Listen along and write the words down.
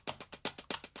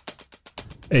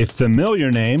A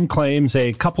familiar name claims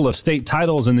a couple of state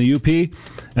titles in the UP,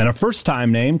 and a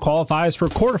first-time name qualifies for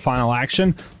quarterfinal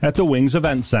action at the Wings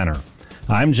Event Center.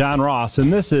 I'm John Ross,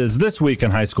 and this is This Week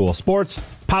in High School Sports,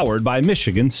 powered by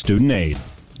Michigan Student Aid.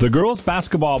 The girls'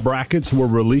 basketball brackets were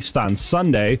released on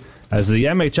Sunday, as the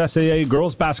MHSAA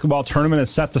girls' basketball tournament is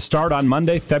set to start on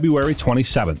Monday, February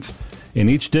 27th. In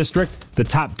each district, the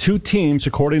top two teams,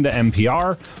 according to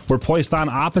NPR, were placed on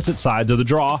opposite sides of the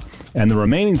draw, and the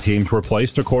remaining teams were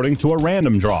placed according to a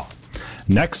random draw.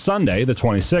 Next Sunday, the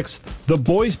 26th, the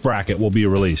boys' bracket will be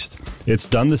released. It's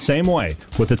done the same way,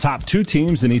 with the top two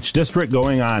teams in each district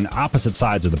going on opposite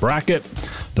sides of the bracket.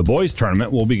 The boys'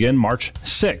 tournament will begin March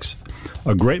 6th.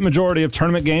 A great majority of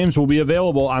tournament games will be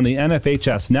available on the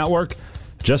NFHS network.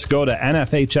 Just go to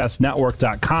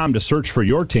nfhsnetwork.com to search for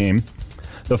your team.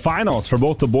 The finals for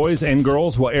both the boys and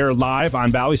girls will air live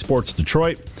on Valley Sports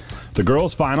Detroit. The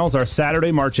girls' finals are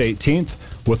Saturday, March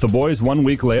 18th, with the boys 1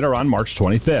 week later on March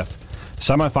 25th.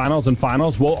 Semifinals and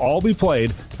finals will all be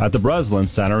played at the Breslin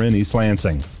Center in East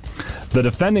Lansing. The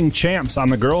defending champs on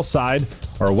the girls' side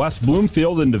are West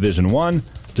Bloomfield in Division I,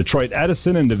 Detroit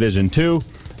Edison in Division II,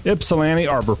 Ypsilanti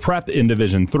Arbor Prep in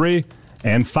Division III,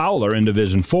 and Fowler in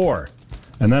Division IV.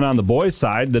 And then on the boys'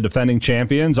 side, the defending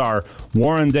champions are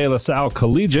Warren De La Salle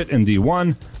Collegiate in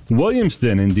D1,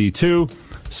 Williamston in D2,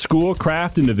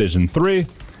 Schoolcraft in Division III,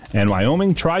 and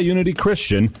Wyoming Tri-Unity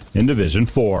Christian in Division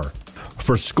IV.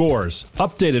 For scores,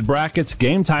 updated brackets,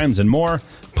 game times, and more,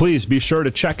 please be sure to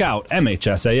check out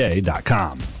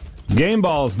MHSAA.com. Game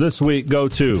balls this week go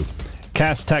to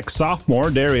Cass Tech sophomore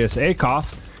Darius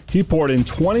Akoff. He poured in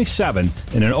 27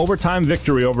 in an overtime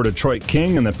victory over Detroit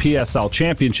King in the PSL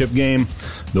championship game.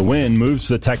 The win moves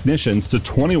the Technicians to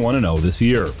 21-0 this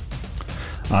year.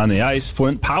 On the ice,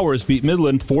 Flint Powers beat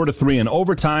Midland 4-3 in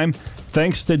overtime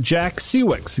thanks to Jack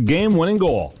Seawick's game-winning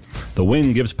goal. The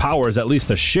win gives Powers at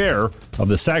least a share of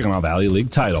the Saginaw Valley League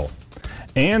title.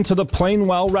 And to the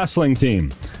Plainwell wrestling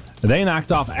team. They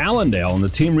knocked off Allendale in the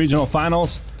team regional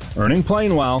finals, earning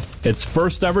Plainwell its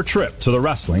first ever trip to the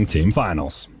wrestling team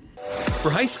finals. For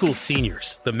high school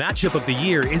seniors, the matchup of the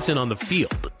year isn't on the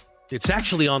field. It's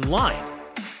actually online.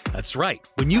 That's right.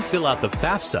 When you fill out the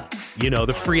FAFSA,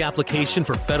 the free application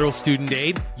for federal student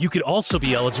aid, you could also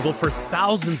be eligible for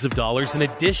thousands of dollars in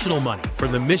additional money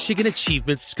from the Michigan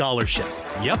Achievement Scholarship.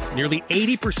 Yep, nearly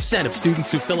 80% of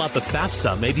students who fill out the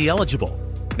FAFSA may be eligible.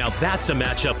 Now that's a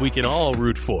matchup we can all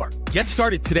root for. Get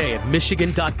started today at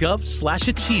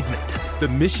michigan.gov/achievement. The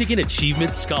Michigan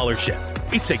Achievement Scholarship.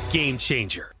 It's a game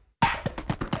changer.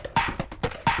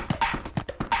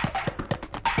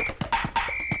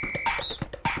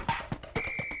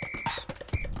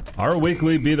 Our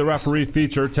weekly Be the Referee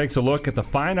feature takes a look at the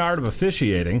fine art of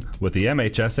officiating with the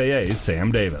MHSAA's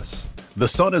Sam Davis. The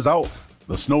sun is out.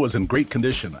 The snow is in great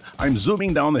condition. I'm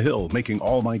zooming down the hill, making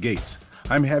all my gates.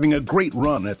 I'm having a great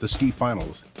run at the ski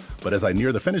finals. But as I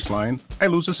near the finish line, I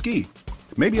lose a ski.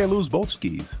 Maybe I lose both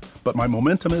skis, but my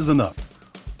momentum is enough.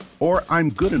 Or I'm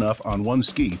good enough on one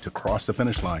ski to cross the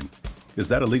finish line. Is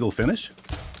that a legal finish?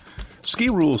 Ski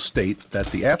rules state that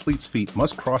the athlete's feet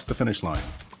must cross the finish line.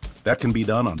 That can be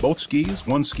done on both skis,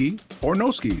 one ski, or no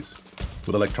skis.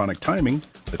 With electronic timing,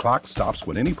 the clock stops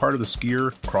when any part of the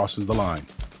skier crosses the line.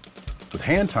 With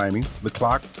hand timing, the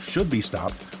clock should be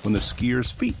stopped when the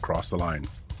skier's feet cross the line.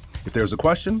 If there's a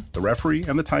question, the referee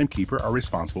and the timekeeper are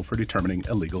responsible for determining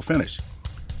a legal finish.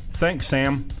 Thanks,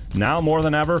 Sam. Now more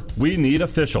than ever, we need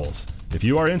officials. If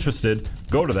you are interested,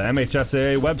 go to the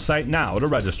MHSAA website now to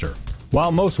register.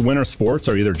 While most winter sports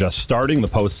are either just starting the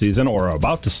postseason or are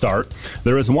about to start,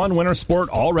 there is one winter sport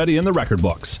already in the record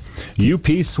books.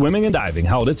 UP Swimming and Diving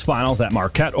held its finals at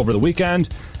Marquette over the weekend,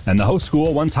 and the host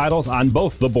school won titles on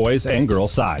both the boys and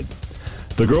girls side.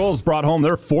 The girls brought home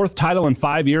their fourth title in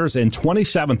 5 years and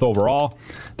 27th overall.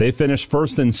 They finished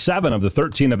first in 7 of the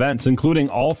 13 events, including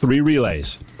all 3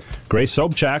 relays. Grace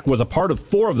Sobchak was a part of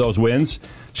 4 of those wins.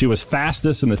 She was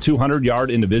fastest in the 200-yard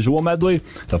individual medley,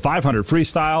 the 500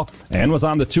 freestyle, and was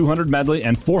on the 200 medley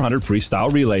and 400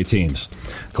 freestyle relay teams.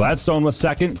 Gladstone was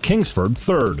second, Kingsford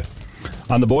third.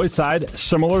 On the boys' side,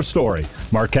 similar story.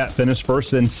 Marquette finished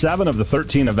first in 7 of the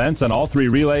 13 events and all 3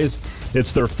 relays.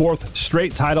 It's their 4th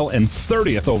straight title and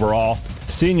 30th overall.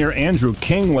 Senior Andrew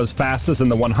King was fastest in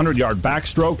the 100-yard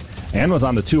backstroke and was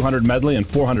on the 200 medley and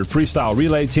 400 freestyle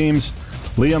relay teams.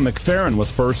 Liam McFerrin was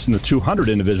first in the 200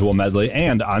 individual medley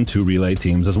and on 2 relay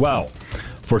teams as well.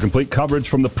 For complete coverage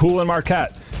from the pool in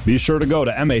Marquette, be sure to go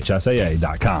to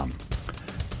MHSAA.com.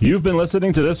 You've been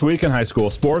listening to This Week in High School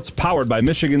Sports, powered by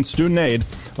Michigan Student Aid,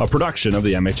 a production of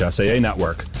the MHSAA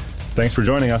Network. Thanks for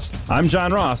joining us. I'm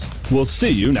John Ross. We'll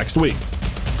see you next week.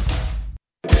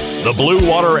 The Blue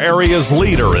Water area's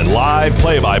leader in live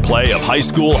play-by-play of high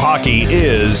school hockey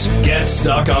is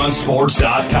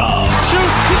GetStuckOnSports.com.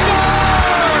 Shoots! He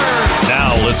scores!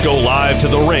 Now let's go live to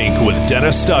the rink with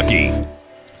Dennis Stuckey.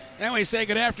 And we say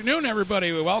good afternoon,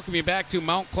 everybody. We welcome you back to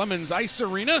Mount Clemens Ice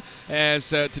Arena as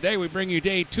today we bring you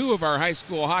day 2 of our high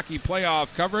school hockey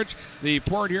playoff coverage. The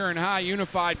Port Huron High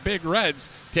Unified Big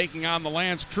Reds taking on the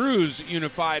Lance Crews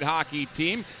Unified Hockey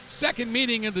Team. Second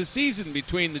meeting of the season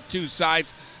between the two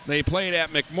sides. They played at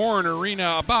McMorran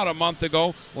Arena about a month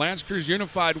ago. Lance Crews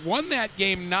Unified won that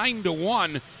game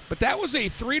 9-1, but that was a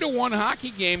 3-1 hockey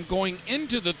game going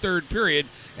into the third period.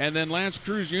 And then Lance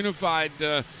Crews Unified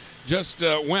just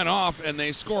went off, and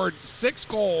they scored 6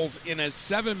 goals in a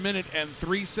 7-minute and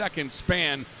 3-second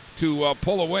span to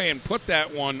pull away and put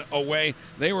that one away.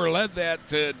 They were led that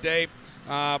day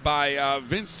by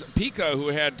Vince Pica, who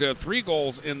had 3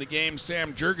 goals in the game.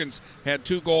 Sam Jurgens had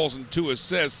 2 goals and 2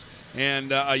 assists.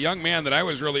 And a young man that I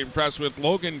was really impressed with,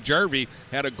 Logan Jarvie,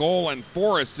 had a goal and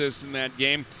 4 assists in that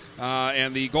game.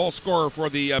 And the goal scorer for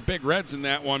the Big Reds in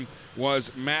that one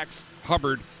was Max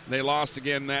Hubbard. They lost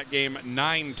again that game.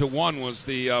 9-1 was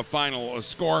the final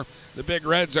score. The Big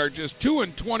Reds are just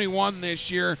 2-21 this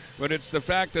year, but it's the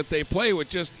fact that they play with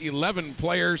just 11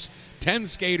 players, 10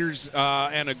 skaters,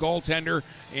 and a goaltender,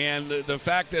 and the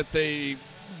fact that they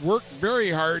work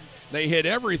very hard. They hit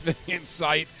everything in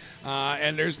sight,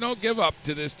 and there's no give up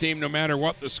to this team no matter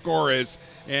what the score is.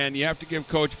 And you have to give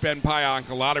Coach Ben Pionk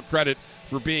a lot of credit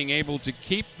for being able to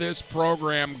keep this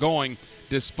program going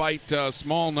despite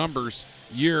small numbers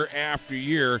year after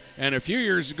year. And a few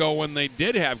years ago when they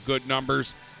did have good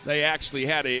numbers, they actually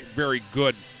had a very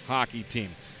good hockey team.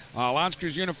 Lance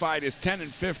Crews Unified is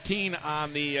 10-15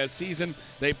 on the season.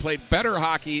 They played better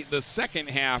hockey the second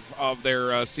half of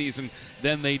their season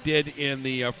than they did in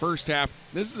the first half.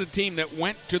 This is a team that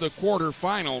went to the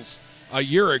quarterfinals a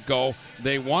year ago.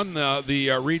 They won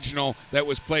the regional that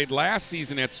was played last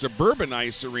season at Suburban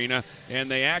Ice Arena,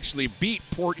 and they actually beat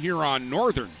Port Huron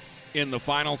Northern in the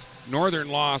finals. Northern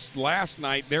lost last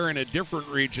night. They're in a different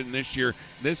region this year.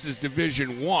 This is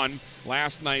Division 1.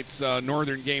 Last night's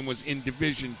Northern game was in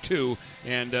Division 2,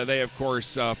 and they, of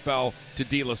course, fell to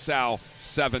De La Salle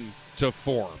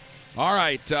 7-4. All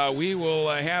right, we will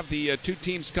have the 2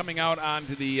 teams coming out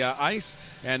onto the ice,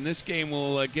 and this game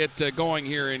will get going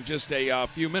here in just a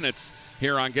few minutes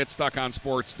here on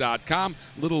GetStuckOnSports.com.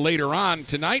 A little later on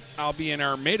tonight, I'll be in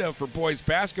Armada for boys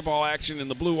basketball action in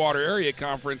the Blue Water Area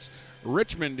Conference.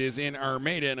 Richmond is in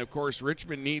Armada, and, of course,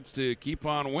 Richmond needs to keep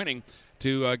on winning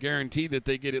to guarantee that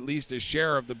they get at least a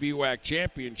share of the BWAC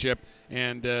championship.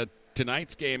 And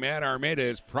tonight's game at Armada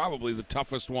is probably the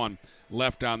toughest one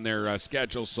left on their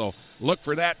schedule. So look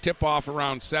for that tip-off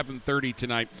around 7:30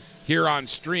 tonight. Here on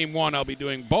Stream 1, I'll be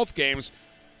doing both games,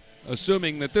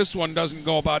 assuming that this one doesn't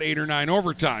go about 8 or 9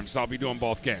 overtimes. I'll be doing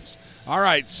both games. All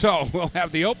right, so we'll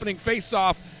have the opening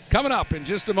face-off coming up in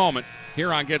just a moment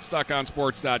here on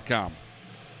GetStuckOnSports.com.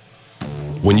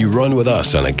 When you run with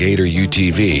us on a Gator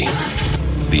UTV,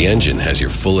 the engine has your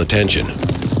full attention.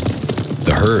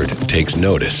 The herd takes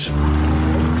notice,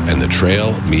 and the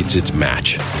trail meets its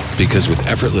match. Because with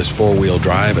effortless 4-wheel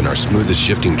drive and our smoothest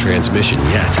shifting transmission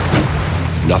yet,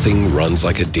 nothing runs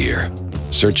like a deer.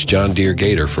 Search John Deere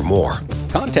Gator for more.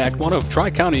 Contact one of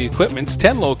Tri-County Equipment's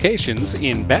 10 locations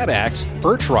in Bad Axe,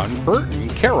 Birch Run, Burton,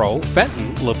 Caro,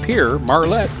 Fenton, Lapeer,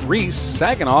 Marlette, Reese,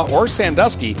 Saginaw, or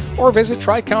Sandusky, or visit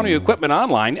Tri-County Equipment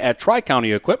online at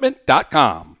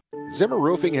tricountyequipment.com. Zimmer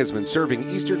Roofing has been serving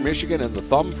Eastern Michigan and the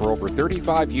Thumb for over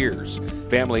 35 years.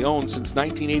 Family owned since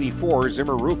 1984,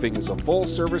 Zimmer Roofing is a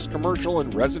full-service commercial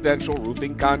and residential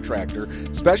roofing contractor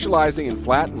specializing in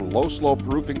flat and low-slope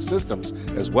roofing systems,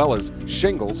 as well as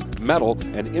shingles, metal,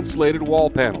 and insulated wall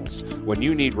panels. When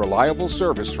you need reliable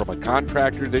service from a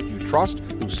contractor that you trust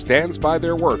who stands by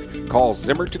their work, call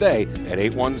Zimmer today at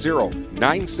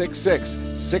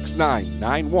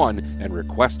 810-966-6991 and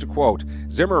request a quote.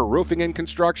 Zimmer Roofing and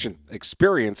Construction.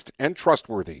 Experienced and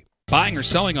trustworthy. Buying or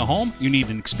selling a home? You need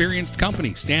an experienced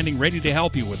company standing ready to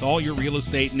help you with all your real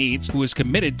estate needs, who is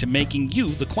committed to making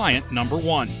you the client number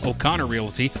one. O'Connor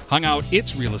Realty hung out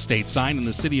its real estate sign in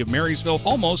the city of Marysville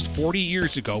almost 40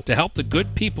 years ago to help the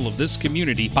good people of this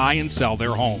community buy and sell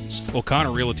their homes.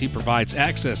 O'Connor Realty provides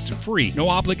access to free,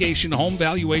 no-obligation home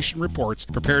valuation reports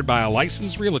prepared by a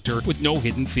licensed realtor with no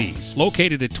hidden fees.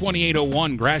 Located at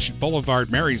 2801 Gratiot Boulevard,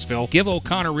 Marysville, give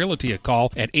O'Connor Realty a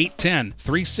call at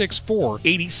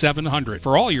 810-364-8700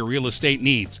 for all your real estate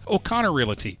needs. O'Connor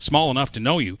Realty, small enough to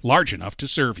know you, large enough to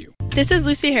serve you. This is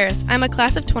Lucy Harris. I'm a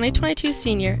class of 2022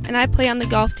 senior, and I play on the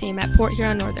golf team at Port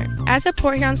Huron Northern. As a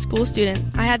Port Huron school student,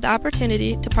 I had the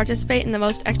opportunity to participate in the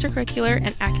most extracurricular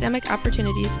and academic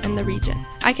opportunities in the region.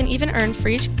 I can even earn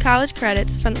free college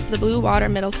credits from the Blue Water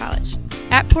Middle College.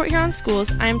 At Port Huron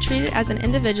schools, I am treated as an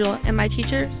individual and my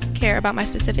teachers care about my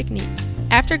specific needs.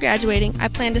 After graduating, I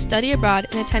plan to study abroad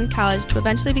and attend college to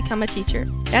eventually become a teacher.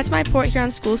 That's my Port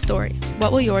Huron school story.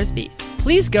 What will yours be?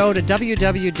 Please go to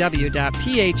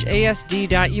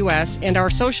www.phasd.us and our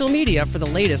social media for the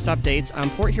latest updates on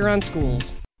Port Huron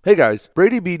schools. Hey guys,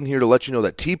 Brady Beaton here to let you know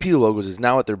that TP Logos is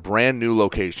now at their brand new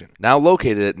location. Now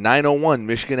located at 901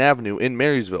 Michigan Avenue in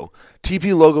Marysville,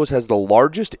 TP Logos has the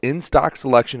largest in-stock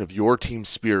selection of your team's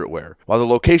spirit wear. While the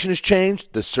location has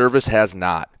changed, the service has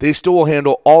not. They still will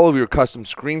handle all of your custom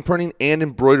screen printing and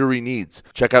embroidery needs.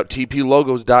 Check out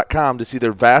tplogos.com to see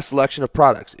their vast selection of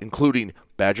products, including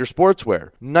Badger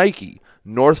Sportswear, Nike,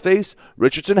 North Face,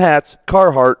 Richardson hats,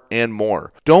 Carhartt, and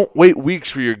more. Don't wait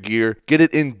weeks for your gear. Get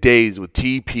it in days with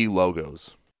TP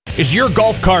Logos. Is your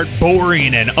golf cart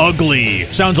boring and ugly?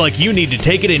 Sounds like you need to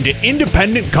take it into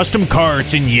Independent Custom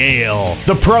Carts in Yale.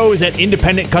 The pros at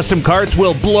Independent Custom Carts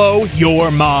will blow your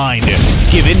mind.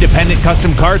 Give Independent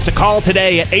Custom Carts a call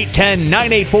today at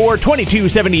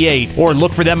 810-984-2278 or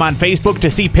look for them on Facebook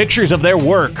to see pictures of their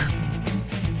work.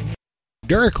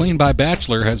 DuraClean by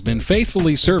Bachelor has been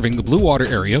faithfully serving the Blue Water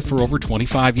area for over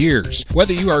 25 years.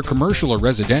 Whether you are commercial or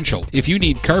residential, if you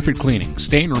need carpet cleaning,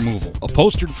 stain removal,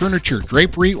 upholstered furniture,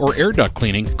 drapery, or air duct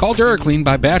cleaning, call DuraClean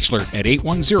by Bachelor at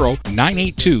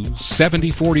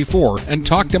 810-982-7044 and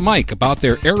talk to Mike about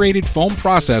their aerated foam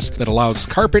process that allows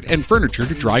carpet and furniture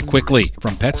to dry quickly.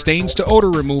 From pet stains to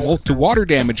odor removal to water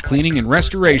damage cleaning and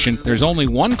restoration, there's only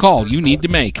one call you need to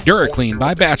make. DuraClean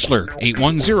by Bachelor,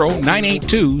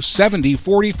 810-982-7044.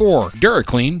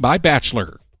 DuraClean by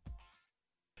Bachelor.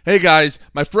 Hey guys,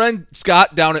 my friend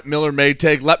Scott down at Miller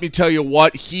Maytag, let me tell you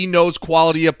what, he knows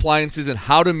quality appliances and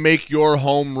how to make your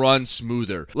home run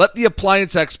smoother. Let the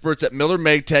appliance experts at Miller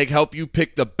Maytag help you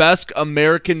pick the best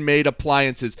American-made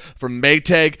appliances from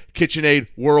Maytag, KitchenAid,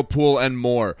 Whirlpool, and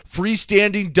more.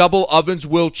 Freestanding double ovens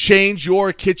will change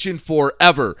your kitchen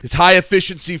forever. His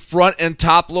high-efficiency front and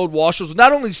top-load washers will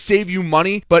not only save you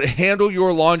money, but handle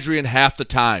your laundry in half the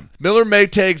time. Miller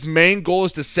Maytag's main goal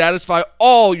is to satisfy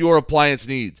all your appliance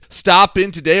needs. Stop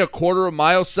in today a quarter of a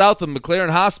mile south of McLaren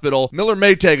Hospital. Miller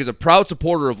Maytag is a proud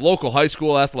supporter of local high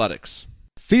school athletics.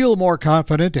 Feel more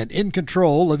confident and in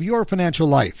control of your financial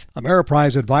life.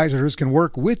 Ameriprise advisors can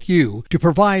work with you to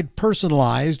provide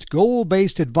personalized,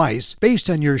 goal-based advice based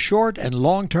on your short and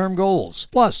long-term goals.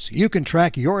 Plus, you can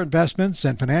track your investments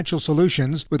and financial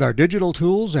solutions with our digital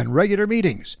tools and regular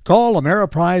meetings. Call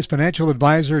Ameriprise Financial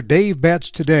Advisor Dave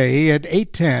Betts today at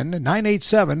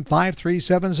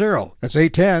 810-987-5370. That's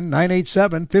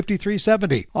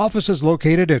 810-987-5370. Office is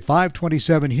located at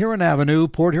 527 Huron Avenue,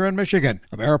 Port Huron, Michigan.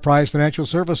 Ameriprise Financial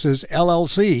Services,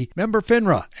 LLC, member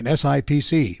FINRA and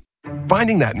SIPC.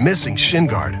 Finding that missing shin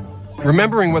guard.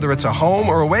 Remembering whether it's a home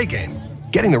or away game.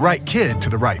 Getting the right kid to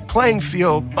the right playing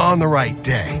field on the right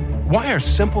day. Why are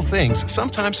simple things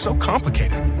sometimes so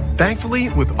complicated? Thankfully,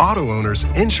 with auto owners,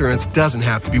 insurance doesn't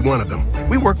have to be one of them.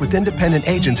 We work with independent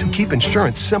agents who keep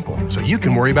insurance simple so you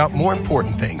can worry about more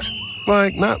important things.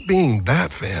 Like not being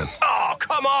that fan. Oh,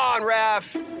 come on,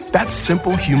 ref! That's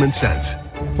simple human sense.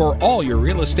 For all your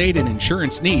real estate and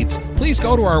insurance needs, please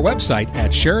go to our website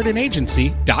at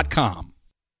SheridanAgency.com.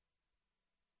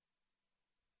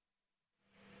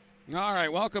 All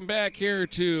right, welcome back here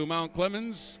to Mount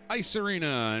Clemens Ice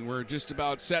Arena, and we're just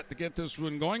about set to get this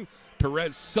one going.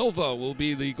 Perez Silva will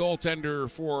be the goaltender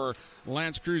for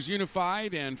L'Anse Creuse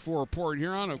Unified, and for Port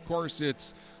Huron, of course,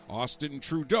 it's Austin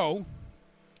Trudeau.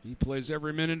 He plays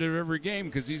every minute of every game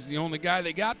because he's the only guy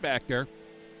they got back there.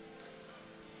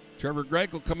 Trevor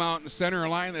Gregg will come out in the center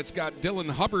line. That's got Dylan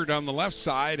Hubbard on the left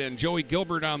side and Joey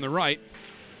Gilbert on the right.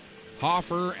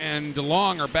 Hoffer and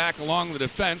DeLong are back along the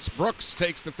defense. Brooks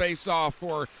takes the face-off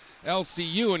for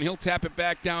LCU, and he'll tap it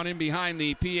back down in behind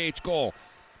the PH goal.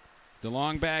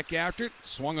 DeLong back after it,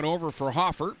 swung it over for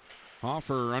Hoffer.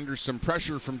 Hoffer under some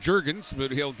pressure from Juergens, but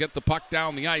he'll get the puck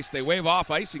down the ice. They wave off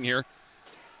icing here.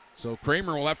 So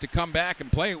Kramer will have to come back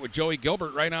and play it with Joey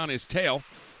Gilbert right on his tail.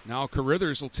 Now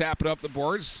Carruthers will tap it up the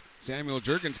boards. Samuel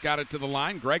Juergens got it to the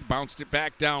line. Gregg bounced it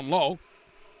back down low.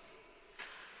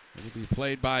 It'll be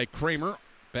played by Kramer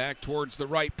back towards the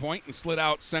right point and slid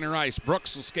out center ice.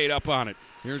 Brooks will skate up on it.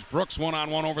 Here's Brooks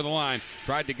one-on-one over the line.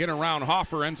 Tried to get around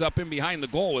Hoffer, ends up in behind the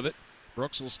goal with it.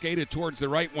 Brooks will skate it towards the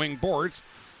right wing boards.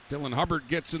 Dylan Hubbard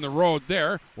gets in the road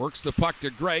there, works the puck to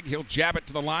Gregg. He'll jab it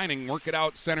to the line and work it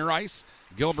out center ice.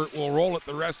 Gilbert will roll it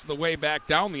the rest of the way back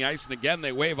down the ice, and again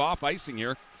they wave off icing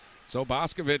here. So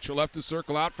Boscovich will have to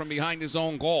circle out from behind his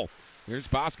own goal. Here's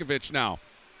Boscovich now.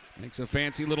 Makes a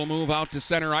fancy little move out to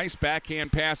center ice.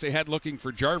 Backhand pass ahead looking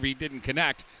for Jarvie. Didn't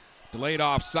connect. Delayed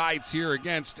offsides here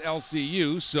against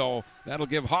LCU, so that'll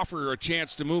give Hoffer a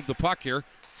chance to move the puck here.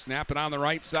 Snap it on the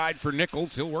right side for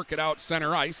Nichols. He'll work it out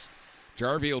center ice.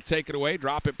 Jarvie will take it away,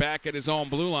 drop it back at his own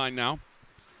blue line now.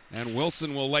 And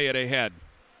Wilson will lay it ahead.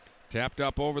 Tapped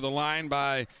up over the line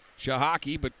by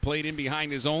Shahaki, but played in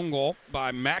behind his own goal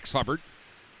by Max Hubbard.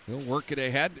 He'll work it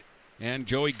ahead, and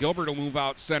Joey Gilbert will move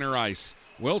out center ice.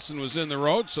 Wilson was in the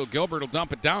road, so Gilbert will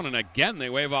dump it down, and again they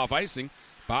wave off icing.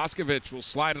 Boscovich will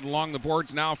slide it along the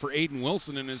boards now for Aiden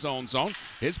Wilson in his own zone.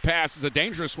 His pass is a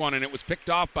dangerous one, and it was picked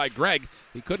off by Gregg.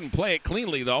 He couldn't play it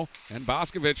cleanly, though, and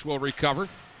Boscovich will recover,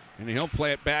 and he'll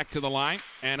play it back to the line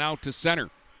and out to center.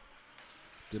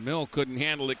 DeMille couldn't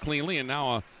handle it cleanly, and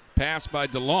now a pass by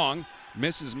DeLong.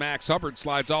 Misses Max Hubbard,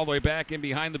 slides all the way back in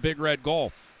behind the Big Red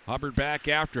goal. Hubbard back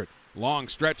after it. Long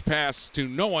stretch pass to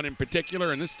no one in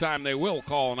particular, and this time they will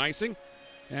call an icing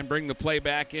and bring the play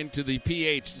back into the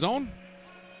PH zone.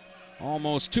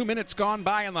 Almost 2 minutes gone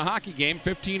by in the hockey game.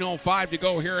 15:05 to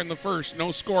go here in the first.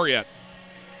 No score yet.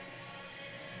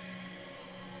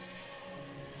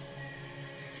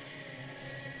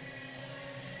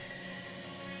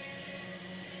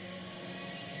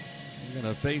 We're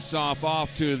going to face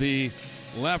off to the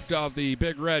left of the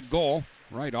Big Red goal.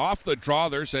 Right off the draw,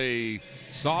 there's a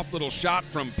soft little shot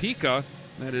from Pika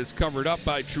that is covered up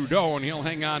by Trudeau, and he'll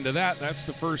hang on to that. That's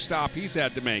the first stop he's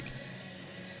had to make.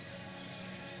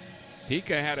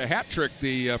 Pika had a hat trick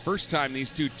the first time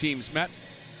these two teams met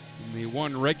in the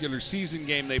one regular season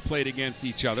game they played against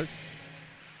each other.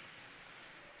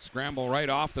 Scramble right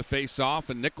off the face-off,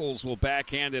 and Nichols will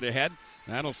backhand it ahead.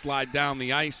 That'll slide down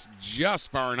the ice just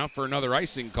far enough for another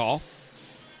icing call.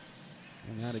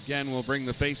 And that again will bring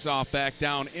the face-off back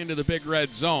down into the Big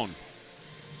Red zone.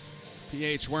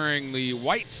 PH wearing the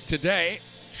whites today,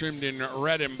 trimmed in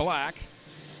red and black.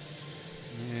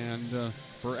 And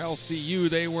for LCU,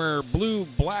 they wear blue,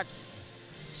 black,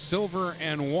 silver,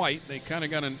 and white. They kind of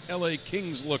got an LA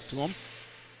Kings look to them,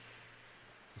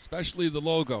 especially the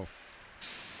logo.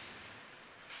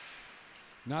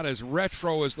 Not as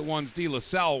retro as the ones De La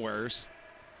Salle wears.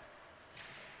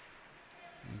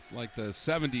 It's like the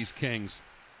 70s Kings.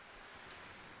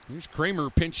 Here's Kramer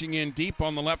pinching in deep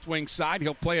on the left wing side.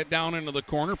 He'll play it down into the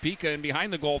corner. Pika in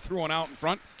behind the goal, threw one out in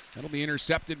front. That'll be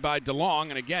intercepted by DeLong.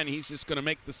 And again, he's just going to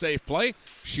make the safe play,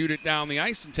 shoot it down the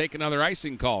ice, and take another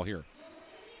icing call here.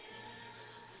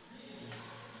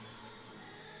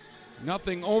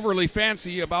 Nothing overly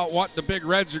fancy about what the Big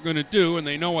Reds are going to do, and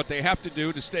they know what they have to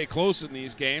do to stay close in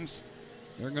these games.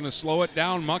 They're going to slow it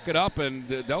down, muck it up, and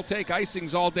they'll take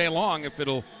icings all day long if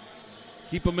it'll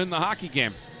keep them in the hockey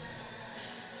game.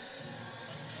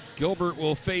 Gilbert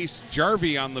will face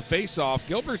Jarvie on the face-off.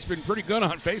 Gilbert's been pretty good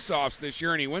on face-offs this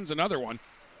year, and he wins another one.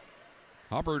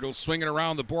 Hubbard will swing it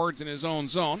around the boards in his own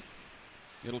zone.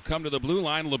 It'll come to the blue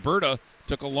line. Liberta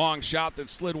took a long shot that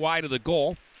slid wide of the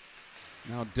goal.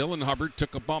 Now Dylan Hubbard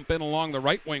took a bump in along the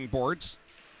right wing boards.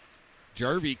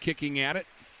 Jarvie kicking at it.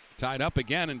 Tied up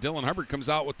again, and Dylan Hubbard comes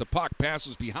out with the puck.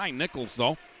 Passes behind Nichols,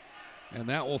 though. And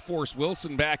that will force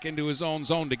Wilson back into his own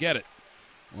zone to get it.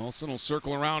 Wilson will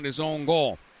circle around his own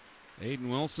goal. Aiden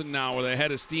Wilson now with a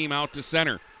head of steam out to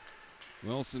center.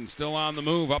 Wilson still on the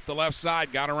move up the left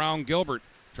side. Got around Gilbert.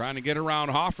 Trying to get around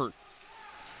Hoffer.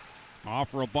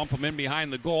 Hoffer will bump him in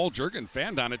behind the goal. Juergens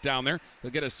fanned on it down there. He'll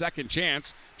get a second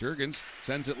chance. Juergens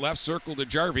sends it left circle to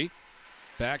Jarvie.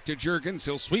 Back to Juergens.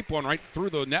 He'll sweep one right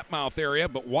through the net mouth area,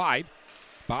 but wide.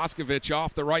 Boscovich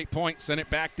off the right point. Sent it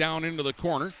back down into the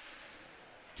corner.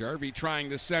 Jarvie trying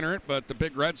to center it, but the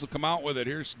Big Reds will come out with it.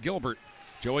 Here's Gilbert.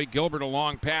 Joey Gilbert, a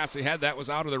long pass ahead. That was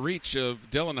out of the reach of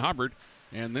Dylan Hubbard.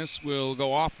 And this will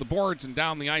go off the boards and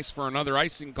down the ice for another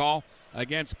icing call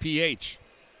against PH.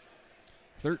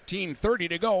 13:30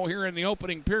 to go here in the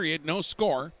opening period. No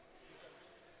score.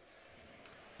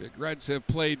 Big Reds have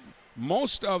played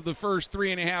most of the first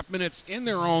 3.5 minutes in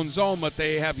their own zone, but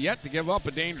they have yet to give up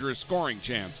a dangerous scoring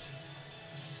chance.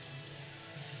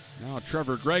 Now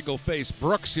Trevor Gregg will face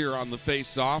Brooks here on the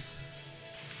face-off.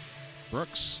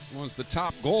 Brooks was the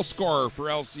top goal scorer for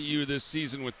LCU this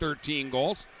season with 13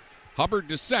 goals. Hubbard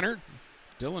to center.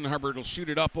 Dylan Hubbard will shoot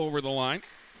it up over the line.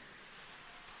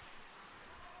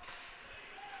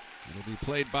 It'll be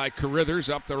played by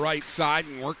Carithers up the right side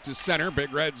and work to center.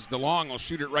 Big Reds DeLong will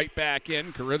shoot it right back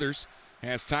in. Carithers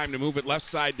has time to move it left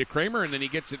side to Kramer, and then he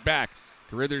gets it back.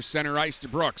 Carithers center ice to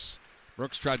Brooks.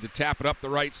 Brooks tried to tap it up the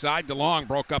right side. DeLong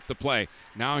broke up the play.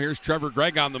 Now here's Trevor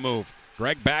Gregg on the move.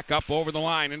 Gregg back up over the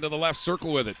line into the left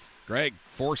circle with it. Gregg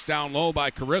forced down low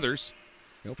by Carithers.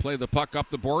 He'll play the puck up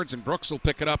the boards, and Brooks will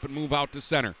pick it up and move out to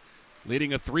center.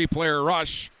 Leading a 3-player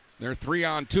rush. They're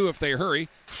 3-on-2 if they hurry.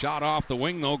 Shot off the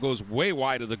wing, though, goes way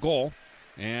wide of the goal.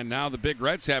 And now the Big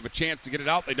Reds have a chance to get it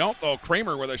out. They don't, though.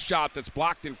 Kramer with a shot that's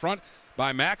blocked in front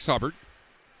by Max Hubbard.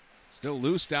 Still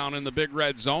loose down in the Big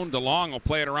Red zone. DeLong will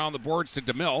play it around the boards to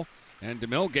DeMille, and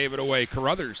DeMille gave it away.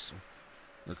 Carithers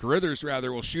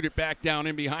will shoot it back down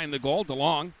in behind the goal.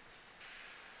 DeLong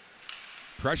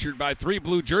pressured by 3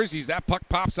 blue jerseys. That puck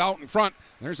pops out in front.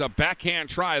 There's a backhand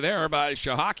try there by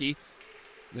Shahaki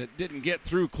that didn't get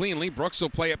through cleanly. Brooks will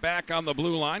play it back on the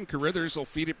blue line. Carithers will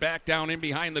feed it back down in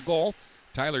behind the goal.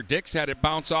 Tyler Dix had it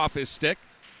bounce off his stick.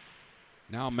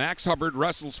 Now Max Hubbard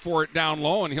wrestles for it down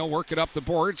low, and he'll work it up the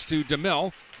boards to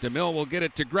DeMille. DeMille will get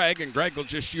it to Gregg, and Gregg will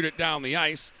just shoot it down the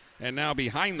ice. And now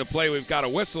behind the play, we've got a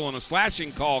whistle and a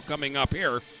slashing call coming up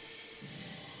here.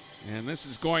 And this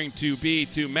is going to be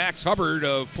to Max Hubbard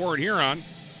of Port Huron.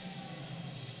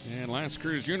 And L'Anse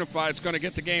Creuse Unified is going to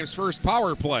get the game's first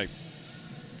power play.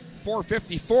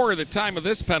 4:54 the time of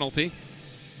this penalty.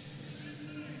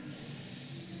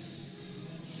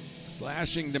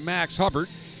 Slashing to Max Hubbard.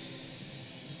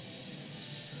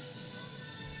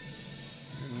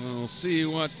 And we'll see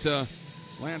what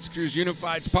L'Anse Creuse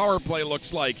Unified's power play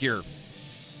looks like here.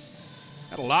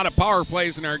 Had a lot of power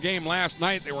plays in our game last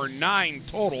night. There were 9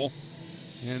 total.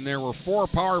 And there were 4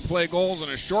 power play goals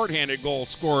and a shorthanded goal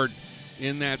scored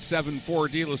in that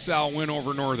 7-4 De La Salle win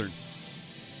over Northern.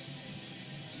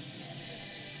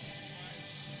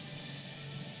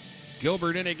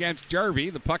 Gilbert in against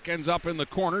Jarvie. The puck ends up in the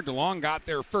corner. DeLong got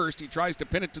there first. He tries to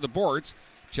pin it to the boards.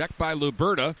 Checked by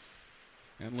Luberta.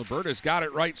 And Luberta's got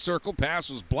it right circle. Pass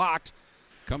was blocked.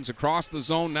 Comes across the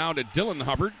zone now to Dylan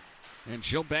Hubbard. And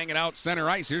she'll bang it out center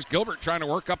ice. Here's Gilbert trying to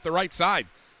work up the right side.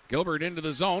 Gilbert into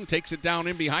the zone. Takes it down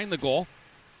in behind the goal.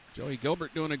 Joey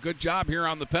Gilbert doing a good job here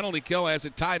on the penalty kill as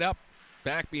it tied up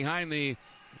back behind the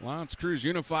L'Anse Creuse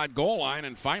Unified goal line.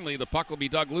 And finally the puck will be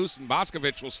dug loose and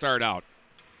Boscovich will start out.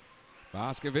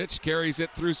 Boscovich carries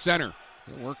it through center.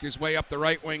 He'll work his way up the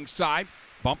right wing side.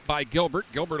 Bumped by Gilbert.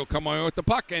 Gilbert will come away with the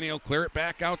puck, and he'll clear it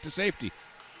back out to safety.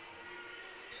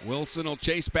 Wilson will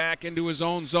chase back into his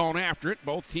own zone after it.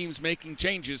 Both teams making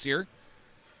changes here.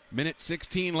 Minute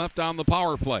 16 left on the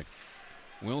power play.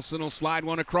 Wilson will slide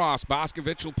one across.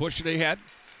 Boscovich will push it ahead.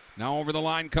 Now over the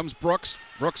line comes Brooks.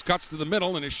 Brooks cuts to the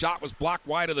middle, and his shot was blocked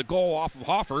wide of the goal off of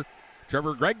Hoffer.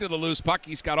 Trevor Gregg to the loose puck.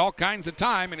 He's got all kinds of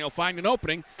time, and he'll find an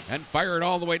opening and fire it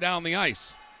all the way down the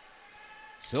ice.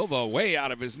 Silva way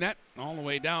out of his net, all the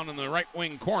way down in the right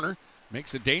wing corner.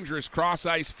 Makes a dangerous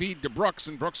cross-ice feed to Brooks,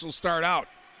 and Brooks will start out.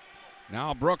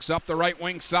 Now Brooks up the right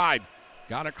wing side.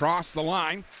 Got across the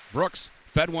line. Brooks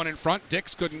fed one in front.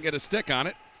 Dix couldn't get a stick on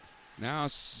it. Now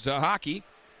Sahaki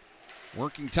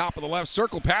working top of the left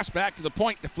circle. Pass back to the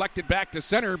point. Deflected back to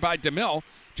center by DeMille.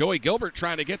 Joey Gilbert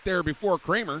trying to get there before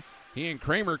Kramer. He and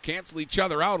Kramer cancel each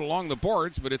other out along the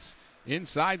boards, but it's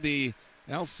inside the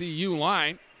LCU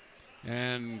line.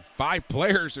 And 5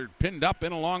 players are pinned up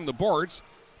in along the boards.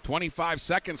 25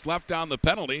 seconds left on the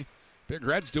penalty. Big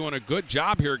Red's doing a good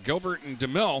job here. Gilbert and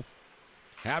DeMille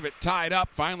have it tied up.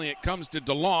 Finally it comes to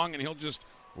DeLong, and he'll just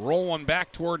roll one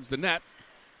back towards the net.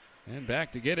 And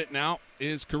back to get it now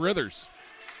is Carithers.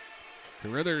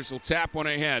 Carithers will tap one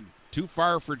ahead. Too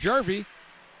far for Jarvie.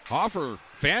 Hoffer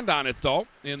fanned on it, though,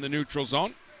 in the neutral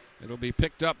zone. It'll be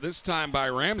picked up this time by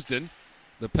Ramsden.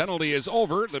 The penalty is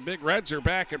over. The Big Reds are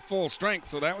back at full strength,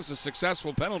 so that was a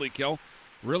successful penalty kill.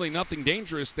 Really nothing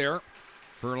dangerous there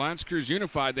for L'Anse Creuse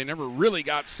Unified. They never really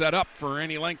got set up for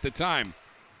any length of time.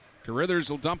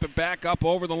 Carithers will dump it back up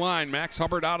over the line. Max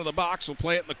Hubbard out of the box will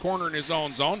play it in the corner in his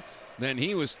own zone. Then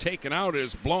he was taken out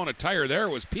as blowing a tire there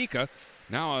was Pika.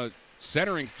 Now a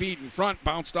centering feed in front,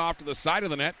 bounced off to the side of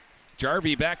the net.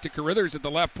 Jarvie back to Carithers at the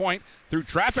left point. Through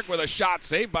traffic with a shot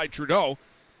saved by Trudeau.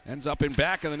 Ends up in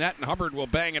back of the net, and Hubbard will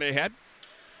bang it ahead.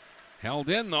 Held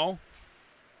in, though.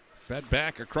 Fed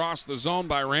back across the zone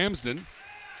by Ramsden.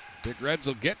 Big Reds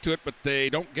will get to it, but they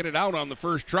don't get it out on the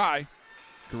first try.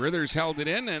 Carithers held it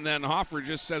in, and then Hoffer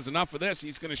just says enough of this.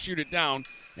 He's going to shoot it down,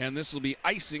 and this will be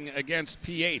icing against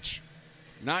PH.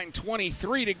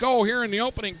 9:23 to go here in the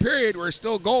opening period. We're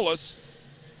still goalless.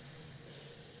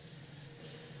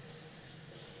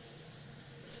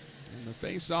 And the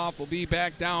face-off will be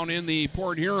back down in the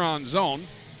Port Huron zone.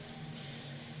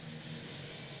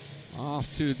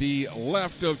 Off to the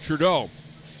left of Trudeau.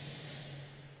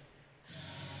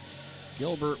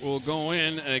 Gilbert will go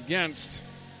in against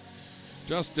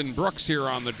Justin Brooks here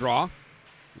on the draw.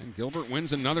 And Gilbert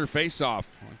wins another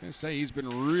faceoff. Like I say, he's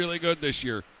been really good this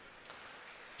year.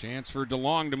 Chance for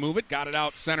DeLong to move it. Got it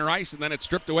out center ice, and then it's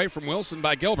stripped away from Wilson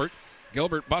by Gilbert.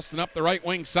 Gilbert busting up the right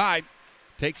wing side.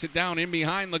 Takes it down in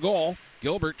behind the goal.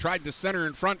 Gilbert tried to center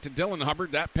in front to Dylan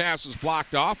Hubbard. That pass was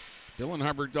blocked off. Dylan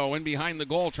Hubbard, though, in behind the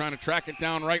goal, trying to track it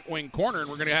down right wing corner, and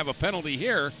we're going to have a penalty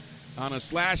here on a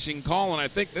slashing call, and I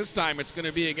think this time it's going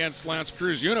to be against L'Anse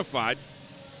Creuse Unified.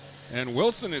 And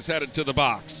Wilson is headed to the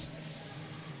box.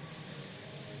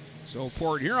 So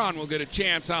Port Huron will get a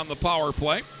chance on the power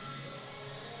play.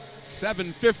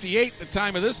 7:58 the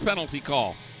time of this penalty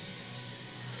call.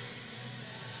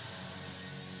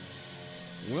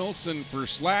 Wilson for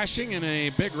slashing and a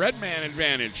big red man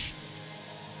advantage.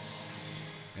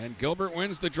 And Gilbert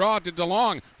wins the draw to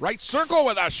DeLong. Right circle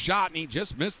with a shot, and he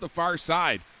just missed the far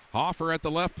side. Hoffer at the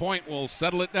left point will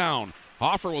settle it down.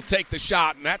 Hoffer will take the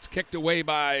shot, and that's kicked away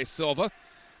by Silva.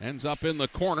 Ends up in the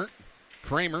corner.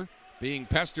 Kramer being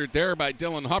pestered there by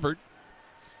Dylan Hubbard.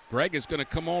 Greg is going to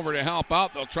come over to help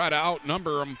out. They'll try to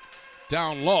outnumber him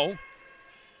down low.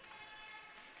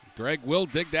 Greg will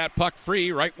dig that puck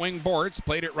free. Right wing boards.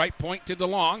 Played it right point to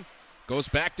DeLong. Goes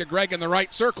back to Greg in the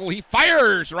right circle. He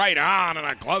fires right on, and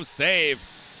a glove save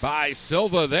by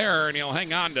Silva there, and he'll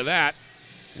hang on to that.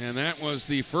 And that was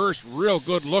the first real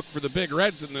good look for the Big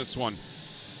Reds in this one.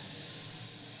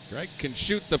 Greg can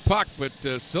shoot the puck, but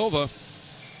Silva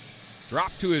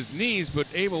dropped to his knees, but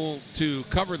able to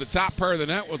cover the top part of the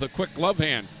net with a quick glove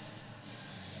hand.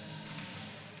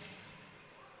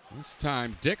 This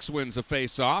time, Dix wins a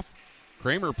face-off.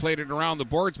 Kramer played it around the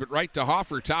boards, but right to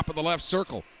Hoffer, top of the left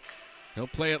circle. He'll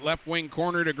play it left wing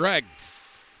corner to Greg.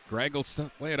 Greg will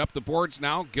play it up the boards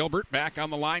now. Gilbert back on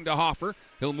the line to Hoffer.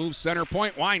 He'll move center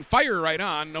point. Wine fire right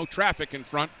on. No traffic in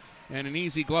front. And an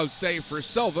easy glove save for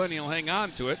Silva, and he'll hang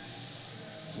on to it.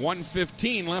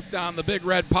 1:15 left on the Big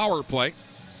Red power play.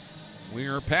 We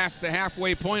are past the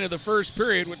halfway point of the first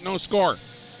period with no score.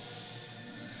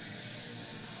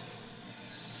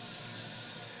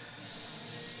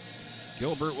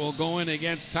 Gilbert will go in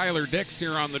against Tyler Dix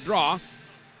here on the draw.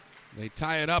 They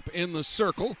tie it up in the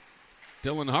circle.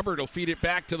 Dylan Hubbard will feed it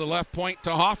back to the left point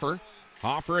to Hoffer.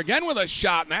 Hoffer again with a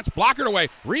shot, and that's blockered away.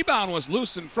 Rebound was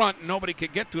loose in front, and nobody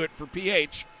could get to it for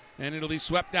PH, and it'll be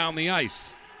swept down the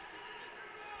ice.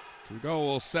 Trudeau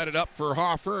will set it up for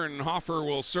Hoffer, and Hoffer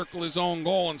will circle his own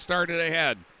goal and start it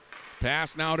ahead.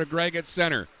 Pass now to Greg at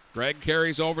center. Greg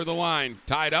carries over the line.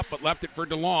 Tied up, but left it for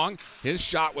DeLong. His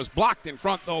shot was blocked in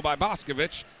front, though, by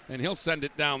Boscovich, and he'll send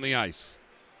it down the ice.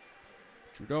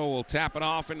 Trudeau will tap it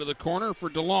off into the corner for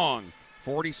DeLong.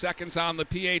 40 seconds on the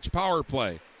PH power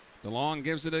play. DeLong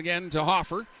gives it again to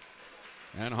Hoffer.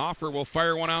 And Hoffer will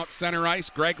fire one out center ice.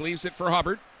 Greg leaves it for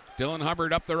Hubbard. Dylan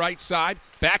Hubbard up the right side.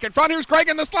 Back in front. Here's Greg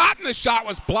in the slot, and the shot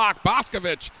was blocked.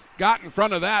 Boscovich got in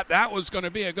front of that. That was going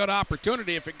to be a good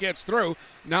opportunity if it gets through.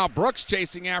 Now Brooks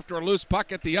chasing after a loose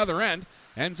puck at the other end.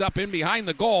 Ends up in behind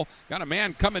the goal. Got a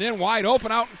man coming in wide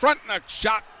open out in front, and the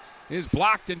shot is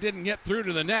blocked and didn't get through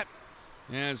to the net,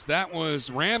 as that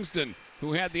was Ramsden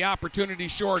who had the opportunity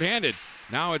shorthanded.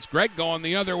 Now it's Greg going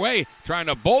the other way, trying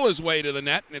to bowl his way to the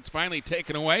net, and it's finally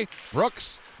taken away.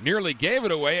 Brooks nearly gave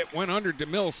it away. It went under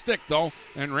DeMille's stick, though,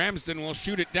 and Ramsden will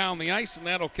shoot it down the ice, and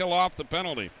that'll kill off the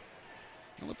penalty.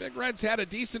 Well, the Big Reds had a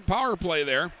decent power play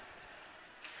there,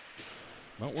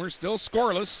 but we're still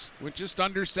scoreless with just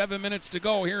under 7 minutes to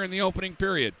go here in the opening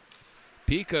period.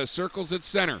 Pika circles at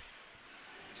center.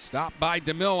 Stopped by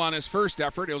DeMille on his first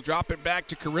effort. He'll drop it back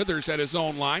to Carithers at his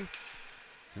own line.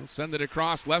 He'll send it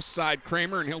across left side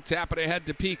Kramer, and he'll tap it ahead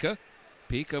to Pika.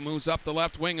 Pika moves up the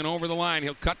left wing and over the line.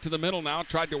 He'll cut to the middle now,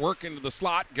 tried to work into the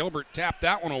slot. Gilbert tapped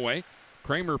that one away.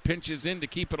 Kramer pinches in to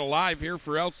keep it alive here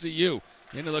for LCU.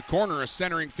 Into the corner, a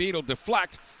centering feed will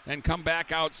deflect and come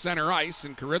back out center ice,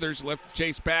 and Carithers will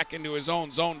chase back into his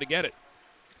own zone to get it.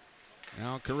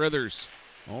 Now Carithers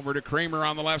over to Kramer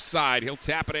on the left side. He'll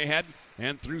tap it ahead,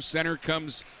 and through center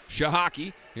comes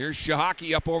Shahaki. Here's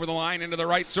Shahaki up over the line into the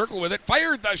right circle with it.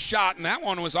 Fired the shot, and that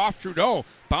one was off Trudeau.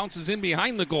 Bounces in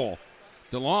behind the goal.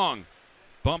 DeLong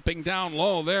bumping down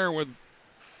low there with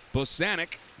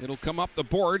Bosanic. It'll come up the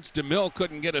boards. DeMille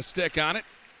couldn't get a stick on it.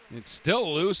 It's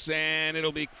still loose, and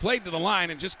it'll be played to the line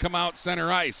and just come out center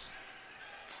ice.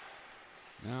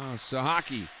 Now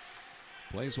Shahaki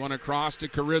plays one across to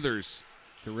Carithers.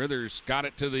 Carithers got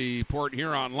it to the Port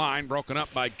Huron line, broken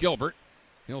up by Gilbert.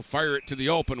 He'll fire it to the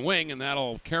open wing, and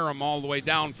that'll carry him all the way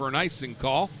down for an icing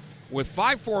call with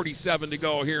 5:47 to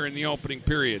go here in the opening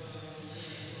period.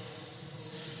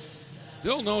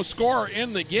 Still no score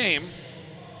in the game.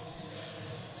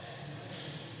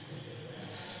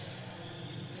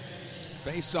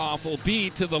 Face-off will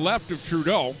be to the left of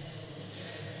Trudeau.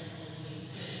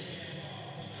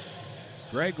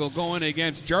 Gregg will go in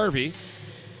against Jarvie.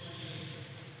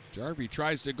 Jarvie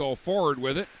tries to go forward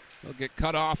with it. He'll get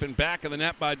cut off in back of the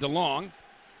net by DeLong.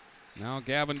 Now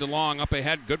Gavin DeLong up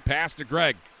ahead. Good pass to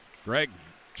Gregg. Gregg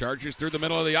charges through the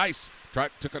middle of the ice.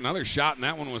 Took another shot, and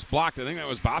that one was blocked. I think that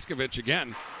was Boscovich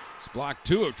again. It's blocked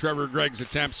 2 of Trevor Gregg's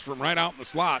attempts from right out in the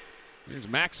slot. Here's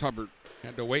Max Hubbard.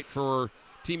 Had to wait for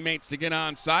teammates to get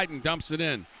on side and dumps it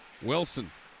in. Wilson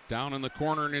down in the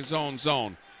corner in his own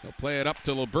zone. He'll play it up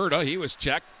to Liberta. He was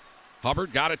checked.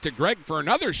 Hubbard got it to Gregg for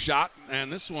another shot,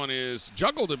 and this one is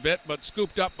juggled a bit but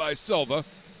scooped up by Silva,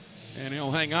 and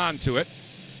he'll hang on to it.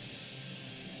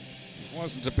 It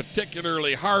wasn't a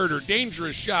particularly hard or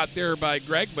dangerous shot there by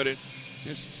Gregg, but it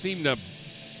just seemed to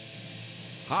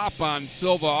hop on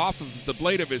Silva off of the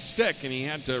blade of his stick, and he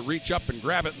had to reach up and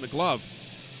grab it in the glove.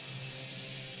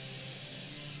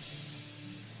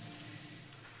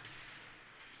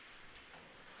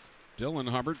 Dylan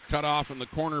Hubbard cut off in the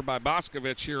corner by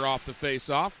Boscovich here off the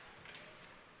face-off.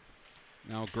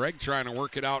 Now Gregg trying to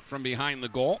work it out from behind the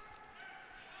goal.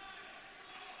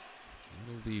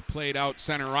 It'll be played out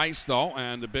center ice, though,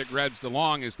 and the Big Reds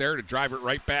DeLong is there to drive it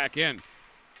right back in.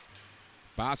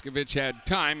 Boscovich had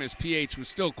time as PH was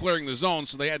still clearing the zone,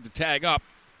 so they had to tag up.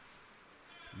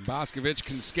 Boscovich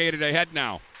can skate it ahead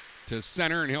now to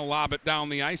center, and he'll lob it down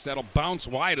the ice. That'll bounce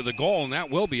wide of the goal, and that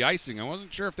will be icing. I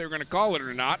wasn't sure if they were going to call it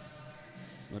or not.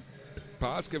 But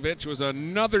Boscovich was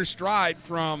another stride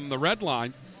from the red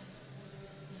line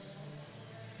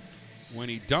when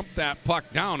he dumped that puck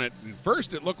down. At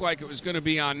first it looked like it was going to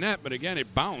be on net, but again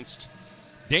it bounced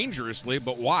dangerously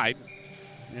but wide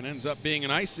and ends up being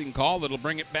an icing call that'll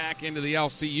bring it back into the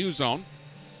LCU zone.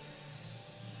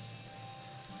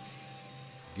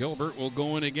 Gilbert will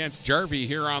go in against Jarvie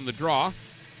here on the draw.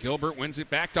 Gilbert wins it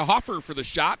back to Hoffer for the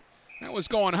shot. That was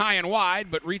going high and wide,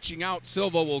 but reaching out,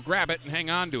 Silva will grab it and hang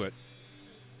on to it.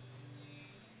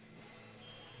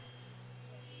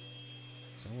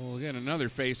 So we'll get another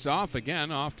face-off,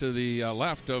 again off to the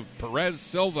left of Perez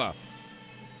Silva.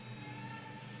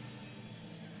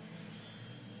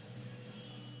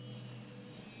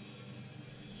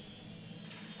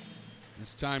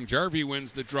 This time Jarvie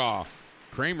wins the draw.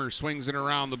 Kramer swings it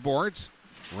around the boards.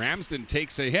 Ramsden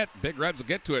takes a hit. Big Reds will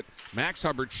get to it. Max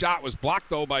Hubbard's shot was blocked,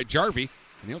 though, by Jarvie,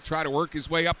 and he'll try to work his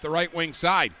way up the right wing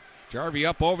side. Jarvie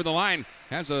up over the line.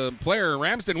 Has a player,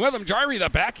 Ramsden, with him. Jarvie, the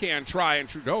backhand try, and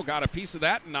Trudeau got a piece of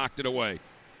that and knocked it away.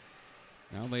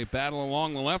 Now they battle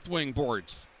along the left wing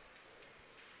boards.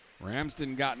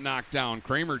 Ramsden got knocked down.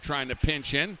 Kramer trying to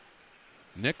pinch in.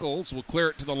 Nichols will clear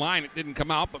it to the line. It didn't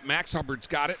come out, but Max Hubbard's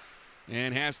got it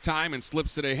and has time and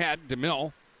slips it ahead.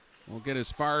 DeMille will get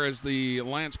as far as the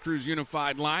Lance Cruz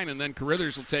Unified line, and then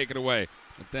Carithers will take it away.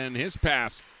 But then his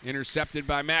pass intercepted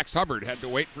by Max Hubbard. Had to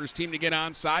wait for his team to get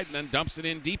onside and then dumps it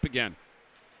in deep again.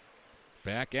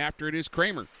 Back after it is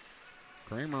Kramer.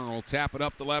 Kramer will tap it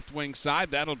up the left wing side.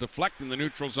 That'll deflect in the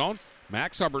neutral zone.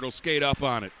 Max Hubbard will skate up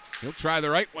on it. He'll try the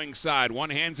right wing side. One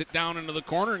hands it down into the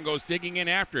corner and goes digging in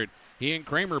after it. He and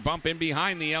Kramer bump in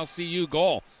behind the LCU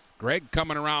goal. Gregg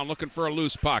coming around looking for a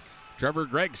loose puck. Trevor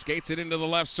Gregg skates it into the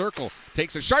left circle.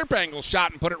 Takes a sharp angle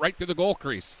shot and put it right through the goal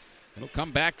crease. It'll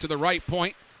come back to the right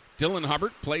point. Dylan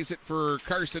Hubbard plays it for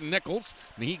Carson Nichols,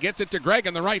 and he gets it to Gregg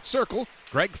in the right circle.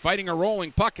 Gregg fighting a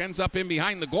rolling puck, ends up in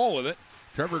behind the goal with it.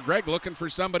 Trevor Gregg looking for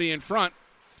somebody in front.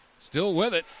 Still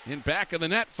with it, in back of the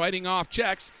net, fighting off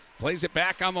checks. Plays it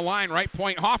back on the line, right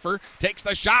point Hoffer. Takes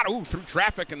the shot, through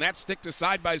traffic, and that's sticked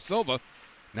aside by Silva.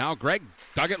 Now Gregg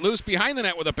dug it loose behind the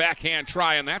net with a backhand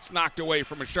try, and that's knocked away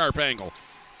from a sharp angle.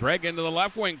 Gregg into the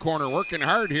left wing corner, working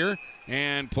hard here,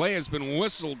 and play has been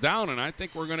whistled down, and I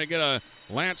think we're going to get a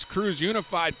Lance Cruz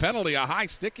Unified penalty, a high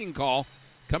sticking call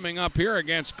coming up here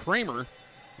against Kramer.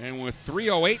 And with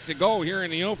 3:08 to go here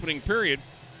in the opening period,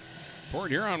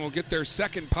 Port Huron will get their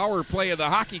second power play of the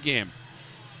hockey game.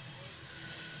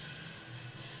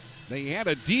 They had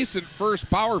a decent first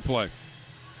power play,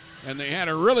 and they had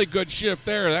a really good shift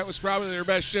there. That was probably their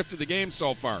best shift of the game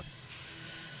so far.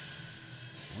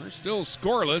 We're still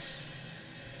scoreless.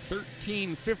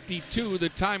 13:52 the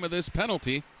time of this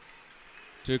penalty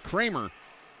to Kramer.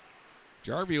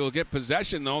 Jarvie will get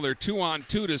possession, though. They're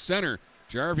 2-on-2 to center.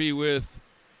 Jarvie with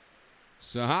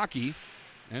Sahaki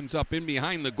ends up in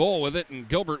behind the goal with it, and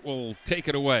Gilbert will take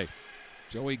it away.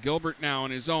 Joey Gilbert now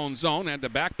in his own zone. Had to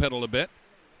backpedal a bit.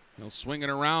 He'll swing it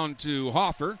around to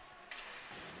Hoffer.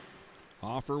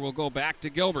 Hoffer will go back to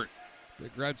Gilbert.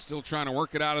 Big Reds still trying to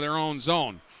work it out of their own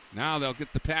zone. Now they'll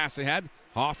get the pass ahead.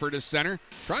 Hoffer to center.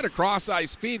 Try to cross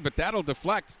ice feed, but that'll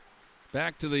deflect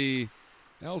back to the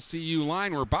LCU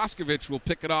line where Boscovich will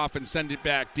pick it off and send it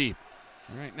back deep.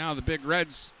 All right, now the Big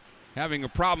Reds having a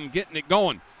problem getting it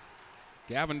going.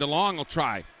 Gavin DeLong will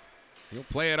try. He'll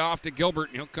play it off to Gilbert,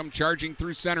 and he'll come charging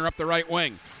through center up the right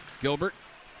wing. Gilbert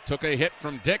took a hit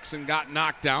from Dix and got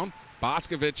knocked down.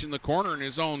 Boscovich in the corner in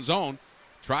his own zone.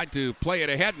 Tried to play it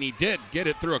ahead, and he did get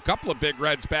it through a couple of Big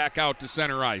Reds back out to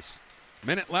center ice.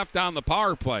 Minute left on the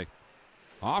power play.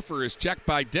 Hoffer is checked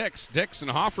by Dix. Dix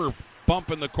and Hoffer bump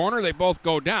in the corner. They both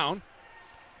go down.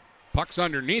 Puck's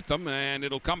underneath them, and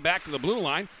it'll come back to the blue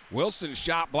line. Wilson's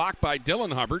shot blocked by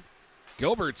Dylan Hubbard.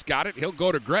 Gilbert's got it. He'll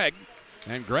go to Gregg.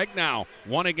 And Gregg now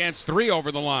 1 against 3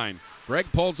 over the line. Gregg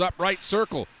pulls up right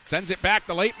circle. Sends it back.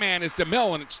 The late man is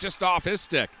DeMille, and it's just off his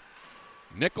stick.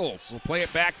 Nichols will play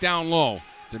it back down low.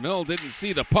 DeMille didn't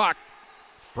see the puck.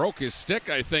 Broke his stick,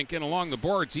 I think, in along the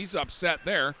boards. He's upset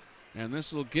there. And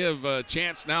this will give a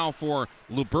chance now for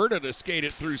Luberta to skate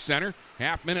it through center.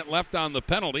 Half minute left on the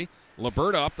penalty.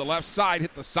 Luberta up the left side,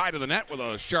 hit the side of the net with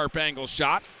a sharp angle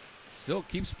shot. Still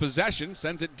keeps possession,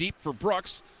 sends it deep for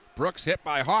Brooks. Brooks hit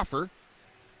by Hoffer.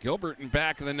 Gilbert in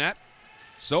back of the net.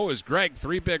 So is Gregg.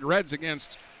 3 Big Reds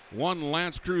against 1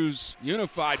 Lance Cruz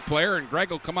Unified player, and Gregg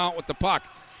will come out with the puck.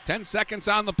 10 seconds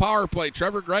on the power play.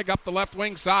 Trevor Gregg up the left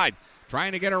wing side,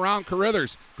 trying to get around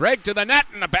Carruthers. Gregg to the net,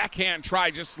 and the backhand try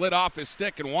just slid off his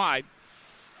stick and wide.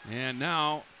 And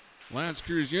now Lance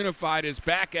Cruz Unified is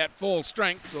back at full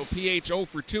strength, so PH 0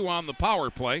 for 2 on the power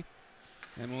play.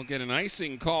 And we'll get an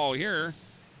icing call here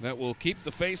that will keep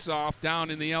the face-off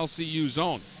down in the LCU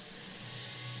zone.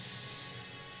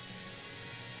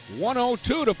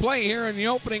 1:02 to play here in the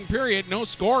opening period. No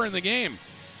score in the game.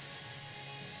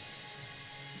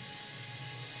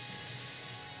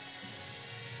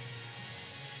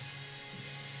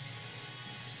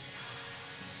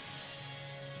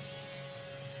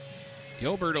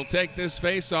 Gilbert will take this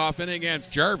face-off in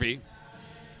against Jarvie.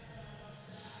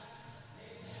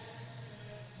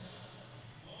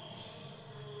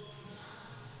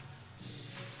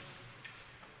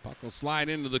 Puck will slide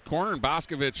into the corner, and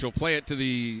Boscovich will play it to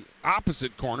the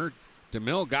opposite corner.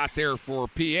 DeMille got there for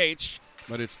PH,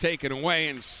 but it's taken away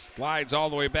and slides all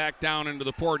the way back down into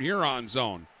the Port Huron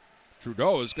zone.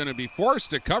 Trudeau is going to be forced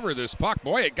to cover this puck.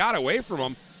 Boy, it got away from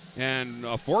him, and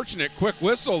a fortunate quick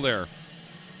whistle there.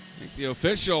 I think the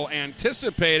official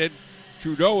anticipated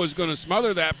Trudeau was going to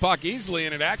smother that puck easily,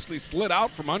 and it actually slid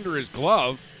out from under his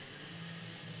glove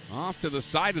off to the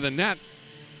side of the net.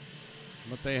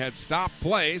 But they had stopped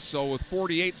play, so with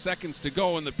 48 seconds to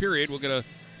go in the period, we'll get a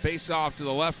face-off to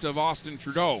the left of Austin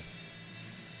Trudeau.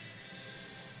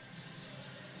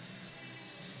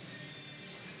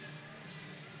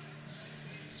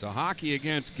 So hockey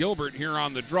against Gilbert here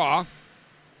on the draw.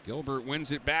 Gilbert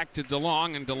wins it back to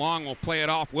DeLong, and DeLong will play it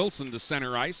off Wilson to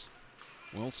center ice.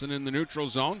 Wilson in the neutral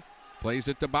zone. Plays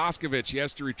it to Boscovich. He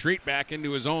has to retreat back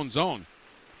into his own zone.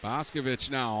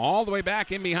 Boscovich now all the way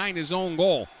back in behind his own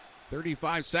goal.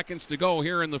 35 seconds to go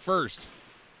here in the first.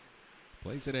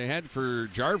 Plays it ahead for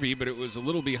Jarvie, but it was a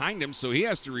little behind him, so he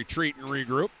has to retreat and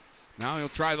regroup. Now he'll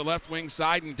try the left wing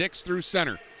side, and Dix through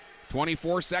center.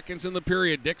 24 seconds in the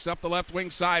period. Dix up the left wing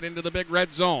side into the Big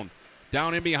Red zone.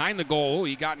 Down in behind the goal.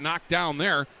 He got knocked down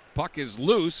there. Puck is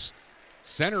loose.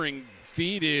 Centering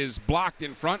feed is blocked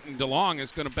in front, and DeLong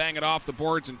is going to bang it off the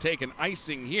boards and take an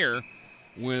icing here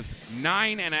with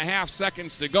 9.5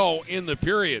 seconds to go in the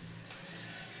period.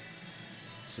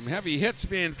 Some heavy hits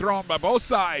being thrown by both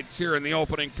sides here in the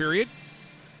opening period.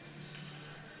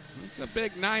 It's a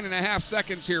big 9.5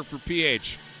 seconds here for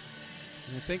PH.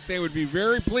 I think they would be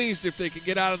very pleased if they could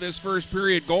get out of this first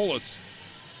period goalless.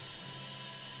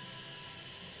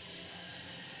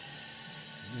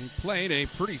 They played a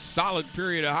pretty solid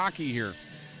period of hockey here.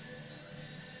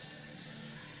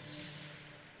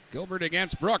 Gilbert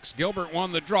against Brooks. Gilbert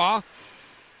won the draw.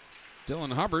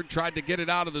 Dylan Hubbard tried to get it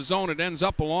out of the zone. It ends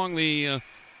up along the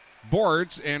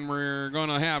boards, and we're going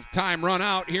to have time run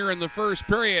out here in the first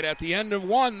period. At the end of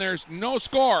 1, there's no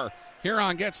score here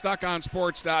on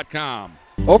GetStuckOnSports.com.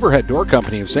 Overhead Door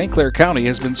Company of St. Clair County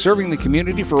has been serving the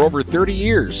community for over 30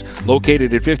 years.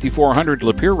 Located at 5400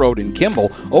 Lapeer Road in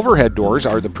Kimball, Overhead Doors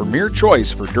are the premier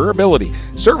choice for durability,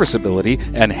 serviceability,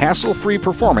 and hassle-free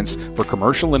performance for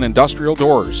commercial and industrial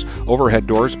doors. Overhead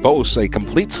Doors boasts a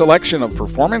complete selection of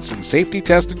performance and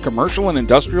safety-tested commercial and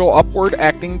industrial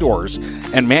upward-acting doors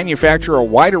and manufacture a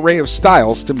wide array of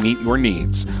styles to meet your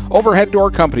needs. Overhead Door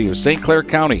Company of St. Clair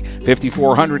County,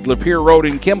 5400 Lapeer Road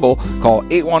in Kimball. Call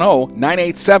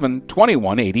 810-987-2185.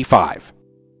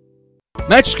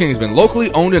 Mattress King has been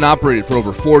locally owned and operated for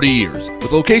over 40 years.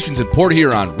 With locations in Port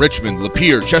Huron, Richmond,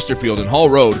 Lapeer, Chesterfield, and Hall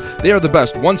Road, they are the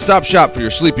best one-stop shop for your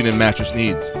sleeping and mattress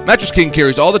needs. Mattress King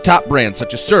carries all the top brands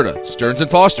such as Serta, Stearns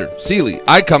 & Foster, Sealy,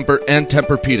 iComfort, and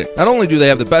Tempur-Pedic. Not only do they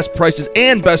have the best prices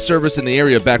and best service in the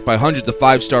area backed by hundreds of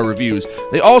 5-star reviews,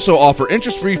 they also offer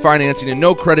interest-free financing and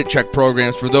no credit check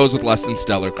programs for those with less than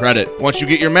stellar credit. Once you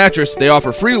get your mattress, they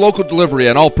offer free local delivery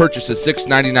on all purchases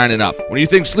 $6.99 and up. When you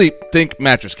think sleep, think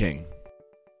Mattress King.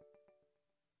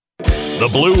 The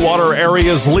Blue Water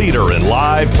area's leader in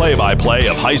live play-by-play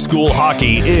of high school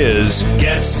hockey is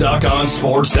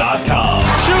GetStuckOnSports.com.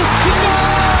 Shoots! He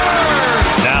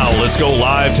scored! Now let's go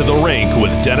live to the rink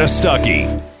with Dennis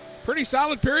Stuckey. Pretty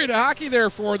solid period of hockey there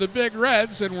for the Big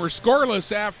Reds, and we're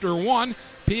scoreless after one.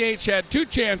 PH had 2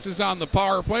 chances on the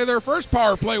power play. Their first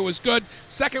power play was good.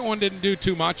 Second one didn't do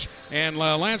too much. And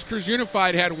L'Anse Creuse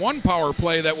Unified had 1 power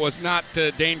play that was not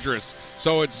dangerous.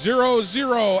 So it's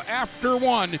 0-0 after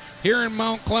 1 here in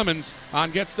Mount Clemens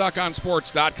on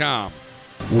GetStuckOnSports.com.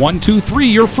 123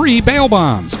 You're free bail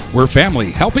bonds. We're family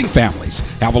helping families.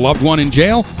 Have a loved one in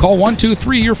jail? Call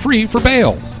 123 You're free for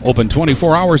bail. Open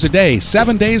 24 hours a day,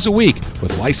 7 days a week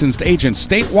with licensed agents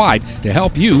statewide to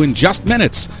help you in just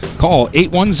minutes. Call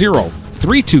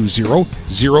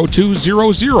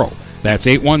 810-320-0200. That's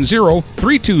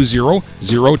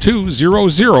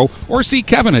 810-320-0200 or see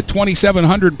Kevin at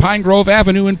 2700 Pine Grove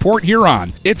Avenue in Port Huron.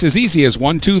 It's as easy as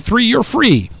 123 You're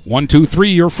free.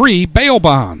 123 You're free bail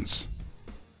bonds.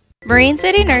 Marine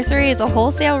City Nursery is a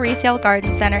wholesale retail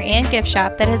garden center and gift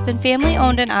shop that has been family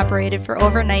owned and operated for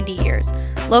over 90 years.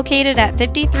 Located at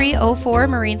 5304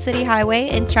 Marine City Highway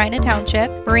in China Township,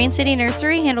 Marine City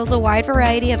Nursery handles a wide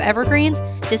variety of evergreens,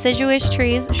 deciduous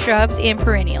trees, shrubs, and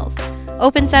perennials.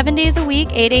 Open 7 days a week,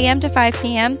 8 a.m. to 5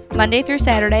 p.m., Monday through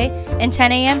Saturday, and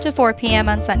 10 a.m. to 4 p.m.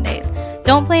 on Sundays.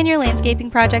 Don't plan your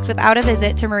landscaping project without a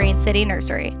visit to Marine City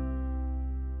Nursery.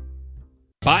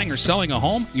 Buying or selling a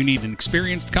home? You need an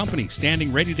experienced company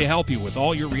standing ready to help you with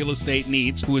all your real estate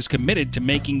needs, who is committed to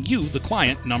making you the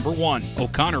client number one.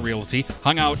 O'Connor Realty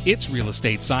hung out its real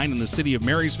estate sign in the city of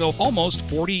Marysville almost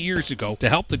 40 years ago to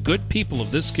help the good people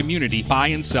of this community buy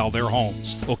and sell their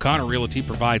homes. O'Connor Realty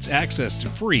provides access to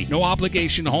free,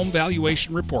 no-obligation home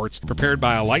valuation reports prepared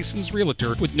by a licensed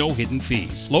realtor with no hidden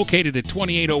fees. Located at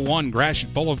 2801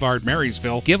 Gratiot Boulevard,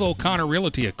 Marysville, give O'Connor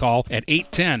Realty a call at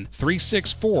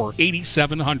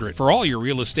 810-364-8700 for all your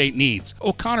real estate needs.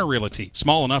 O'Connor Realty,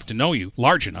 small enough to know you,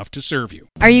 large enough to serve you.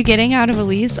 Are you getting out of a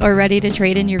lease or ready to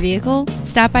trade in your vehicle?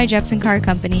 Stop by Jepson Car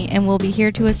Company and we'll be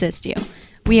here to assist you.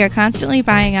 We are constantly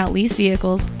buying out leased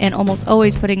vehicles and almost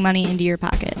always putting money into your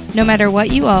pocket. No matter what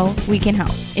you owe, we can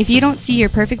help. If you don't see your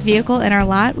perfect vehicle in our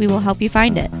lot, we will help you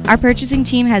find it. Our purchasing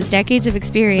team has decades of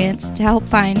experience to help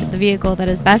find the vehicle that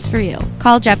is best for you.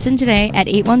 Call Jepson today at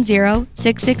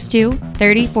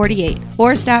 810-662-3048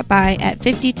 or stop by at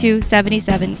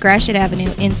 5277 Gratiot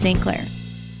Avenue in St. Clair.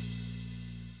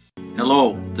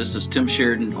 Hello, this is Tim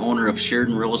Sheridan, owner of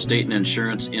Sheridan Real Estate and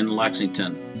Insurance in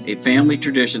Lexington, a family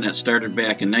tradition that started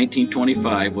back in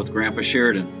 1925 with Grandpa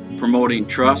Sheridan. Promoting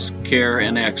trust, care,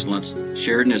 and excellence,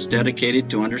 Sheridan is dedicated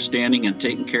to understanding and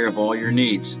taking care of all your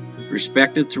needs.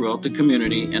 Respected throughout the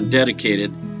community and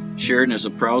dedicated, Sheridan is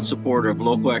a proud supporter of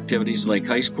local activities like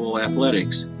high school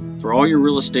athletics. For all your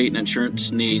real estate and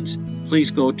insurance needs,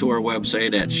 please go to our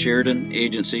website at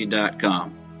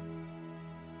SheridanAgency.com.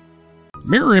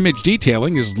 Mirror Image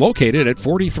Detailing is located at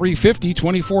 4350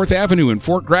 24th Avenue in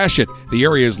Fort Gratiot, the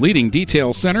area's leading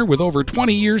detail center with over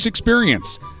 20 years'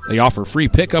 experience. They offer free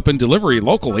pickup and delivery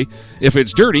locally. If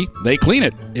it's dirty, they clean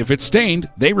it. If it's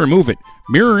stained, they remove it.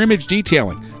 Mirror Image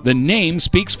Detailing. The name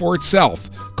speaks for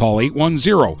itself. Call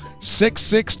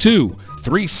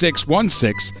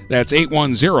 810-662-3616. That's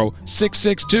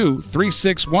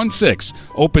 810-662-3616.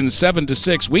 Open 7 to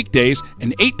 6 weekdays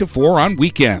and 8 to 4 on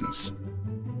weekends.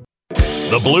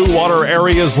 The Blue Water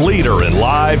area's leader in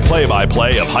live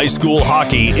play-by-play of high school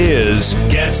hockey is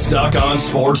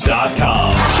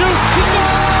GetStuckOnSports.com. Shoots! He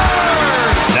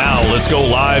scored! Now let's go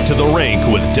live to the rink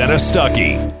with Dennis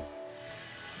Stuckey.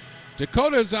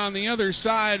 Dakota's on the other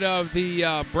side of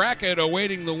the bracket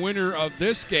awaiting the winner of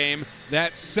this game.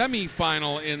 That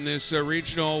semifinal in this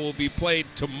regional will be played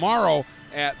tomorrow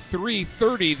at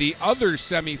 3:30. The other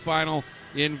semifinal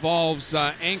involves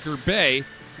Anchor Bay,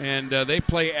 and they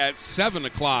play at 7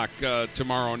 o'clock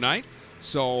tomorrow night.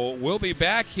 So we'll be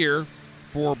back here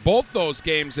for both those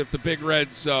games if the Big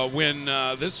Reds win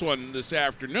this one this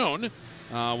afternoon.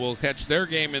 We'll catch their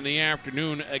game in the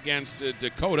afternoon against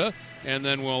Dakota, and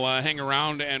then we'll hang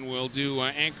around and we'll do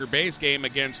Anchor Bay's game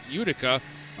against Utica,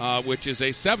 which is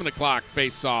a 7 o'clock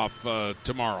face-off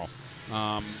tomorrow.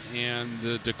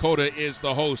 and Dakota is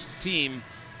the host team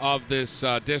of this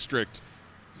district.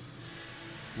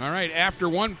 All right, after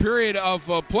one period of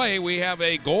play, we have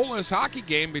a goalless hockey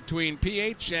game between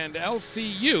PH and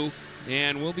LCU,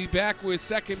 and we'll be back with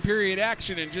second period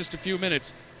action in just a few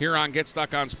minutes here on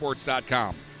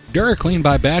GetStuckOnSports.com. DuraClean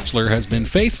by Bachelor has been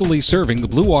faithfully serving the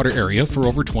Blue Water area for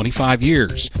over 25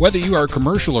 years. Whether you are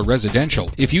commercial or residential,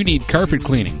 if you need carpet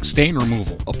cleaning, stain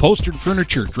removal, upholstered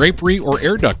furniture, drapery, or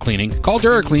air duct cleaning, call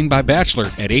DuraClean by Bachelor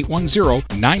at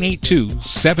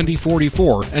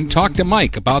 810-982-7044 and talk to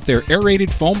Mike about their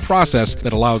aerated foam process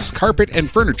that allows carpet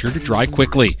and furniture to dry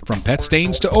quickly. From pet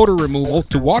stains to odor removal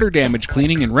to water damage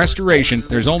cleaning and restoration,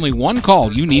 there's only one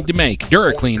call you need to make.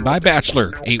 DuraClean by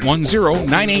Bachelor,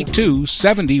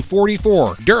 810-982-7044.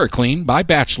 DuraClean by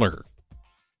Bachelor.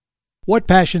 What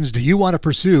passions do you want to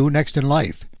pursue next in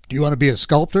life? Do you want to be a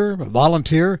sculptor, a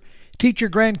volunteer, teach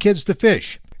your grandkids to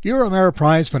fish? Your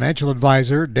Ameriprise financial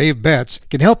advisor, Dave Betts,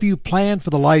 can help you plan for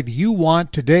the life you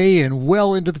want today and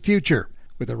well into the future.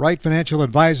 With the right financial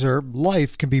advisor,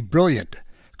 life can be brilliant.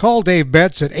 Call Dave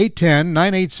Betts at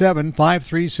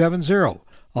 810-987-5370.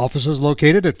 Office is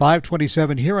located at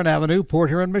 527 Huron Avenue,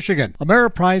 Port Huron, Michigan.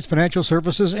 Ameriprise Financial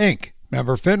Services, Inc.,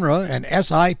 member FINRA and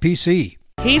SIPC.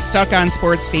 Hey, Stuck on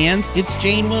Sports fans, it's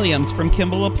Jane Williams from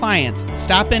Kimball Appliance.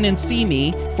 Stop in and see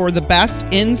me for the best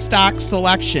in-stock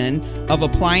selection of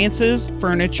appliances,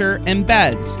 furniture, and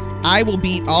beds. I will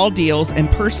beat all deals and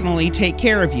personally take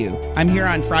care of you. I'm here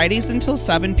on Fridays until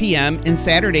 7 p.m. and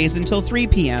Saturdays until 3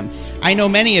 p.m. I know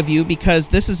many of you because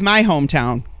this is my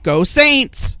hometown. Go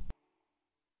Saints!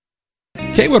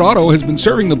 Kaywood Auto has been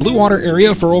serving the Blue Water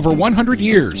area for over 100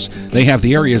 years. They have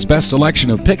the area's best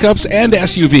selection of pickups and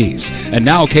SUVs. And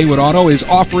now Kaywood Auto is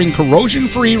offering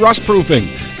corrosion-free rust proofing.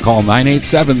 Call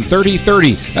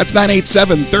 987-3030. That's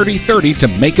 987-3030 to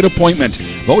make an appointment.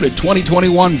 Voted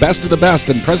 2021 Best of the Best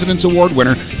and President's Award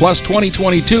winner, plus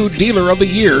 2022 Dealer of the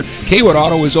Year. Kaywood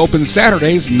Auto is open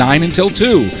Saturdays 9 until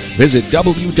 2. Visit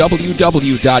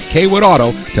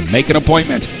www.kaywoodauto to make an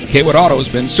appointment. Kaywood Auto has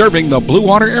been serving the Blue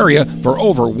Water area for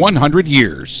over 100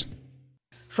 years.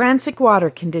 Frantic Water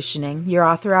Conditioning, your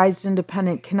authorized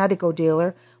independent Connecticut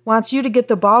dealer, wants you to get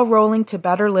the ball rolling to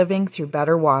better living through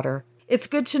better water. It's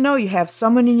good to know you have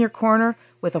someone in your corner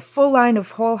with a full line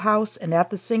of whole house and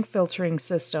at-the-sink filtering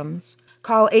systems.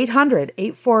 Call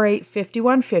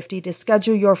 800-848-5150 to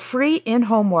schedule your free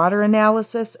in-home water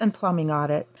analysis and plumbing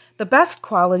audit. The best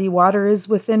quality water is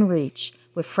within reach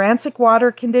with Frantic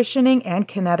Water Conditioning and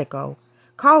Connecticut.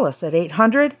 Call us at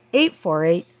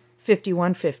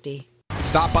 800-848-5150.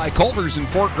 Stop by Culver's in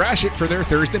Fort Gratiot for their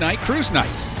Thursday night cruise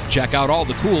nights. Check out all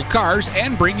the cool cars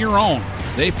and bring your own.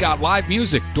 They've got live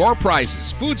music, door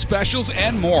prizes, food specials,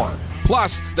 and more.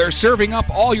 Plus, they're serving up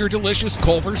all your delicious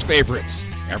Culver's favorites.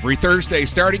 Every Thursday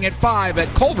starting at 5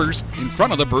 at Culver's in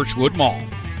front of the Birchwood Mall.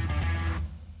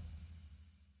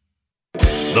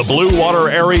 The Blue Water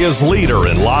area's leader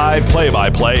in live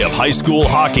play-by-play of high school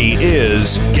hockey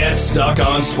is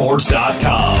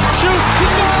GetStuckOnSports.com. Shoots! He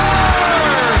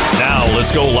scored! Now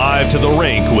let's go live to the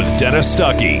rink with Dennis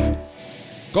Stuckey.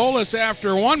 Goalless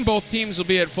after one. Both teams will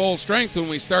be at full strength when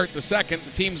we start the second.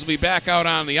 The teams will be back out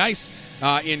on the ice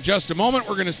in just a moment.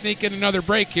 We're going to sneak in another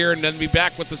break here and then be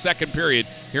back with the second period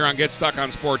here on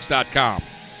GetStuckOnSports.com.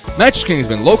 Mattress King has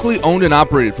been locally owned and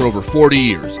operated for over 40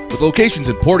 years. With locations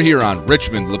in Port Huron,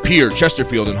 Richmond, Lapeer,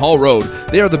 Chesterfield, and Hall Road,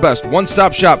 they are the best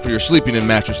one-stop shop for your sleeping and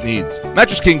mattress needs.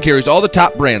 Mattress King carries all the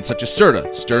top brands such as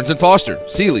Serta, Stearns & Foster,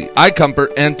 Sealy,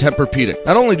 iComfort, and Tempur-Pedic.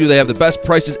 Not only do they have the best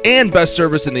prices and best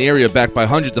service in the area backed by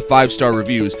hundreds of 5-star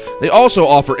reviews, they also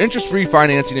offer interest-free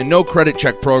financing and no credit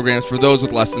check programs for those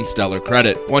with less than stellar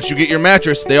credit. Once you get your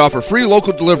mattress, they offer free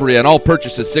local delivery on all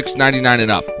purchases $6.99 and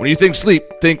up. When you think sleep,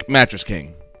 think Mattress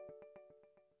King.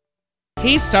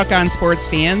 Hey, Stuck on Sports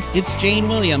fans, it's Jane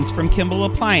Williams from Kimball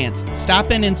Appliance. Stop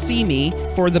in and see me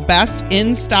for the best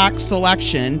in-stock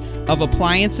selection of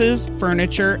appliances,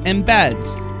 furniture, and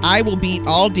beds. I will beat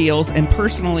all deals and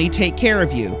personally take care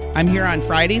of you. I'm here on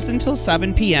Fridays until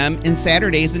 7 p.m. and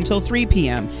Saturdays until 3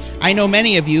 p.m. I know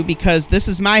many of you because this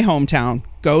is my hometown.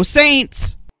 Go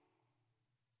Saints!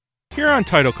 Huron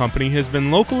Title Company has been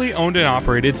locally owned and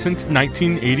operated since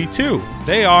 1982.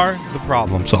 They are the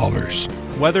problem solvers.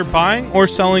 Whether buying or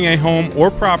selling a home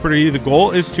or property, the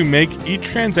goal is to make each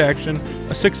transaction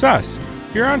a success.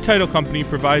 Huron Title Company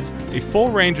provides a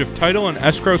full range of title and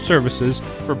escrow services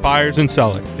for buyers and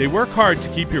sellers. They work hard to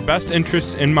keep your best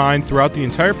interests in mind throughout the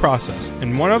entire process,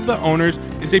 and one of the owners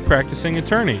is a practicing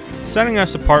attorney, setting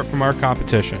us apart from our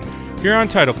competition. Huron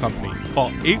Title Company. Call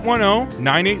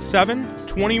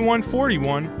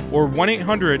 810-987-2141 or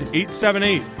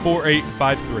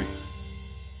 1-800-878-4853.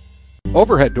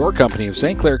 Overhead Door Company of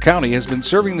St. Clair County has been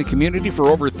serving the community for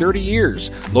over 30 years.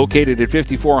 Located at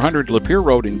 5400 Lapeer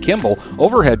Road in Kimball,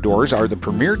 Overhead Doors are the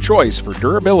premier choice for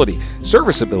durability,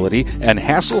 serviceability, and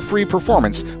hassle-free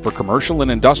performance for commercial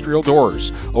and industrial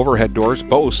doors. Overhead Doors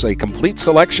boasts a complete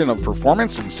selection of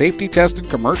performance and safety-tested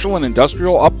commercial and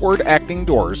industrial upward-acting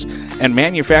doors and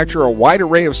manufacture a wide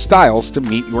array of styles to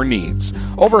meet your needs.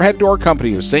 Overhead Door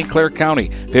Company of St. Clair County,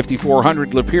 5400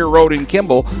 Lapeer Road in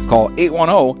Kimball. Call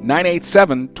 810-987-2185.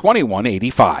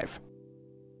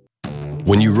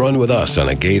 When you run with us on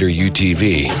a Gator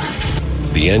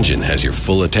UTV, the engine has your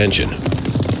full attention.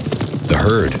 The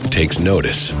herd takes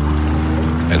notice.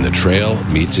 And the trail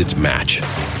meets its match.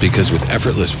 Because with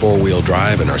effortless four-wheel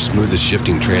drive and our smoothest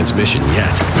shifting transmission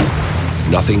yet,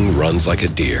 nothing runs like a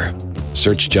deer.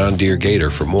 Search John Deere Gator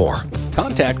for more.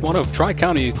 Contact one of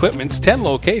Tri-County Equipment's 10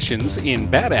 locations in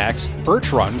Bad Axe,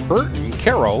 Birch Run, Burton,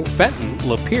 Caro, Fenton,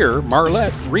 Lapeer,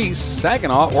 Marlette, Reese,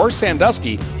 Saginaw, or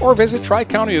Sandusky, or visit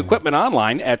Tri-County Equipment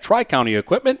online at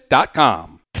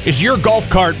tricountyequipment.com. Is your golf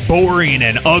cart boring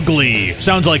and ugly?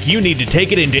 Sounds like you need to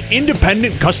take it into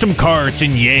Independent Custom Carts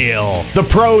in Yale. The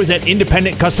pros at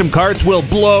Independent Custom Carts will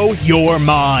blow your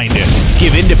mind.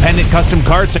 Give Independent Custom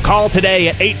Carts a call today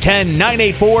at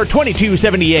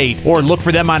 810-984-2278 or look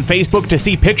for them on Facebook to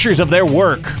see pictures of their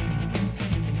work.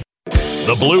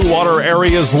 The Blue Water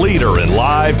area's leader in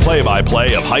live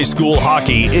play-by-play of high school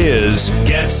hockey is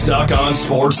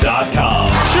GetStuckOnSports.com.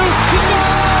 Shoots! He scores!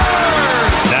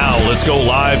 Now let's go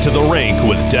live to the rink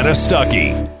with Dennis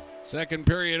Stuckey. Second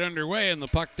period underway and the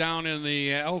puck down in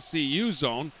the LCU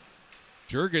zone.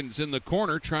 Juergens in the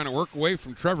corner trying to work away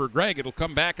from Trevor Gregg. It'll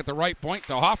come back at the right point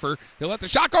to Hoffer. He'll let the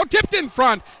shot go, tipped in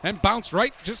front and bounced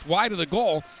right just wide of the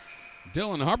goal.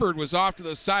 Dylan Hubbard was off to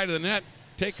the side of the net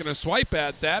taking a swipe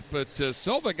at that, but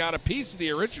Silva got a piece of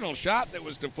the original shot that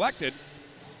was deflected.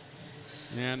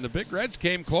 And the Big Reds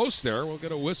came close there. We'll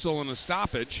get a whistle and a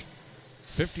stoppage.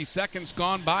 50 seconds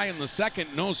gone by in the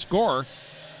second, no score.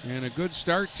 And a good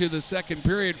start to the second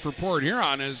period for Port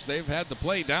Huron as they've had the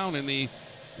play down in the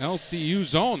LCU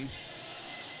zone.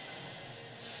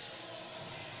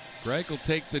 Gregg will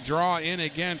take the draw in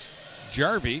against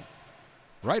Jarvie.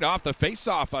 Right off the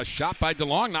face-off, a shot by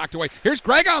DeLong knocked away. Here's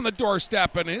Gregg on the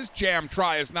doorstep, and his jam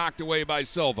try is knocked away by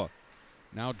Silva.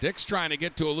 Now Dick's trying to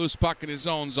get to a loose puck in his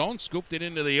own zone, scooped it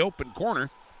into the open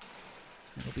corner.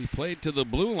 It'll be played to the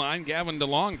blue line. Gavin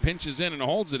DeLong pinches in and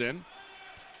holds it in.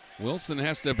 Wilson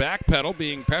has to backpedal,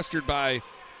 being pestered by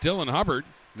Dylan Hubbard.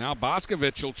 Now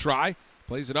Boscovich will try.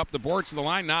 Plays it up the boards to the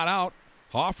line, not out.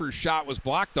 Hoffer's shot was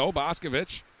blocked, though.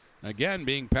 Boscovich, again,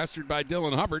 being pestered by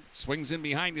Dylan Hubbard. Swings in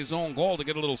behind his own goal to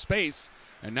get a little space.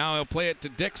 And now he'll play it to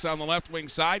Dix on the left wing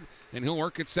side, and he'll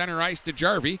work at center ice to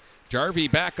Jarvie. Jarvie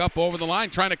back up over the line,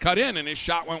 trying to cut in, and his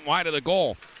shot went wide of the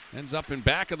goal. Ends up in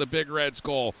back of the Big Reds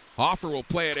goal. Hoffer will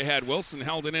play it ahead. Wilson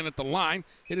held it in at the line.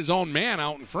 Hit his own man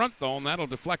out in front, though, and that'll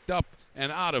deflect up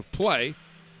and out of play.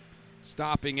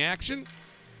 Stopping action.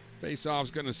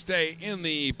 Faceoff's going to stay in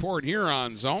the Port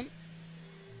Huron zone.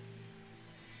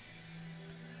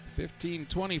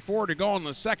 15:24 to go in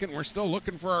the second. We're still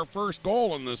looking for our first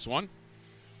goal in this one.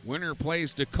 Winner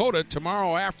plays Dakota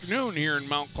tomorrow afternoon here in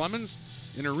Mount Clemens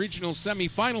in a regional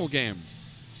semifinal game.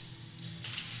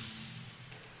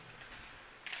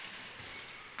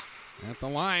 At the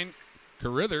line,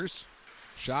 Carithers.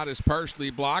 Shot is partially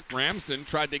blocked. Ramsden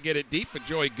tried to get it deep, but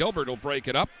Joey Gilbert will break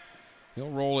it up. He'll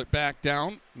roll it back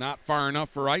down. Not far enough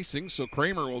for icing, so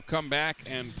Kramer will come back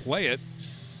and play it.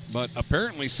 But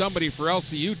apparently somebody for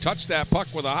LCU touched that puck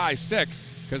with a high stick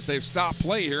because they've stopped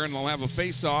play here, and they'll have a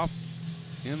face-off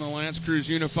in the Lance Cruz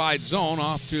Unified Zone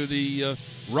off to the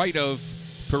right of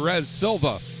Perez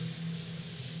Silva.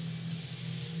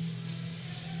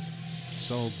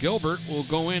 So Gilbert will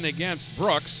go in against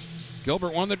Brooks.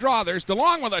 Gilbert won the draw. There's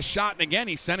DeLong with a shot, and again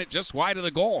he sent it just wide of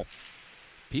the goal.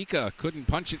 Pika couldn't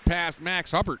punch it past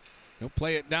Max Hubbard. He'll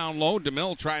play it down low.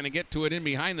 DeMille trying to get to it in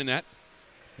behind the net.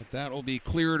 But that will be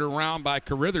cleared around by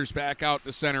Carithers back out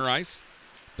to center ice.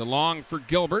 DeLong for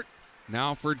Gilbert.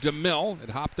 Now for DeMille. It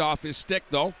hopped off his stick,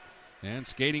 though. And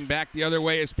skating back the other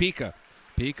way is Pika.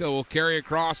 Pika will carry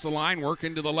across the line, work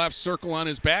into the left circle on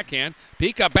his backhand.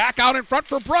 Pika back out in front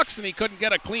for Brooks, and he couldn't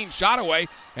get a clean shot away.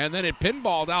 And then it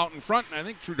pinballed out in front, and I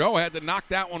think Trudeau had to knock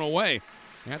that one away.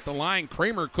 At the line,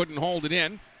 Kramer couldn't hold it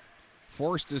in.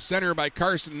 Forced to center by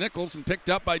Carson Nichols and picked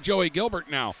up by Joey Gilbert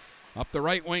now. Up the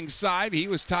right wing side, he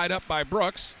was tied up by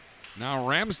Brooks. Now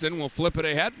Ramsden will flip it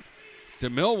ahead.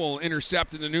 DeMille will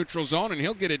intercept in the neutral zone, and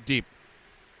he'll get it deep.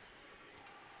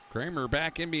 Kramer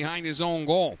back in behind his own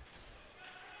goal.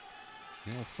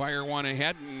 He'll fire one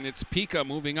ahead, and it's Pika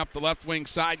moving up the left wing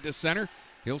side to center.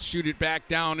 He'll shoot it back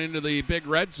down into the big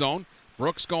red zone.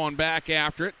 Brooks going back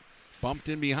after it. Bumped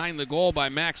in behind the goal by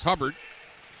Max Hubbard.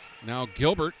 Now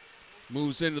Gilbert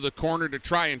moves into the corner to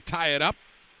try and tie it up.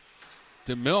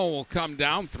 DeMille will come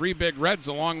down. 3 big reds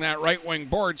along that right wing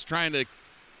boards trying to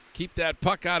keep that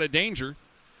puck out of danger.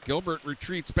 Gilbert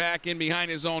retreats back in behind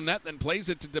his own net, then plays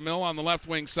it to DeMille on the left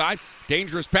wing side.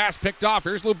 Dangerous pass picked off.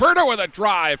 Here's Luberta with a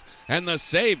drive, and the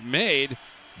save made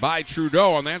by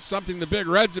Trudeau, and that's something the Big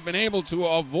Reds have been able to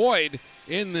avoid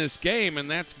in this game, and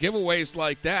that's giveaways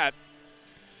like that.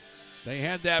 They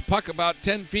had that puck about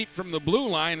 10 feet from the blue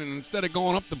line, and instead of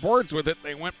going up the boards with it,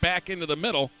 they went back into the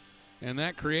middle, and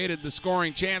that created the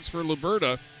scoring chance for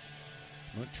Luberta.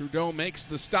 But Trudeau makes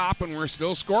the stop, and we're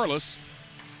still scoreless.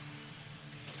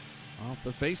 Off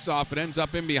the face-off, it ends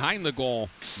up in behind the goal.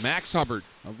 Max Hubbard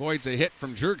avoids a hit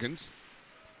from Jurgens.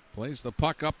 Plays the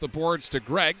puck up the boards to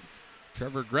Gregg.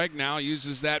 Trevor Gregg now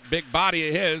uses that big body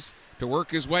of his to work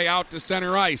his way out to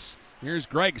center ice. Here's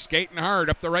Gregg skating hard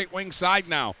up the right wing side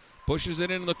now. Pushes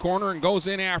it into the corner and goes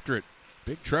in after it.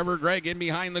 Big Trevor Gregg in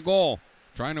behind the goal.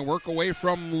 Trying to work away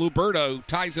from Luberta, who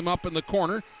ties him up in the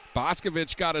corner.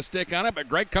 Boscovich got a stick on it, but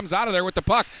Gregg comes out of there with the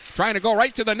puck, trying to go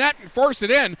right to the net and force it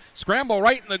in. Scramble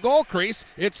right in the goal crease.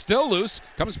 It's still loose.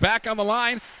 Comes back on the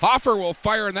line. Hoffer will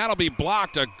fire, and that'll be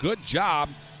blocked. A good job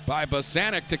by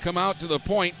Bosanic to come out to the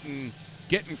point and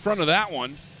get in front of that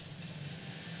one.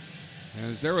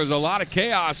 As there was a lot of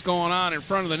chaos going on in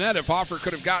front of the net. If Hoffer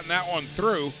could have gotten that one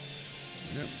through,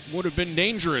 it would have been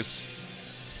dangerous.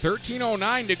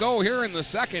 13:09 to go here in the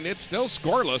second. It's still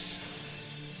scoreless.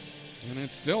 And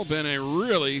it's still been a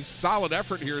really solid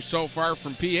effort here so far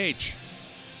from PH.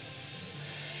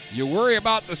 You worry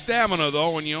about the stamina,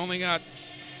 though, when you only got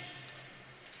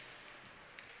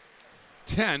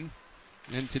 10.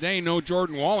 And today, no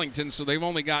Jordan Wallington, so they've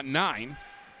only got 9.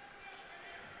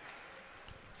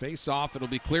 Face off, it'll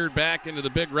be cleared back into the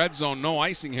big red zone. No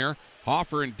icing here.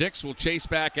 Hoffer and Dix will chase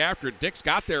back after it. Dix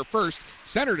got there first,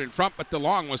 centered in front, but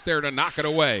DeLong was there to knock it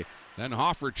away. Then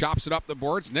Hoffer chops it up the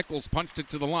boards. Nichols punched it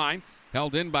to the line.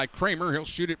 Held in by Kramer. He'll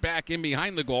shoot it back in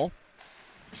behind the goal.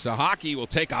 Sahaki will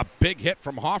take a big hit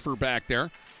from Hoffer back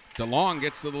there. DeLong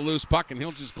gets to the loose puck, and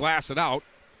he'll just glass it out.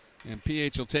 And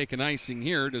PH will take an icing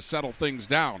here to settle things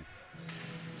down.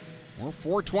 We're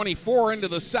 4:24 into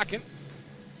the second.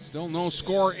 Still no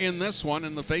score in this one,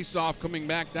 and the face-off coming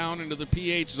back down into the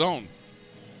PH zone.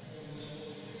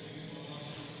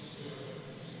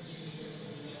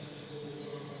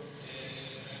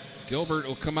 Gilbert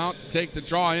will come out to take the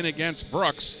draw in against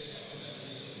Brooks.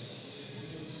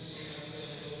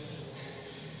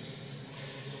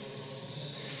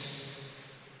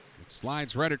 It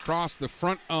slides right across the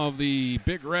front of the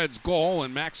Big Reds goal,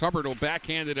 and Max Hubbard will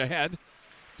backhand it ahead.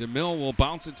 DeMille will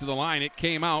bounce it to the line. It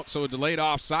came out, so a delayed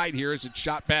offside here as it's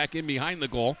shot back in behind the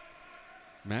goal.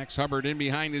 Max Hubbard in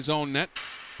behind his own net.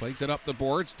 Plays it up the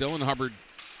boards. Dylan Hubbard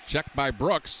checked by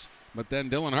Brooks. But then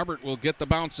Dylan Hubbard will get the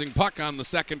bouncing puck on the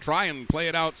second try and play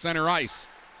it out center ice.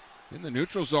 In the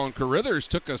neutral zone, Carithers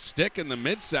took a stick in the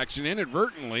midsection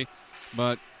inadvertently,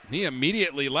 but he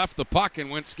immediately left the puck and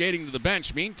went skating to the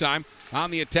bench. Meantime,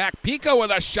 on the attack, Pico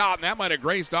with a shot, and that might have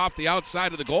grazed off the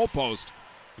outside of the goalpost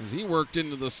as he worked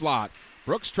into the slot.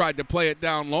 Brooks tried to play it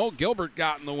down low. Gilbert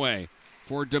got in the way.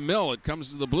 For DeMille, it comes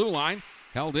to the blue line,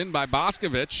 held in by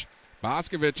Boscovich.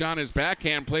 Boscovich on his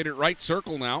backhand played it right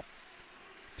circle now.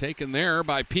 Taken there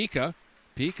by Pika.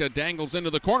 Pika dangles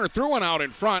into the corner, threw one out in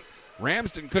front.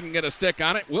 Ramsden couldn't get a stick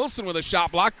on it. Wilson with a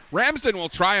shot block. Ramsden will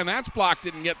try, and that's blocked.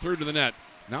 Didn't get through to the net.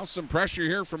 Now some pressure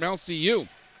here from LCU.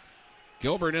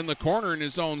 Gilbert in the corner in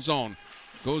his own zone.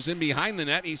 Goes in behind the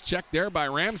net. He's checked there by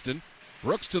Ramsden.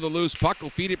 Brooks to the loose puck.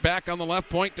 Will feed it back on the left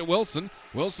point to Wilson.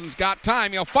 Wilson's got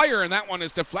time. He'll fire, and that one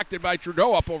is deflected by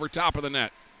Trudeau up over top of the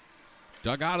net.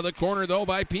 Dug out of the corner, though,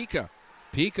 by Pika.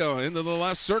 Pico into the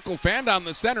left circle, fanned on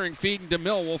the centering feed, and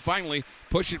DeMille will finally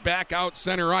push it back out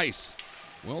center ice.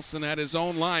 Wilson at his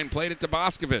own line, played it to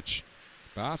Boscovich.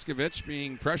 Boscovich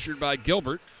being pressured by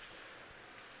Gilbert,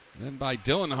 then by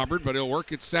Dylan Hubbard, but he'll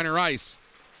work at center ice.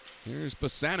 Here's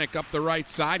Bosanic up the right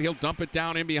side. He'll dump it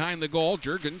down in behind the goal.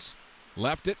 Jurgens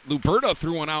left it. Luberta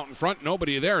threw one out in front.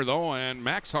 Nobody there, though, and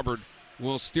Max Hubbard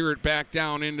will steer it back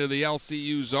down into the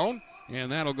LCU zone,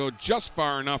 and that'll go just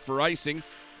far enough for icing.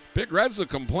 Big Reds will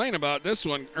complain about this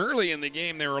one. Early in the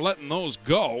game, they were letting those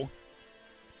go.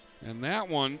 And that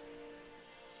one,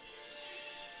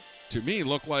 to me,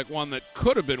 looked like one that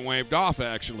could have been waved off,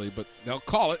 actually. But they'll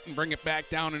call it and bring it back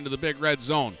down into the Big Red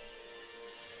zone.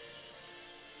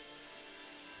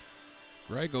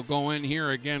 Gregg will go in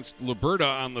here against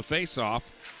Luberta on the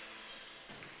faceoff.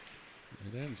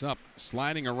 It ends up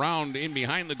sliding around in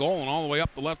behind the goal and all the way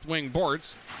up the left wing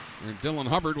boards. And Dylan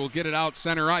Hubbard will get it out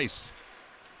center ice.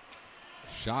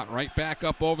 Shot right back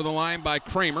up over the line by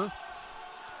Kramer.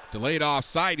 Delayed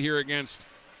offside here against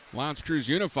L'Anse Creuse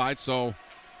Unified, so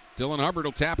Dylan Hubbard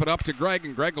will tap it up to Greg,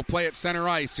 and Greg will play it center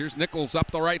ice. Here's Nichols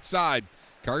up the right side.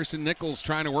 Carson Nichols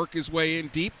trying to work his way in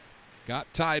deep.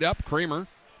 Got tied up. Kramer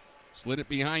slid it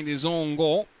behind his own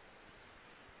goal.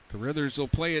 Carruthers will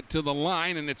play it to the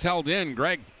line, and it's held in.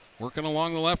 Greg working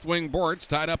along the left wing boards,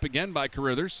 tied up again by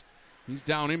Carruthers. He's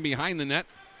down in behind the net.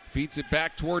 Feeds it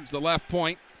back towards the left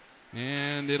point,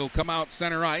 and it'll come out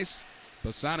center ice.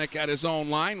 Bosanic at his own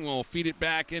line will feed it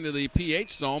back into the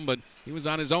PH zone, but he was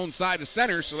on his own side of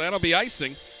center, so that'll be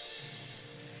icing.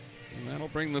 And that'll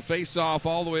bring the face-off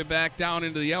all the way back down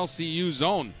into the LCU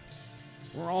zone.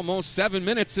 We're almost 7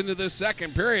 minutes into this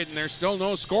second period, and there's still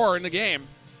no score in the game.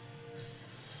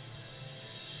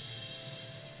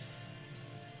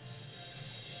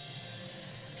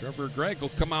 Trevor Gregg will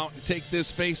come out and take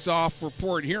this face-off for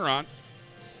Port Huron.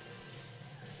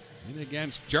 In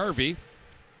against Jarvie.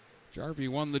 Jarvie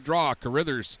won the draw.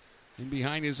 Carruthers in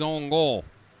behind his own goal.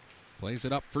 Plays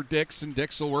it up for Dix, and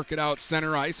Dix will work it out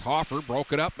center ice. Hoffer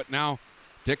broke it up, but now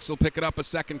Dix will pick it up a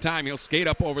second time. He'll skate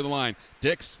up over the line.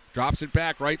 Dix drops it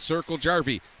back, right circle.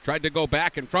 Jarvie tried to go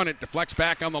back in front. It deflects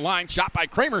back on the line. Shot by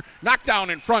Kramer. Knocked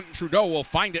down in front. And Trudeau will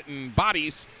find it in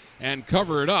bodies and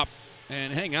cover it up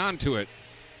and hang on to it.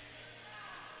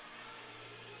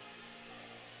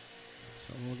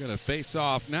 So we'll get a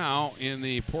face-off now in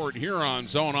the Port Huron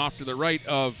zone off to the right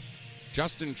of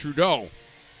Justin Trudeau.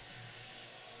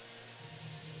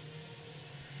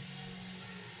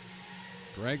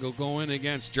 Greg will go in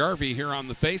against Jarvie here on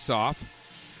the face-off.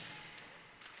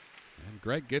 And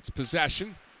Greg gets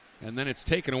possession, and then it's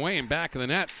taken away and back of the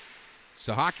net.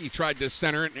 Sahaki tried to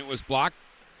center it, and it was blocked.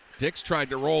 Dix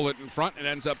tried to roll it in front, and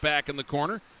ends up back in the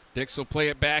corner. Dix will play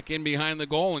it back in behind the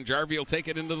goal, and Jarvie will take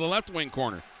it into the left wing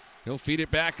corner. He'll feed it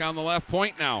back on the left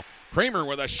point now. Kramer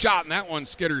with a shot, and that one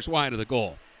skitters wide of the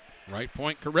goal. Right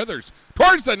point, Carruthers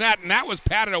towards the net, and that was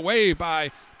patted away by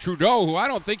Trudeau, who I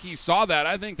don't think he saw that.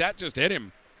 I think that just hit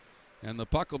him. And the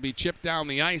puck will be chipped down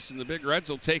the ice, and the Big Reds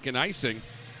will take an icing.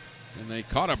 And they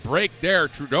caught a break there.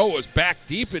 Trudeau was back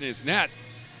deep in his net.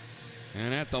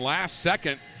 And at the last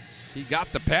second, he got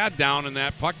the pad down, and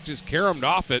that puck just caromed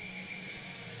off it.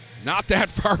 Not that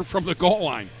far from the goal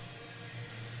line.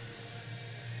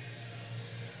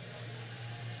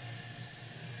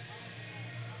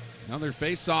 Another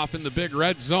face-off in the Big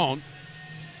Red zone.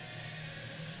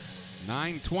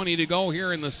 9:20 to go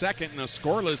here in the second in a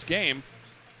scoreless game.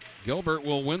 Gilbert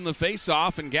will win the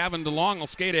face-off, and Gavin DeLong will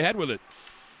skate ahead with it.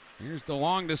 Here's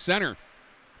DeLong to center.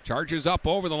 Charges up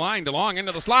over the line. DeLong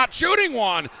into the slot, shooting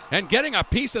one, and getting a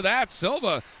piece of that.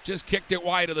 Silva just kicked it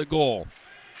wide of the goal.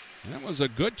 That was a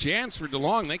good chance for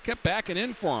DeLong. They kept backing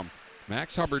in for him.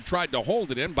 Max Hubbard tried to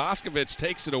hold it in. Boscovich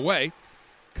takes it away.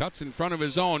 Cuts in front of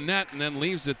his own net and then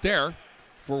leaves it there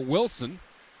for Wilson.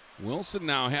 Wilson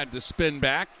now had to spin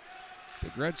back.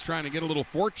 Big Red's trying to get a little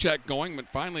forecheck going, but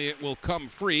finally it will come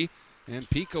free. And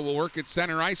Pica will work at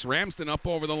center ice. Ramsden up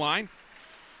over the line.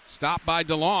 Stopped by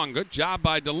DeLong. Good job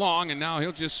by DeLong, and now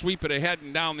he'll just sweep it ahead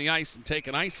and down the ice and take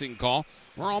an icing call.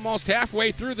 We're almost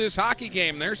halfway through this hockey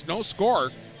game. There's no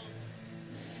score.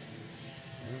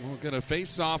 And we'll get a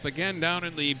face-off again down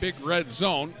in the Big Red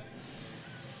zone.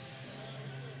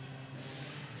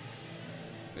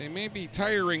 They may be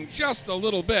tiring just a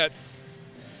little bit,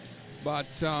 but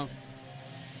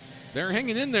they're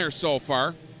hanging in there so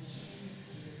far.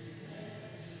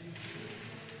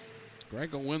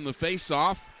 Greg will win the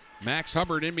face-off. Max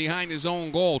Hubbard in behind his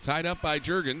own goal, tied up by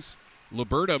Juergens.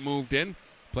 Liberta moved in,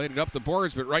 played it up the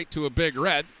boards, but right to a Big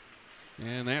Red.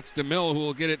 And that's DeMille who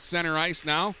will get it center ice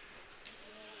now.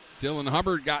 Dylan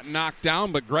Hubbard got knocked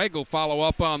down, but Greg will follow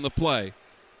up on the play.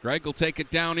 Greg will take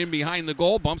it down in behind the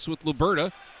goal, bumps with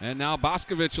Liberta, and now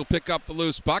Boscovich will pick up the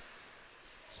loose puck.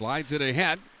 Slides it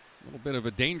ahead. A little bit of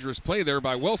a dangerous play there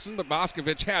by Wilson, but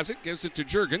Boscovich has it, gives it to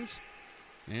Juergens.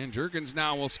 And Juergens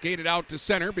now will skate it out to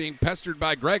center, being pestered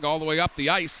by Greg all the way up the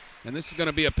ice. And this is going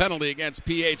to be a penalty against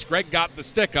PH. Greg got the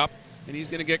stick up, and he's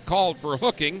going to get called for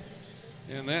hooking.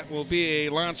 And that will be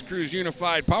a L'Anse Creuse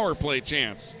Unified power play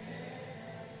chance.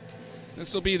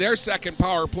 This will be their second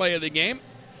power play of the game.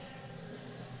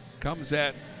 Comes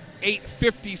at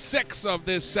 8:56 of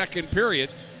this second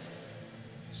period.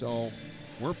 So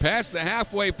we're past the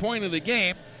halfway point of the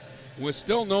game with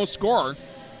still no score.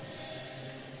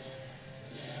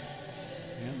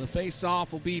 And the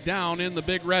face-off will be down in the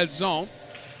Big Red zone.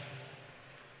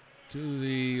 To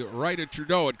the right of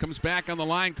Trudeau. It comes back on the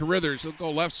line. Carruthers will go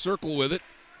left circle with it.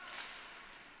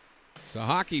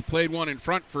 Hockey played one in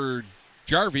front for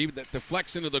Jarvie that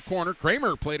deflects into the corner.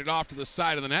 Kramer played it off to the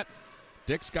side of the net.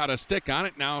 Dick's got a stick on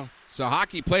it. Now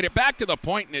Hockey played it back to the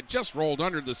point, and it just rolled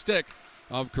under the stick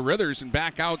of Carithers and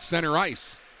back out center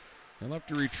ice. He'll have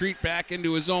to retreat back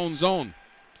into his own zone.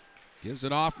 Gives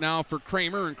it off now for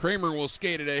Kramer, and Kramer will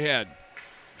skate it ahead.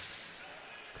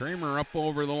 Kramer up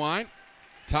over the line,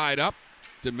 tied up.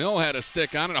 DeMille had a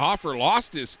stick on it. Hoffer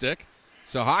lost his stick.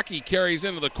 So Hockey carries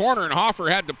into the corner, and Hoffer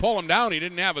had to pull him down. He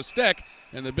didn't have a stick,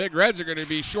 and the Big Reds are going to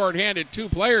be shorthanded 2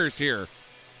 players here.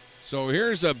 So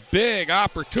here's a big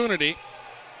opportunity.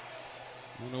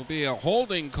 It'll be a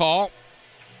holding call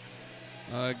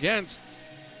against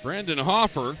Brandon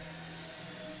Hoffer.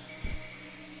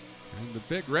 And the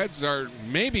Big Reds are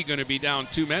maybe going to be down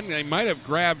 2 men. They might have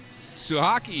grabbed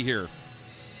Suhaki here.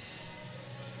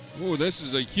 Ooh, this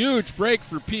is a huge break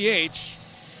for PH.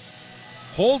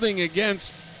 Holding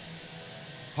against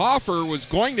Hoffer was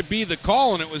going to be the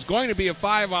call, and it was going to be a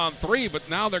 5-on-3, but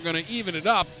now they're going to even it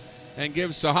up and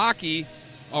give Suhaki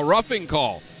a roughing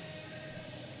call.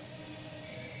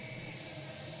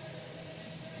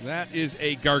 That is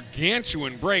a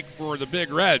gargantuan break for the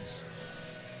Big Reds.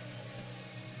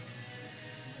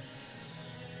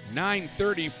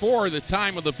 9:34, the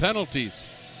time of the penalties.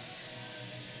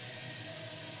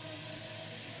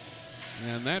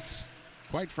 And that's,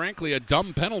 quite frankly, a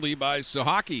dumb penalty by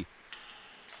Suhaki.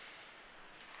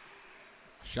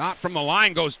 Shot from the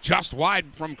line goes just wide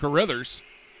from Carithers.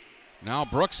 Now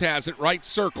Brooks has it right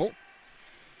circle.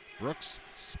 Brooks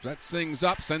sets things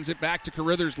up, sends it back to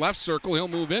Carithers left circle. He'll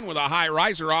move in with a high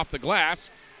riser off the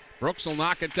glass. Brooks will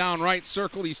knock it down right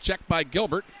circle. He's checked by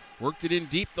Gilbert. Worked it in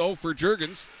deep, though, for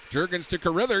Juergens. Juergens to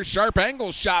Carithers. Sharp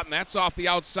angle shot, and that's off the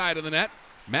outside of the net.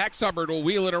 Max Hubbard will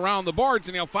wheel it around the boards,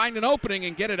 and he'll find an opening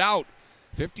and get it out.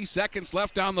 50 seconds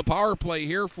left on the power play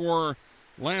here for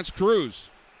Lance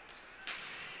Cruz.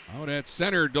 Out at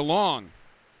center, DeLong.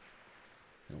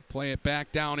 He'll play it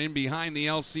back down in behind the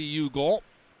LCU goal.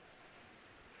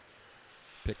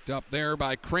 Picked up there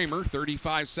by Kramer.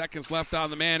 35 seconds left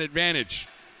on the man advantage.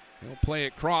 He'll play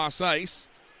it cross ice.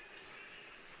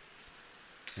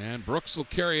 And Brooks will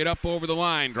carry it up over the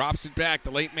line. Drops it back.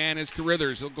 The late man is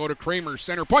Carithers. He'll go to Kramer,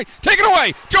 center point. Take it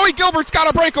away. Joey Gilbert's got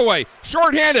a breakaway.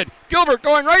 Short-handed. Gilbert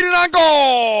going right in on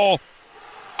goal.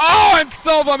 Oh, and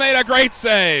Silva made a great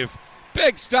save.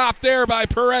 Big stop there by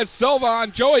Perez Silva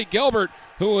on Joey Gilbert,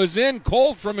 who was in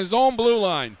cold from his own blue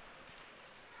line.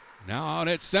 Now out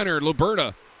at center,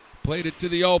 Luberta played it to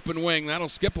the open wing. That'll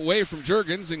skip away from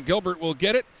Juergens, and Gilbert will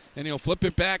get it, and he'll flip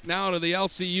it back now to the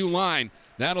LCU line.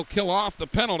 That'll kill off the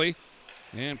penalty,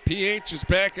 and PH is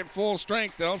back at full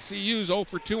strength. LCU's 0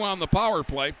 for 2 on the power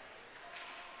play.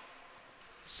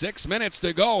 6 minutes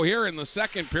to go here in the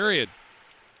second period.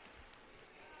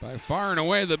 By far and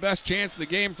away the best chance of the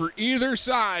game for either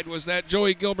side was that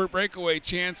Joey Gilbert breakaway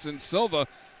chance, and Silva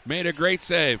made a great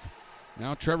save.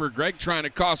 Now Trevor Gregg trying to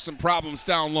cause some problems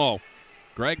down low.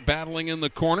 Gregg battling in the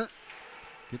corner.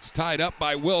 Gets tied up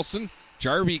by Wilson.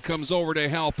 Jarvie comes over to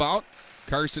help out.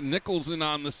 Carson Nicholson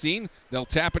on the scene. They'll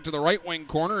tap it to the right wing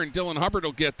corner, and Dylan Hubbard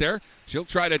will get there. She'll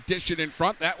try to dish it in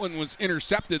front. That one was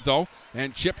intercepted, though,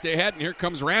 and chipped ahead, and here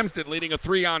comes Ramsden leading a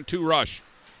 3-on-2 rush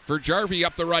for Jarvie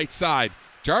up the right side.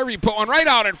 Jarvie put one right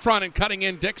out in front and cutting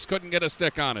in. Dix couldn't get a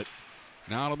stick on it.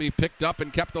 Now it'll be picked up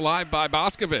and kept alive by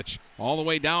Boscovich. All the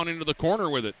way down into the corner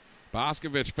with it.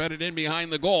 Boscovich fed it in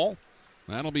behind the goal.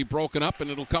 That'll be broken up,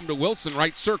 and it'll come to Wilson,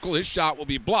 right circle. His shot will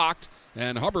be blocked,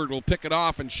 and Hubbard will pick it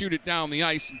off and shoot it down the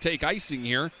ice and take icing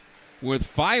here with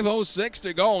 5:06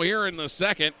 to go here in the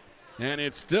second, and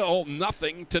it's still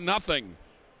 0-0.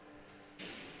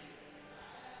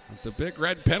 But the Big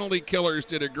Red penalty killers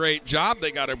did a great job.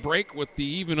 They got a break with the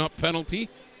even-up penalty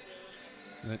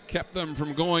that kept them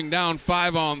from going down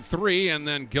 5-on-3, and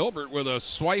then Gilbert with a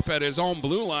swipe at his own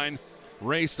blue line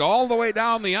raced all the way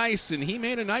down the ice, and he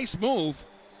made a nice move.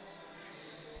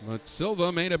 But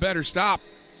Silva made a better stop.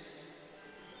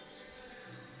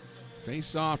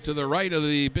 Face off to the right of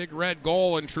the Big Red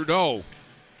goal, and Trudeau.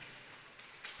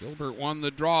 Gilbert won the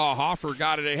draw. Hoffer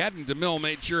got it ahead, and DeMille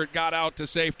made sure it got out to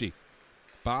safety.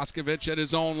 Boscovich at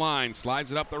his own line.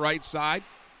 Slides it up the right side.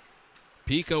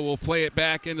 Pico will play it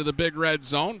back into the Big Red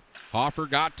zone. Hoffer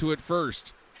got to it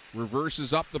first.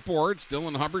 Reverses up the boards.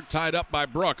 Dylan Hubbard tied up by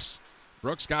Brooks.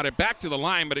 Brooks got it back to the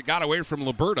line, but it got away from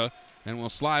Luberta and will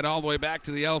slide all the way back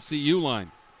to the LCU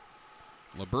line.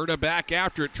 Luberta back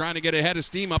after it, trying to get ahead of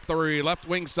steam up the left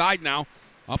wing side now.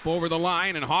 Up over the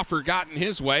line, and Hoffer got in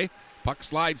his way. Puck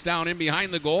slides down in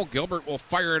behind the goal. Gilbert will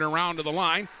fire it around to the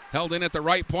line. Held in at the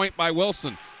right point by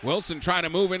Wilson. Wilson trying to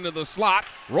move into the slot.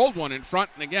 Rolled one in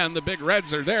front, and again, the Big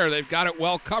Reds are there. They've got it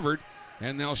well covered.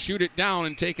 and they'll shoot it down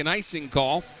and take an icing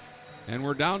call. And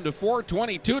we're down to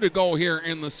 4:22 to go here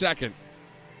in the second.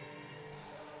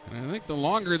 And I think the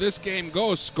longer this game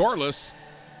goes scoreless,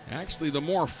 actually the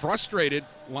more frustrated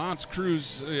L'Anse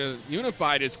Creuse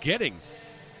Unified is getting.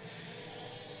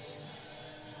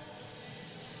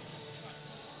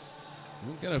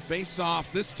 We'll get a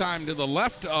face-off this time to the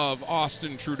left of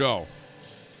Austin Trudeau.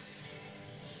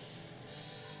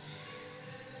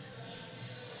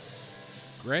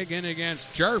 Gregg in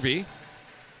against Jarvie.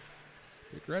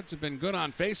 The Reds have been good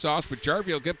on face-offs, but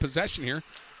Jarvie will get possession here.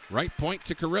 Right point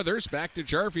to Carithers, back to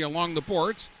Jarvie along the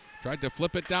boards. Tried to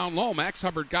flip it down low. Max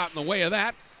Hubbard got in the way of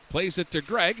that. Plays it to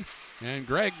Gregg, and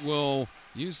Gregg will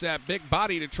use that big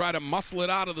body to try to muscle it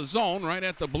out of the zone right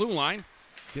at the blue line.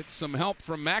 Gets some help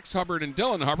from Max Hubbard and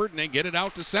Dylan Hubbard, and they get it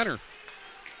out to center.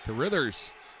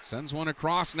 Carithers sends one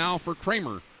across now for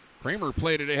Kramer. Kramer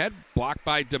played it ahead, blocked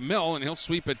by DeMille, and he'll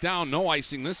sweep it down. No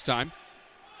icing this time.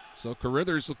 So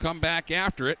Carithers will come back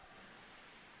after it.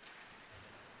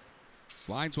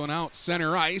 Slides one out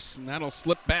center ice, and that'll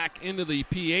slip back into the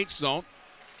PH zone.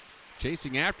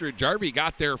 Chasing after it, Jarvie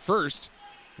got there first.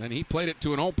 Then he played it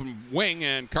to an open wing,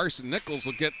 and Carson Nichols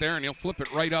will get there, and he'll flip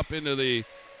it right up into the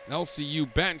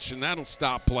LCU bench, and that'll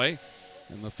stop play.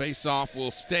 And the faceoff will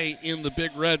stay in the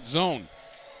Big Red zone.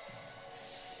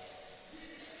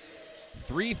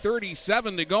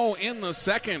 3:37 to go in the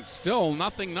second. Still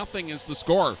 0-0 is the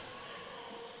score.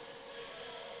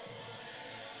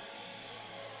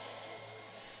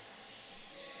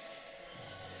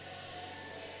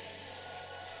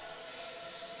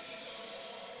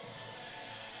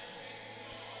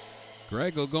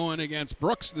 Gregg will go in against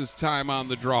Brooks this time on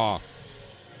the draw.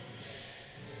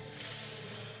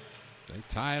 They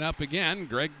tie it up again.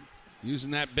 Gregg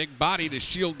using that big body to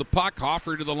shield the puck.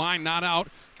 Hoffer to the line, not out.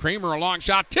 Kramer a long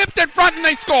shot, tipped in front, and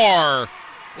they score.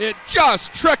 It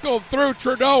just trickled through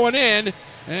Trudeau and in,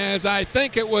 as I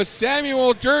think it was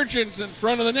Samuel Jurgens in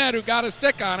front of the net who got a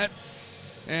stick on it.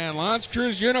 And L'Anse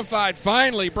Creuse Unified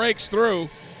finally breaks through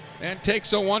and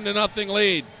takes a 1-0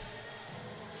 lead.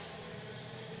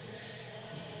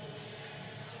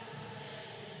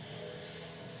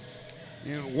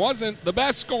 It wasn't the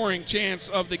best scoring chance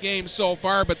of the game so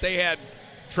far, but they had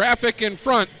traffic in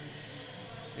front,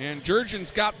 and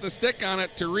Jurgens got the stick on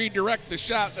it to redirect the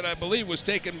shot that I believe was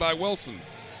taken by Wilson.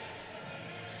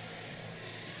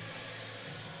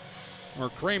 Or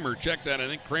Kramer, check that. I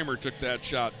think Kramer took that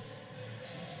shot.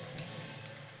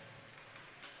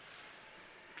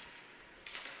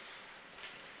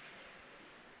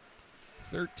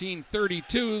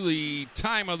 .13:32, the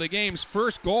time of the game's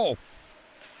first goal.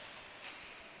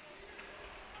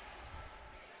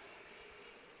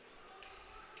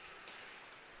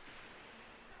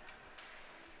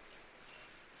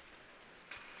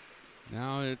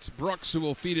 Now it's Brooks who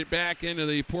will feed it back into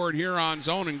the Port Huron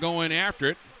zone and go in after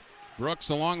it. Brooks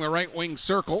along the right wing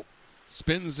circle.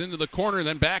 Spins into the corner,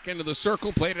 then back into the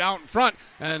circle. Played it out in front.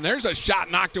 And there's a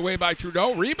shot knocked away by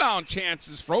Trudeau. Rebound chance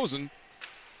is frozen.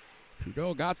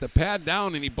 Trudeau got the pad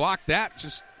down, and he blocked that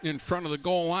just in front of the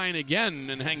goal line again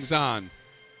and hangs on.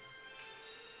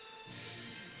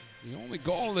 The only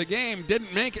goal of the game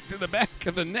didn't make it to the back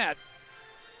of the net.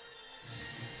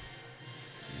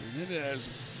 And it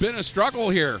has been a struggle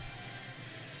here.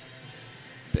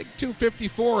 Big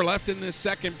 2:54 left in this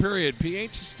second period.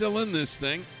 PH is still in this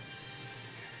thing.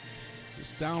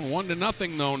 Just down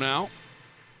 1-0 though now.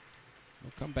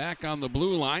 They'll come back on the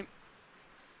blue line.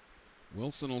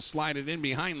 Wilson will slide it in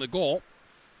behind the goal.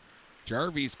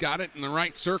 Jarvie's got it in the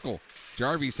right circle.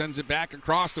 Jarvie sends it back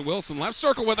across to Wilson. Left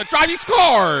circle with a drive. He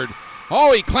scored!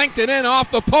 Oh, he clanked it in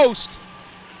off the post.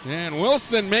 And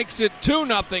Wilson makes it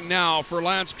 2-0 now for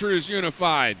L'Anse Creuse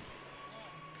Unified.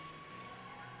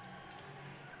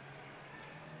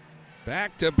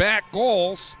 Back-to-back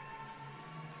goals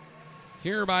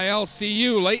here by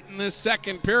LCU late in this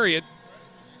second period.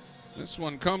 This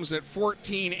one comes at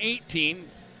 14:18.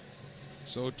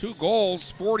 So 2 goals,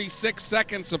 46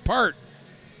 seconds apart.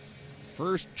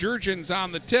 First Jurgens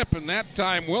on the tip, and that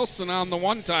time Wilson on the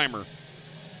one-timer.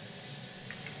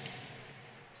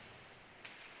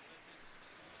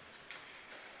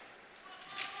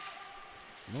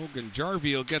 Logan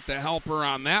Jarvie will get the helper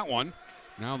on that one.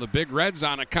 Now the Big Reds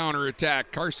on a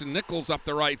counterattack. Carson Nichols up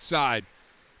the right side.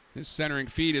 His centering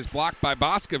feed is blocked by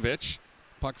Boscovich.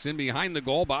 Puck's in behind the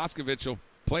goal. Boscovich will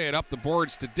play it up the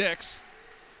boards to Dix.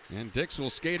 And Dix will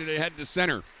skate it ahead to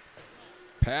center.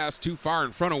 Pass too far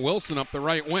in front of Wilson up the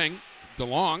right wing.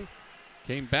 DeLong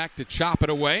came back to chop it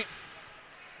away.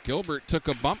 Gilbert took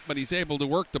a bump, but he's able to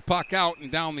work the puck out and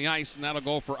down the ice, and that'll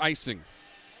go for icing.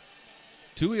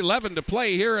 2:11 to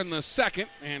play here in the second,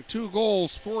 and 2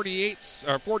 goals,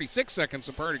 46 seconds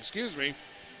apart,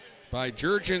 by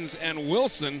Jurgens and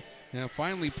Wilson. Have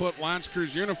finally put L'Anse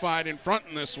Creuse Unified in front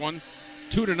in this one,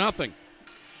 2-0.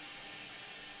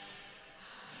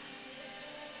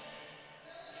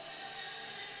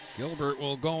 Gilbert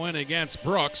will go in against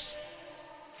Brooks.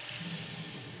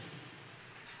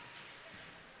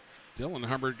 Dylan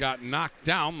Hubbard got knocked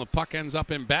down. The puck ends up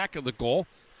in back of the goal.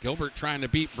 Gilbert trying to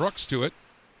beat Brooks to it.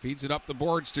 Feeds it up the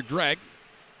boards to Gregg.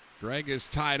 Gregg is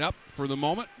tied up for the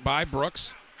moment by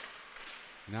Brooks.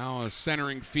 Now a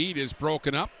centering feed is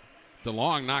broken up.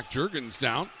 DeLong knocked Jurgens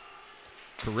down.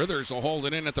 Carithers will hold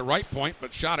it in at the right point,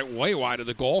 but shot it way wide of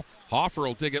the goal. Hoffer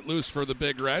will dig it loose for the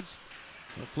Big Reds.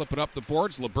 They'll flip it up the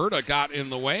boards. Liberta got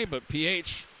in the way, but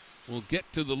PH will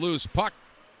get to the loose puck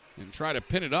and try to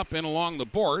pin it up in along the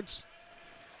boards.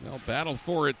 They'll battle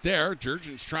for it there.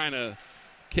 Jurgens trying to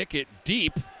kick it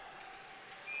deep.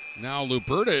 Now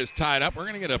Luberta is tied up. We're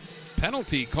going to get a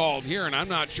penalty called here, and I'm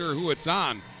not sure who it's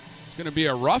on. It's going to be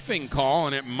a roughing call,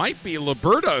 and it might be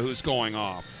Liberta who's going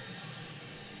off.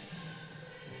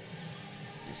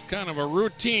 It's kind of a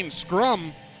routine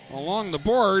scrum along the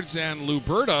boards, and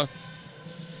Luberta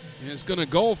is going to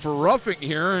go for roughing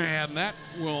here, and that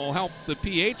will help the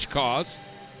PH cause.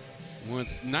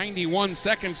 With 91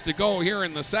 seconds to go here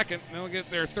in the second, they'll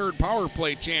get their third power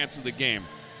play chance of the game.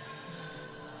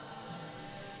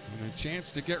 And a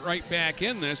chance to get right back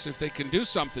in this if they can do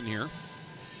something here.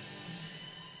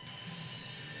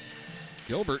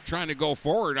 Gilbert trying to go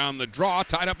forward on the draw,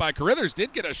 tied up by Carithers,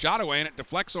 did get a shot away, and it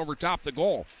deflects over top the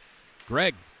goal.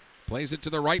 Gregg plays it to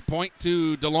the right point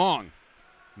to DeLong.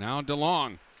 Now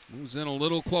DeLong moves in a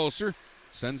little closer,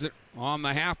 sends it on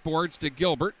the half boards to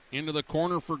Gilbert, into the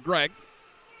corner for Gregg.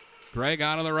 Gregg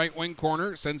out of the right wing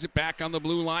corner, sends it back on the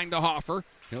blue line to Hoffer.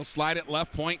 He'll slide it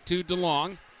left point to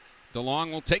DeLong.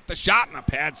 DeLong will take the shot, and a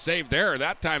pad save there.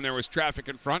 That time there was traffic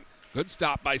in front. Good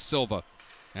stop by Silva.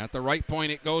 At the right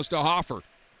point it goes to Hoffer.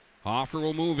 Hoffer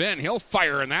will move in. He'll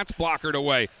fire, and that's blockered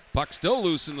away. Puck still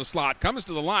loose in the slot. Comes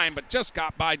to the line, but just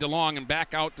got by DeLong and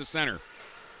back out to center.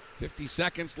 50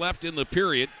 seconds left in the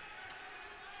period.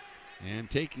 And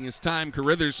taking his time,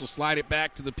 Carithers will slide it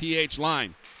back to the PH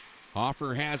line.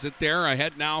 Hoffer has it there.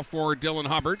 Ahead now for Dylan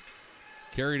Hubbard.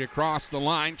 Carried across the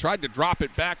line. Tried to drop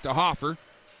it back to Hoffer.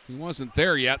 He wasn't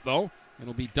there yet, though.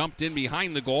 It'll be dumped in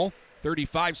behind the goal.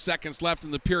 35 seconds left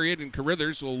in the period, and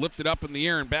Carithers will lift it up in the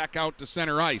air and back out to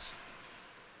center ice.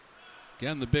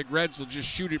 Again, the Big Reds will just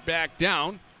shoot it back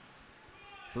down.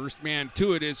 First man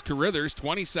to it is Carithers.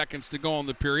 20 seconds to go in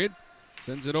the period.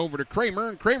 Sends it over to Kramer,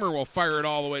 and Kramer will fire it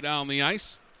all the way down the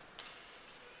ice.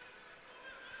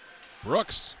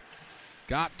 Brooks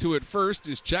got to it first,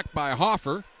 is checked by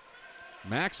Hoffer.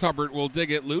 Max Hubbard will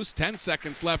dig it loose. 10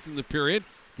 seconds left in the period.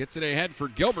 Gets it ahead for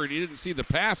Gilbert. He didn't see the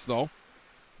pass, though.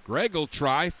 Gregg will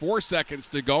try. 4 seconds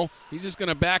to go. He's just going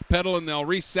to backpedal, and they'll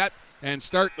reset and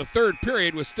start the third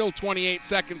period with still 28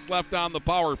 seconds left on the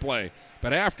power play.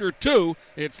 But after 2,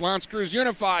 it's L'Anse Creuse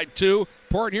Unified 2,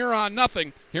 Port Huron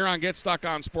nothing. Here on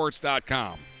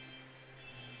GetStuckOnSports.com.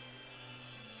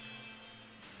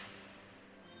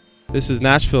 This is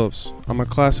Nash Phillips. I'm a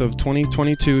class of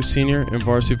 2022 senior and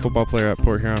varsity football player at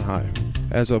Port Huron High.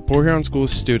 As a Port Huron School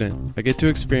student, I get to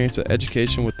experience an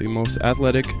education with the most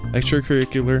athletic,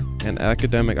 extracurricular, and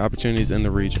academic opportunities in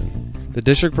the region. The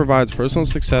district provides personal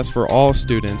success for all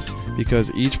students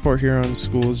because each Port Huron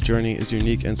school's journey is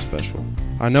unique and special.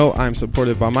 I know I am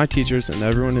supported by my teachers and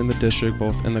everyone in the district,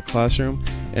 both in the classroom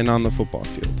and on the football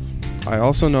field. I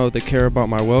also know they care about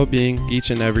my well-being each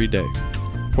and every day.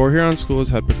 Port Huron Schools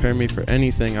had prepared me for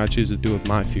anything I choose to do with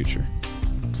my future.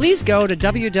 Please go to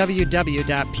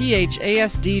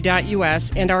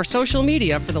www.phasd.us and our social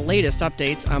media for the latest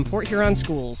updates on Port Huron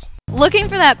Schools. Looking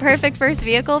for that perfect first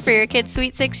vehicle for your kid's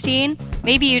Sweet 16?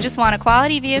 Maybe you just want a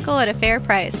quality vehicle at a fair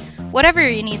price. Whatever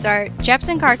your needs are,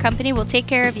 Jepson Car Company will take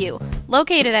care of you.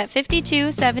 Located at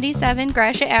 5277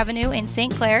 Gratiot Avenue in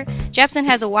St. Clair, Jepson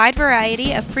has a wide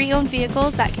variety of pre-owned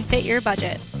vehicles that can fit your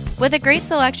budget. With a great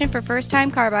selection for first-time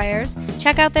car buyers,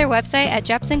 check out their website at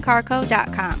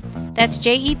jepsoncarco.com. That's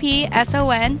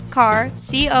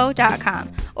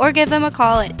JEPSONCARCO.com. Or give them a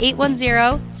call at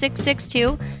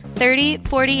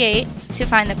 810-662-3048 to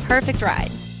find the perfect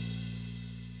ride.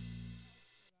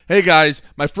 Hey guys,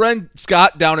 my friend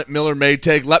Scott down at Miller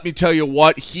Maytag, let me tell you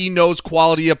what, he knows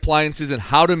quality appliances and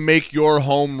how to make your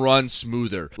home run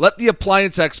smoother. Let the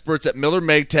appliance experts at Miller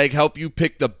Maytag help you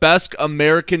pick the best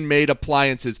American-made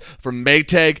appliances from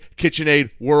Maytag,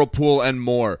 KitchenAid, Whirlpool, and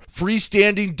more.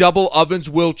 Freestanding double ovens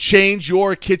will change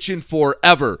your kitchen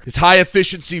forever. His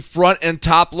high-efficiency front and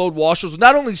top-load washers will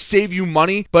not only save you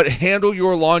money, but handle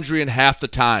your laundry in half the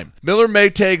time. Miller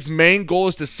Maytag's main goal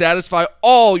is to satisfy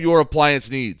all your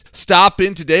appliance needs. Stop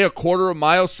in today a quarter of a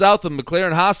mile south of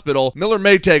McLaren Hospital. Miller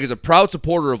Maytag is a proud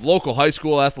supporter of local high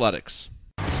school athletics.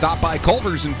 Stop by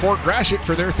Culver's in Fort Gratiot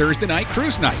for their Thursday night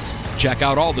cruise nights. Check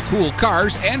out all the cool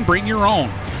cars and bring your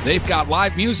own. They've got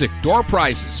live music, door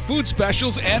prizes, food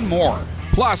specials, and more.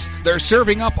 Plus, they're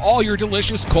serving up all your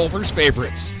delicious Culver's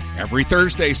favorites. Every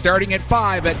Thursday starting at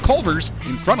 5 at Culver's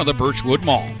in front of the Birchwood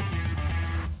Mall.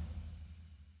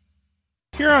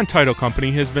 Huron Title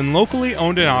Company has been locally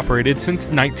owned and operated since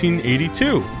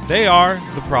 1982. They are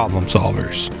the problem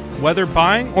solvers. Whether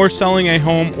buying or selling a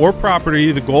home or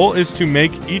property, the goal is to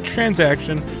make each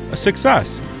transaction a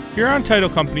success. Huron Title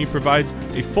Company provides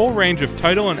a full range of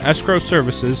title and escrow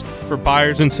services for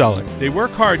buyers and sellers. They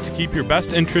work hard to keep your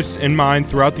best interests in mind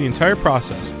throughout the entire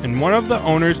process, and one of the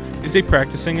owners is a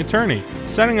practicing attorney,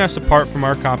 setting us apart from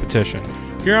our competition.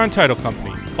 Huron Title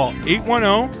Company. Call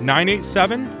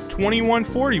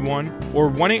 810-987-2141 or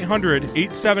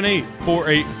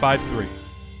 1-800-878-4853.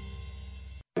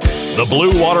 The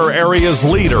Blue Water area's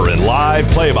leader in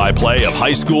live play-by-play of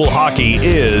high school hockey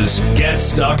is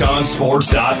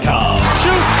GetStuckOnSports.com.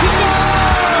 Shoot!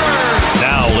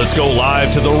 Now let's go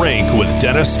live to the rink with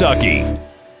Dennis Stuckey.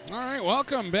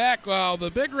 Welcome back. Well,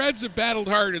 the Big Reds have battled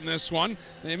hard in this one.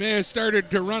 They may have started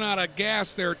to run out of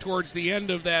gas there towards the end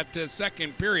of that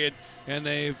second period, and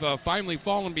they've finally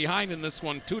fallen behind in this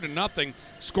one 2-0.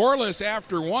 Scoreless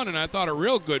after one, and I thought a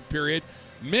real good period.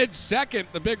 Mid-second,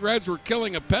 the Big Reds were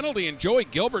killing a penalty, and Joey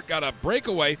Gilbert got a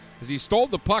breakaway as he stole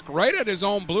the puck right at his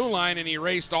own blue line, and he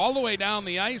raced all the way down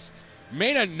the ice,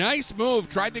 made a nice move,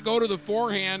 tried to go to the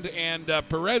forehand, and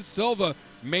Perez Silva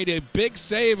made a big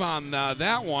save on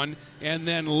that one. And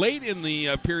then late in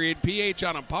the period, PH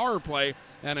on a power play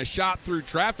and a shot through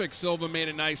traffic, Silva made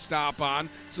a nice stop on.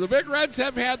 So the Big Reds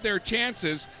have had their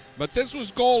chances, but this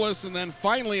was goalless. And then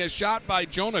finally a shot by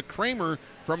Jonah Kramer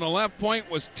from the left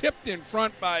point was tipped in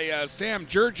front by Sam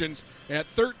Jurgens at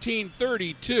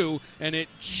 13:32, and it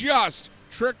just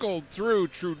trickled through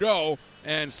Trudeau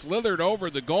and slithered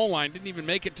over the goal line. Didn't even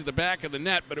make it to the back of the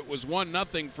net, but it was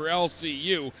 1-0 for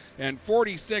LCU. And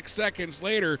 46 seconds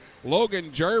later,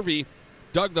 Logan Jarvie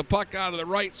dug the puck out of the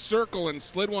right circle and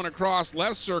slid one across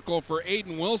left circle for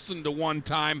Aiden Wilson to one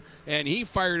time, and he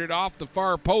fired it off the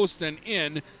far post and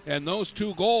in. And those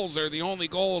two goals are the only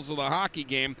goals of the hockey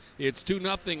game. It's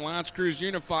 2-0 L'Anse Creuse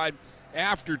Unified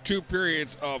after 2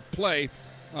 periods of play.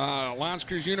 L'Anse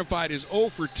Creuse Unified is 0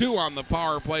 for 2 on the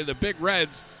power play. The Big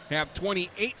Reds have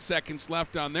 28 seconds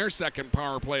left on their second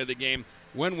power play of the game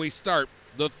when we start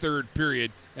the third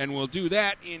period. And we'll do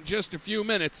that in just a few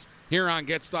minutes here on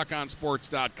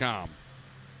GetStuckOnSports.com.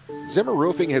 Zimmer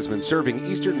Roofing has been serving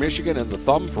Eastern Michigan and the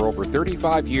Thumb for over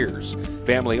 35 years.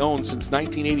 Family owned since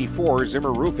 1984,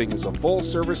 Zimmer Roofing is a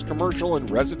full-service commercial and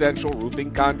residential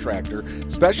roofing contractor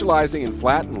specializing in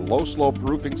flat and low-slope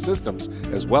roofing systems,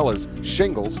 as well as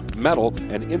shingles, metal,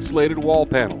 and insulated wall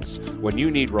panels. When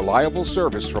you need reliable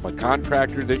service from a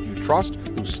contractor that you trust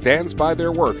who stands by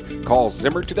their work, call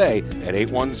Zimmer today at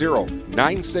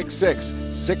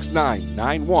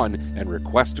 810-966-6991 and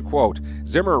request a quote.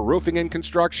 Zimmer Roofing and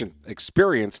Construction.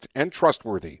 Experienced and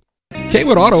trustworthy.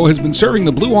 Kaywood Auto has been serving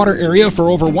the Blue Water area for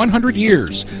over 100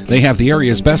 years. They have the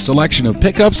area's best selection of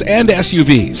pickups and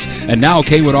SUVs. And now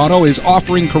Kaywood Auto is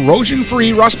offering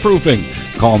corrosion-free rust-proofing.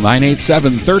 Call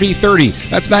 987-3030.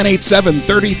 That's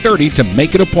 987-3030 to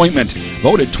make an appointment.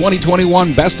 Voted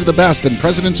 2021 Best of the Best and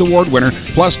President's Award winner,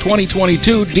 plus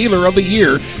 2022 Dealer of the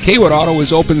Year. Kaywood Auto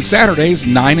is open Saturdays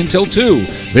 9 until 2.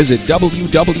 Visit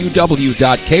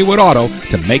www.kaywoodauto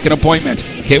to make an appointment.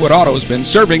 Kaywood Auto has been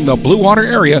serving the Blue Water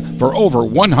area for over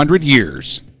 100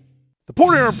 years. The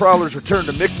Port Huron Prowlers return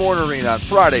to McMorran Arena on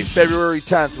Friday, February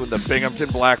 10th when the Binghamton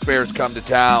Black Bears come to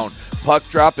town. Puck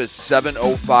drop is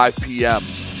 7:05 p.m.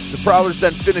 The Prowlers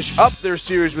then finish up their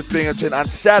series with Binghamton on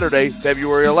Saturday,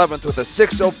 February 11th with a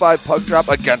 6:05 puck drop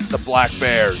against the Black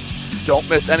Bears. Don't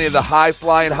miss any of the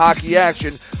high-flying hockey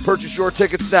action. Purchase your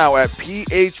tickets now at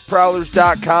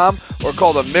phprowlers.com or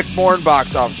call the McMorran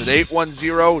box office at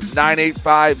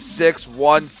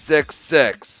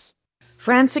 810-985-6166.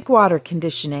 Frantic Water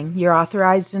Conditioning, your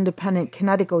authorized independent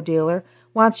Connecticut dealer,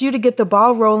 wants you to get the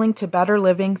ball rolling to better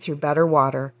living through better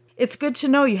water. It's good to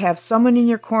know you have someone in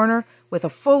your corner with a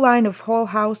full line of whole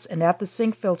house and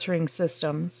at-the-sink filtering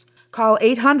systems. Call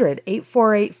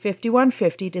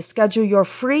 800-848-5150 to schedule your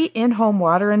free in-home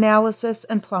water analysis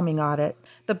and plumbing audit.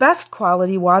 The best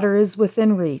quality water is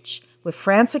within reach with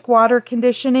Frantic Water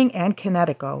Conditioning and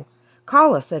Kinetico.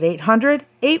 Call us at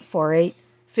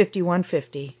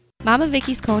 800-848-5150. Mama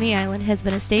Vicky's Coney Island has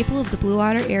been a staple of the Blue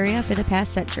Water area for the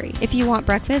past century. If you want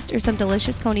breakfast or some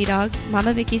delicious Coney dogs,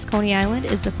 Mama Vicky's Coney Island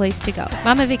is the place to go.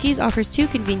 Mama Vicky's offers 2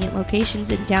 convenient locations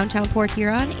in downtown Port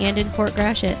Huron and in Fort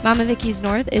Gratiot. Mama Vicky's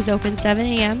North is open 7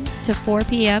 a.m. to 4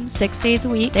 p.m. 6 days a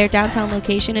week. Their downtown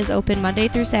location is open Monday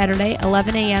through Saturday,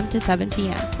 11 a.m. to 7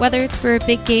 p.m. Whether it's for a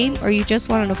big game or you just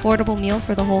want an affordable meal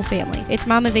for the whole family, it's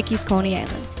Mama Vicky's Coney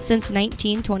Island since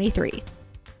 1923.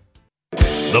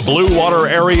 The Blue Water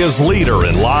area's leader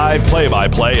in live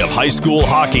play-by-play of high school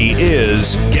hockey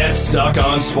is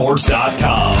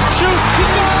GetStuckOnSports.com. Shoots! He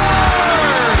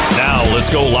scored! Now let's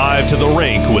go live to the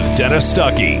rink with Dennis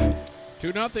Stuckey.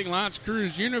 2-0 L'Anse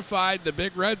Creuse Unified. The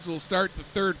Big Reds will start the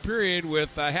third period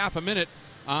with half a minute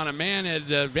on a man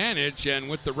advantage, and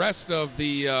with the rest of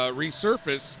the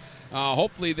resurface,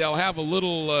 hopefully they'll have a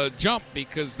little jump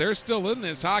because they're still in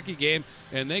this hockey game,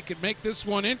 and they could make this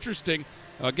one interesting.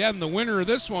 Again, the winner of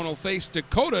this one will face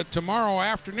Dakota tomorrow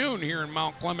afternoon here in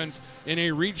Mount Clemens in a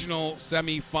regional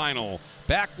semifinal.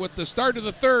 Back with the start of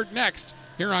the third next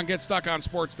here on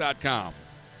GetStuckOnSports.com.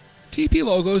 TP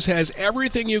Logos has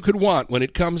everything you could want when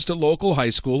it comes to local high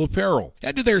school apparel.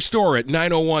 Head to their store at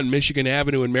 901 Michigan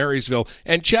Avenue in Marysville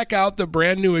and check out the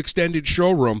brand new extended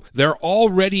showroom. Their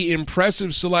already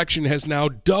impressive selection has now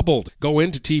doubled. Go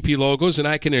into TP Logos and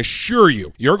I can assure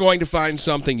you, you're going to find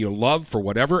something you love for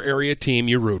whatever area team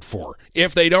you root for.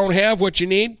 If they don't have what you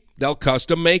need, they'll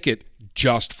custom make it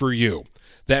just for you.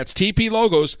 That's TP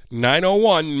Logos,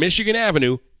 901 Michigan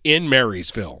Avenue in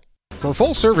Marysville. For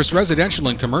full-service residential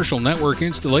and commercial network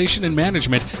installation and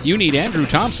management, you need Andrew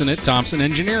Thompson at Thompson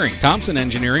Engineering. Thompson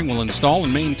Engineering will install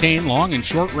and maintain long and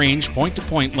short-range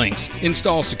point-to-point links,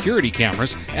 install security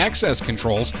cameras, access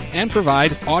controls, and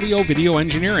provide audio-video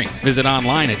engineering. Visit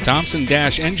online at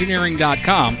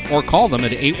thompson-engineering.com or call them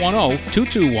at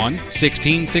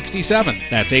 810-221-1667.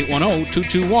 That's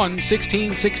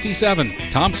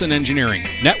 810-221-1667. Thompson Engineering,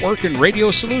 network and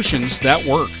radio solutions that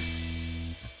work.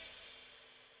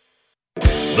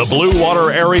 The Blue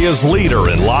Water area's leader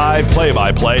in live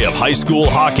play-by-play of high school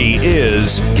hockey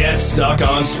is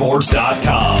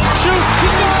GetStuckOnSports.com. Shoots! He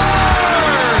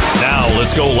scored! Now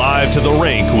let's go live to the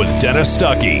rink with Dennis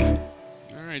Stuckey.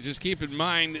 All right, just keep in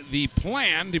mind the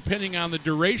plan, depending on the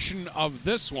duration of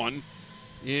this one,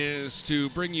 is to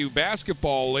bring you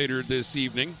basketball later this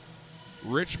evening.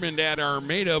 Richmond at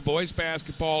Armada. Boys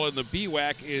basketball in the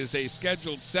BWAC is a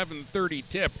scheduled 7:30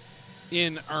 tip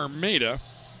in Armada.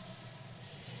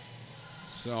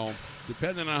 So,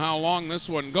 depending on how long this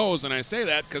one goes, and I say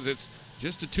that because it's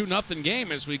just a 2-0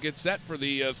 game as we get set for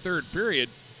the third period.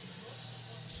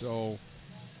 So,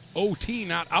 OT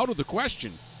not out of the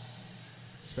question,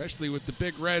 especially with the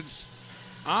Big Reds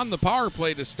on the power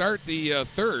play to start the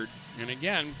third. And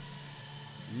again,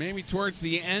 maybe towards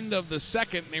the end of the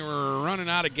second, they were running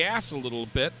out of gas a little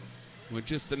bit with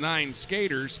just the 9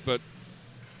 skaters, but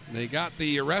they got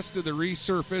the rest of the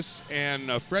resurface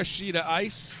and a fresh sheet of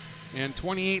ice and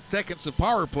 28 seconds of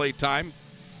power play time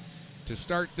to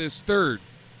start this third.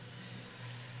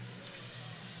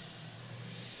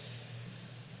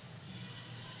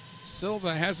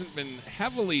 Silva hasn't been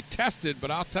heavily tested,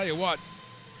 but I'll tell you what,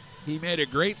 he made a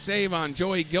great save on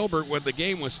Joey Gilbert when the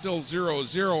game was still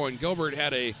 0-0, and Gilbert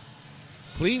had a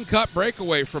clean-cut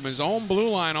breakaway from his own blue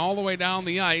line all the way down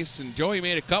the ice, and Joey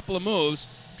made a couple of moves,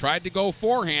 tried to go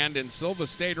forehand, and Silva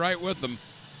stayed right with him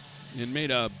and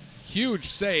made a huge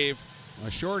save, a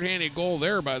shorthanded goal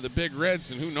there by the Big Reds,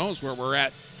 and who knows where we're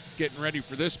at getting ready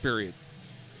for this period.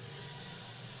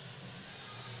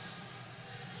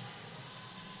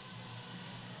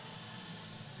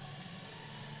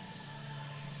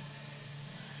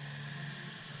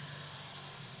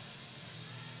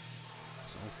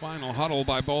 So final huddle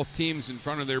by both teams in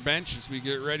front of their bench as we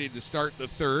get ready to start the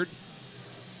third.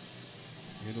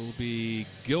 It'll be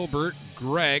Gilbert,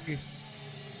 Gregg,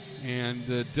 and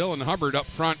Dylan Hubbard up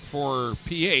front for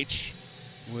PH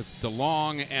with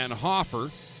DeLong and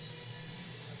Hoffer.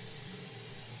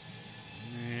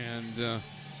 And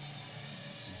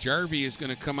Jarvie is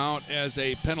going to come out as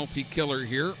a penalty killer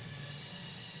here.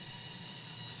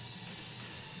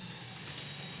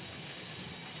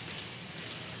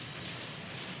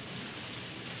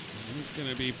 And he's going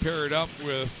to be paired up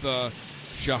with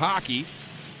Shahaki.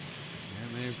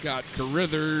 And they've got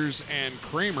Carithers and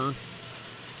Kramer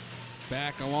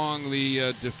back along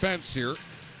the defense here.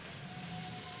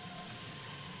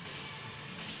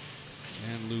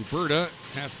 And Luberta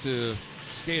has to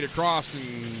skate across and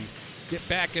get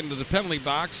back into the penalty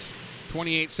box.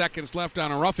 28 seconds left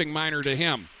on a roughing minor to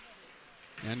him.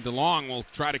 And DeLong will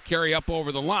try to carry up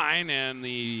over the line, and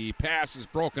the pass is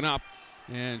broken up.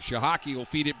 And Shahaki will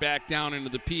feed it back down into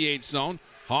the PH zone.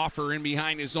 Hoffer in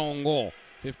behind his own goal.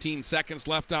 15 seconds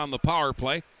left on the power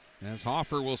play as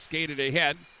Hoffer will skate it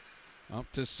ahead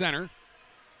up to center.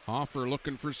 Hoffer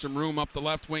looking for some room up the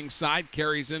left wing side,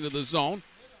 carries into the zone,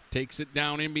 takes it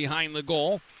down in behind the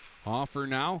goal. Hoffer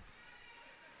now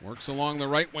works along the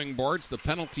right wing boards. The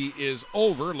penalty is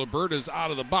over. Liberta's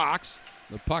out of the box.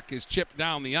 The puck is chipped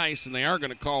down the ice, and they are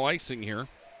going to call icing here.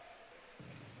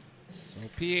 So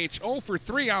PH 0 for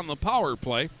 3 on the power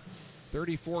play.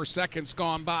 34 seconds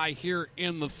gone by here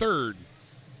in the third.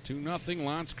 2-0,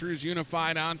 L'Anse Creuse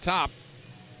Unified on top.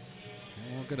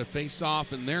 And we'll get a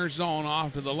face-off in their zone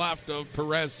off to the left of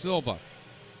Perez Silva.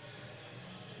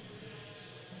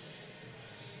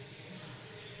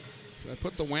 Should I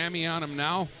put the whammy on him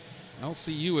now?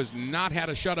 LCU has not had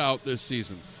a shutout this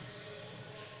season.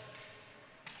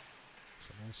 So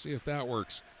we'll see if that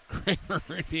works. Kramer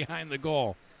right behind the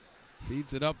goal.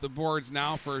 Feeds it up the boards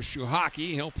now for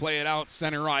Shuhaki. He'll play it out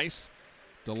center ice.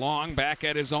 DeLong back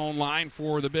at his own line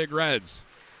for the Big Reds.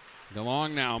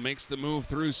 DeLong now makes the move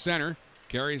through center.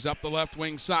 Carries up the left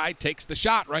wing side. Takes the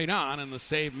shot right on, and the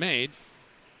save made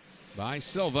by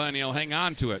Silva, and he'll hang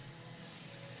on to it.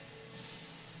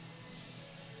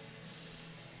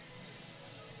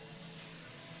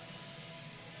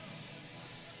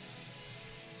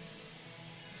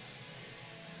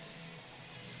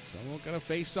 So we'll get a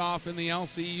face-off in the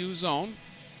LCU zone.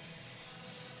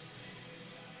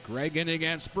 Gregan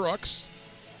against Brooks.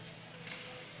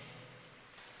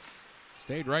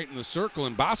 Stayed right in the circle,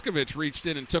 and Boscovich reached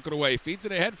in and took it away. Feeds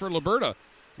it ahead for Liberta.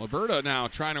 Liberta now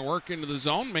trying to work into the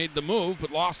zone. Made the move,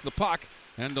 but lost the puck.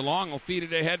 And DeLong will feed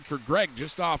it ahead for Greg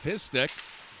just off his stick.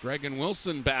 Greg and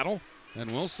Wilson battle.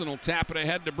 And Wilson will tap it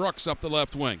ahead to Brooks up the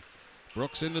left wing.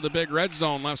 Brooks into the Big Red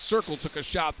zone. Left circle took a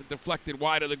shot that deflected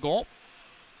wide of the goal.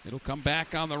 It'll come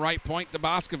back on the right point to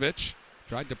Boscovich.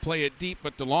 Tried to play it deep,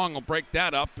 but DeLong will break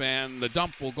that up, and the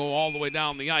dump will go all the way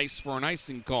down the ice for an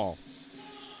icing call.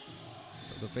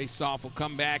 So the faceoff will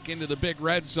come back into the Big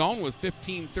Red zone with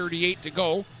 15:38 to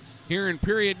go. Here in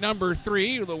period number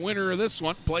 3, the winner of this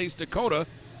one plays Dakota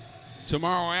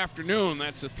tomorrow afternoon.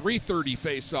 That's a 3:30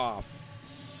 faceoff.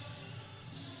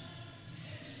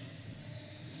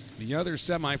 The other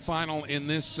semifinal in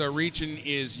this region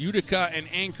is Utica and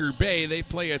Anchor Bay. They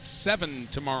play at 7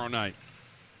 tomorrow night.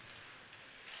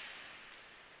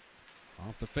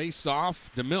 Off the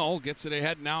face-off, DeMille gets it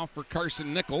ahead now for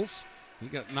Carson Nichols. He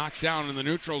got knocked down in the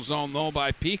neutral zone, though,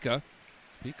 by Pika.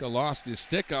 Pika lost his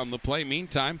stick on the play.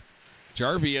 Meantime,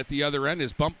 Jarvie at the other end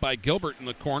is bumped by Gilbert in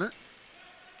the corner.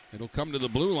 It'll come to the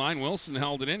blue line. Wilson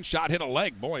held it in. Shot hit a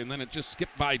leg, boy, and then it just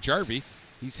skipped by Jarvie.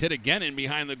 He's hit again in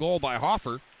behind the goal by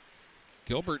Hoffer.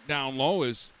 Gilbert down low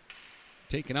is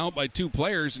taken out by 2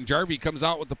 players, and Jarvie comes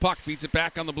out with the puck, feeds it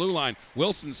back on the blue line.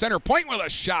 Wilson center point with a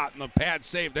shot, and the pad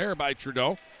saved there by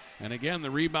Trudeau. And again,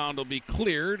 the rebound will be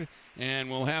cleared, and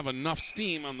we'll have enough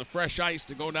steam on the fresh ice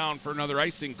to go down for another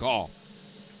icing call.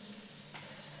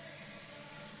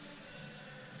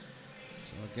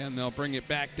 So again, they'll bring it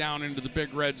back down into the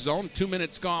Big Red zone. 2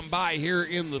 minutes gone by here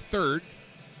in the third.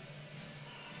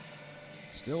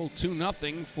 Still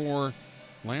 2-0 for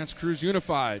L'Anse Creuse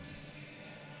Unified.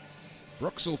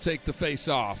 Brooks will take the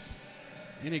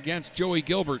face-off. In against Joey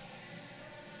Gilbert.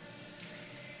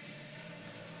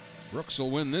 Brooks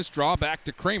will win this draw. Back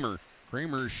to Kramer.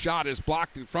 Kramer's shot is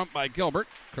blocked in front by Gilbert.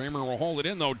 Kramer will hold it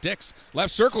in, though. Dix,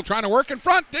 left circle, trying to work in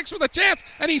front. Dix with a chance,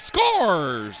 and he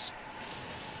scores!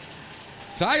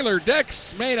 Tyler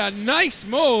Dix made a nice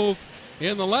move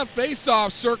in the left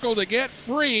face-off circle to get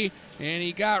free, and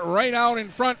he got right out in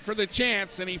front for the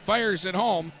chance, and he fires it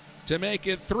home to make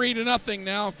it 3-0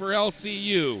 now for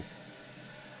LCU.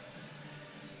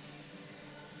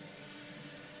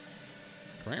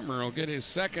 Kramer will get his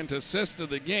second assist of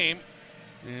the game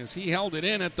as he held it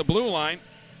in at the blue line.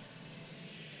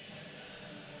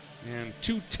 And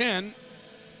 2:10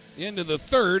 into the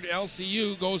third,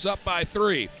 LCU goes up by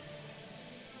 3.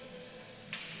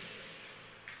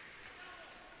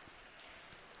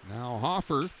 Now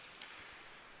Hoffer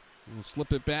will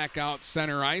slip it back out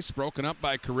center ice, broken up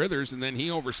by Carithers, and then he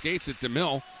overskates it to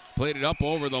Mill. Played it up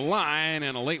over the line,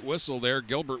 and a late whistle there.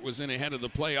 Gilbert was in ahead of the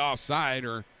play offside,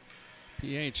 or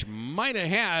PH might have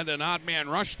had an odd man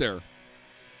rush there.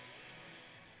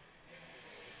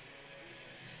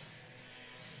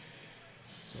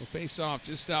 So face off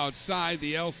just outside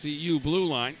the LCU blue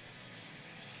line.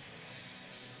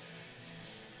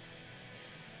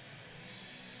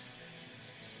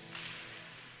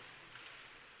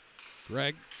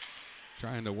 Gregg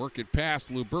trying to work it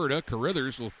past Luberta.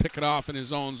 Carithers will pick it off in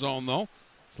his own zone, though.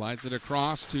 Slides it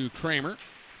across to Kramer.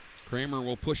 Kramer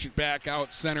will push it back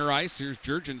out center ice. Here's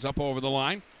Jurgens up over the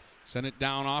line. Send it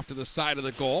down off to the side of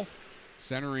the goal.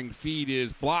 Centering feed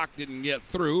is blocked, didn't get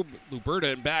through.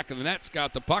 Luberta in back of the net's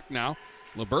got the puck now.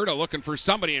 Luberta looking for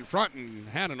somebody in front and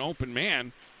had an open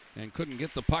man and couldn't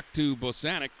get the puck to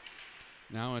Bosanic.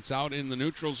 Now it's out in the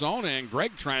neutral zone, and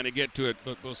Gregg trying to get to it,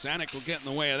 but Bosanic will get in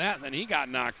the way of that. Then he got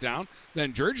knocked down.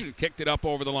 Then Jurgen kicked it up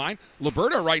over the line.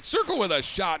 Luberta right circle with a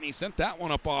shot, and he sent that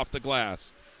one up off the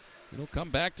glass. It'll come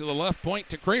back to the left point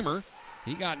to Kramer.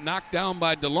 He got knocked down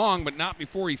by DeLong, but not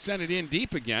before he sent it in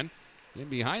deep again. In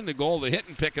behind the goal, the hit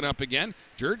and pick it up again.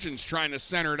 Jurgen's trying to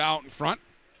center it out in front.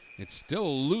 It's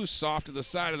still loose off to the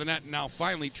side of the net, and now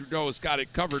finally Trudeau's got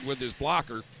it covered with his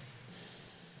blocker.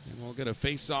 And we'll get a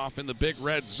face-off in the big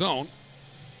red zone.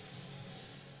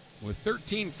 With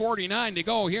 13:49 to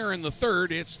go here in the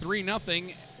third, it's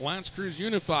 3-0 L'Anse Creuse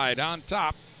Unified on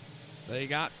top. They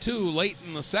got two late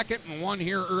in the second and one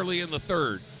here early in the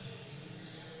third.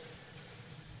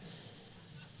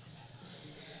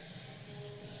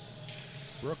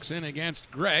 Brooks in against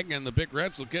Gregg, and the Big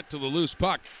Reds will get to the loose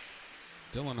puck.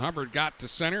 Dylan Hubbard got to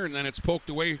center, and then it's poked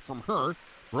away from her.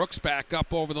 Brooks back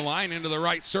up over the line into the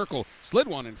right circle. Slid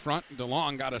one in front, and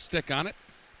DeLong got a stick on it.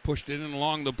 Pushed it in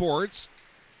along the boards.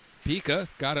 Pika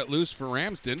got it loose for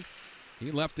Ramsden. He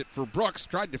left it for Brooks.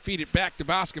 Tried to feed it back to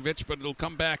Boscovich, but it'll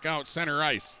come back out center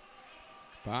ice.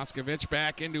 Boscovich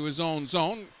back into his own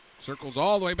zone. Circles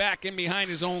all the way back in behind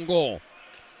his own goal.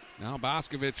 Now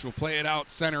Boscovich will play it out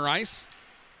center ice.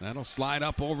 That'll slide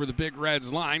up over the Big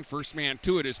Reds line. First man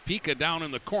to it is Pika down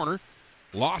in the corner.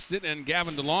 Lost it, and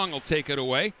Gavin DeLong will take it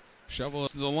away. Shovel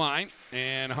it to the line,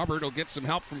 and Hubbard will get some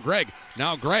help from Gregg.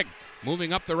 Now Gregg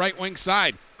moving up the right wing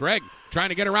side. Gregg trying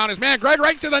to get around his man. Gregg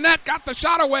right to the net, got the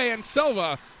shot away, and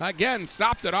Silva again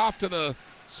stopped it off to the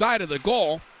side of the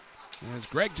goal. As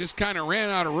Gregg just kind of ran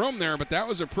out of room there, but that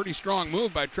was a pretty strong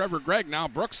move by Trevor Gregg. Now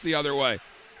Brooks the other way.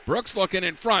 Brooks looking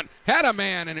in front, had a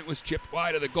man, and it was chipped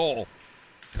wide of the goal.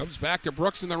 Comes back to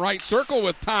Brooks in the right circle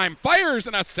with time. Fires,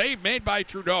 and a save made by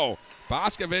Trudeau.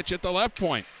 Boscovich at the left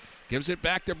point. Gives it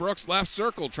back to Brooks left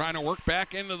circle, trying to work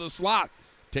back into the slot.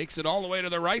 Takes it all the way to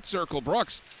the right circle.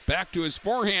 Brooks back to his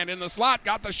forehand in the slot.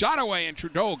 Got the shot away, and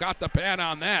Trudeau got the pad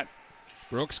on that.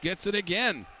 Brooks gets it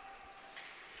again.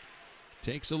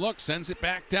 Takes a look, sends it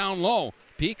back down low.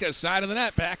 Pika side of the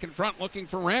net, back in front looking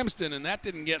for Ramsden, and that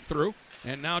didn't get through.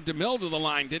 And now DeMille to the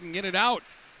line, didn't get it out.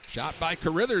 Shot by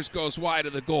Carithers goes wide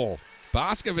of the goal.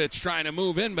 Boscovich trying to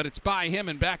move in, but it's by him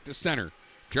and back to center.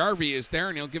 Jarvie is there,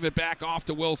 and he'll give it back off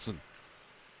to Wilson.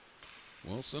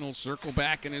 Wilson will circle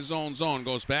back in his own zone.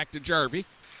 Goes back to Jarvie.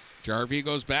 Jarvie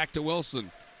goes back to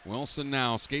Wilson. Wilson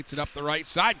now skates it up the right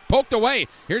side. Poked away.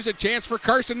 Here's a chance for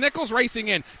Carson Nichols racing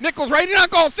in. Nichols right in on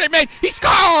goal. Save made. He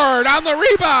scored on the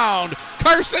rebound.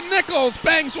 Carson Nichols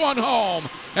bangs one home,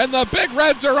 and the Big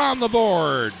Reds are on the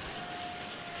board.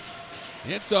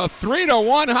 It's a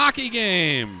 3-1 hockey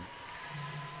game.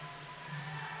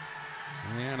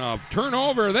 And a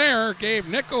turnover there gave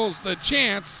Nichols the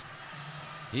chance.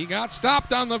 He got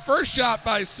stopped on the first shot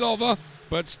by Silva,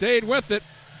 but stayed with it.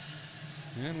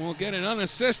 And we'll get an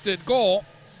unassisted goal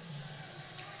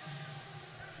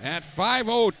at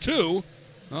 5:02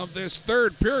 of this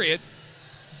third period.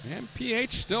 And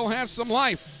PH still has some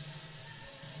life.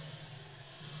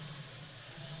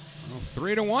 A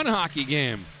 3-1 hockey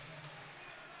game.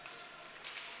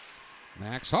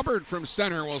 Max Hubbard from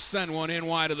center will send one in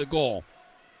wide of the goal.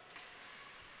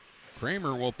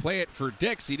 Kramer will play it for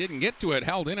Dix. He didn't get to it.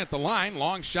 Held in at the line.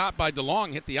 Long shot by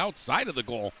DeLong. Hit the outside of the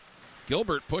goal.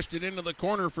 Gilbert pushed it into the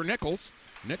corner for Nichols.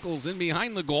 Nichols in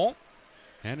behind the goal.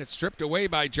 And it's stripped away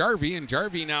by Jarvie. And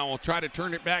Jarvie now will try to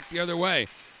turn it back the other way.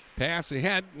 Pass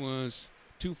ahead was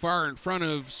too far in front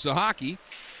of Sahaki.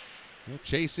 He'll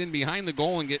chase in behind the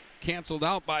goal and get canceled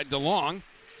out by DeLong.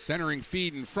 Centering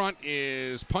feed in front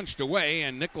is punched away,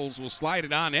 and Nichols will slide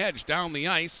it on edge down the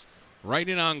ice, right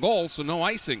in on goal, so no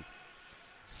icing.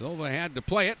 Silva had to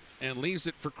play it and leaves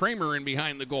it for Kramer in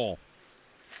behind the goal.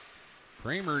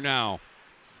 Kramer now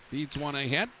feeds one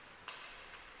ahead.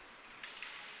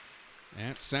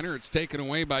 At center, it's taken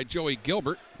away by Joey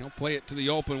Gilbert. He'll play it to the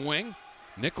open wing.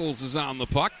 Nichols is on the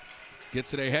puck.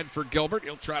 Gets it ahead for Gilbert.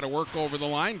 He'll try to work over the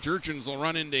line. Jurgens will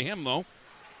run into him, though.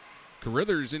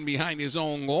 Carithers in behind his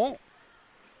own goal.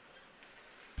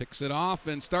 Picks it off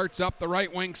and starts up the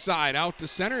right wing side. Out to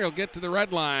center. He'll get to the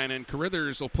red line, and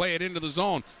Carithers will play it into the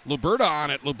zone. Luberta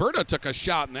on it. Luberta took a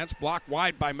shot, and that's blocked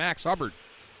wide by Max Hubbard.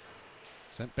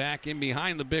 Sent back in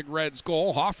behind the Big Reds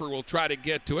goal. Hoffer will try to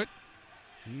get to it.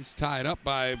 He's tied up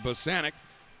by Bosanic.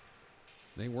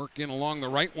 They work in along the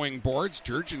right wing boards.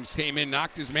 Jurgens came in,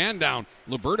 knocked his man down.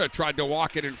 Luberta tried to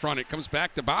walk it in front. It comes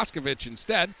back to Boscovich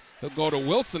instead. He'll go to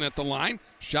Wilson at the line.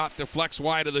 Shot deflects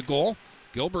wide of the goal.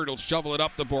 Gilbert will shovel it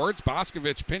up the boards.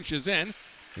 Boscovich pinches in.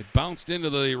 It bounced into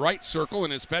the right circle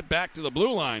and is fed back to the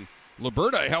blue line.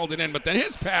 Luberta held it in, but then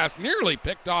his pass nearly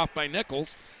picked off by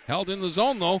Nichols. Held in the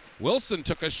zone, though. Wilson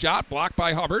took a shot, blocked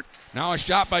by Hubbard. Now a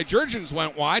shot by Jurgens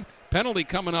went wide. Penalty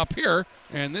coming up here,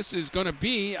 and this is going to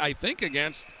be, I think,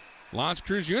 against L'Anse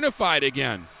Creuse Unified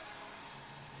again.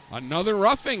 Another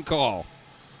roughing call.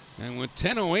 And with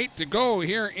 10:08 to go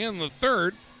here in the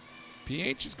third,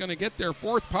 PH is going to get their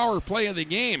fourth power play of the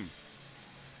game.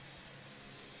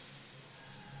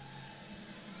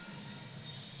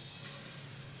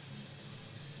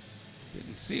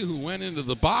 Didn't see who went into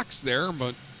the box there,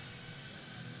 but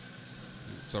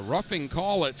it's a roughing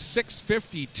call at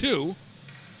 6:52.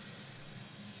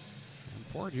 And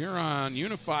Port Huron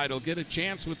Unified will get a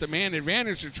chance with the man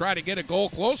advantage to try to get a goal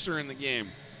closer in the game.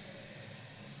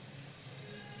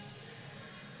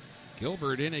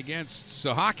 Gilbert in against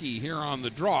Sahaki here on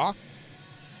the draw.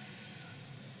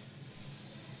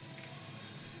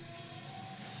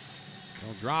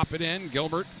 They'll drop it in.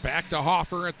 Gilbert back to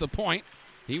Hoffer at the point.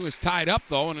 He was tied up,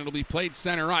 though, and it'll be played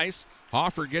center ice.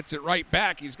 Hoffer gets it right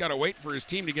back. He's got to wait for his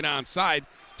team to get onside.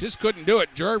 Just couldn't do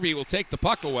it. Jarvie will take the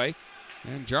puck away.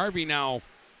 And Jarvie now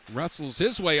wrestles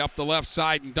his way up the left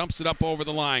side and dumps it up over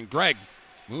the line. Gregg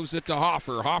moves it to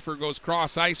Hoffer. Hoffer goes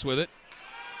cross ice with it.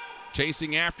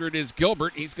 Chasing after it is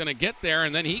Gilbert. He's going to get there,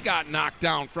 and then he got knocked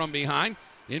down from behind.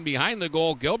 In behind the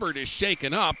goal, Gilbert is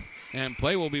shaken up, and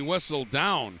play will be whistled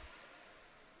down.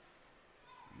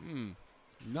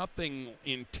 Nothing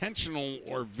intentional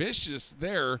or vicious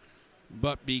there,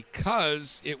 but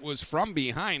because it was from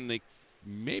behind, they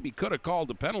maybe could have called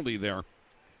a penalty there,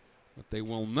 but they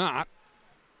will not.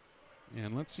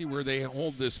 And let's see where they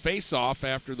hold this face-off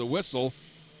after the whistle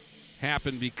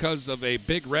happened because of a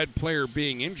Big Red player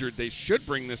being injured. They should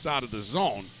bring this out of the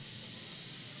zone.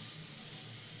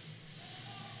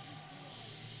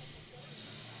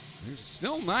 There's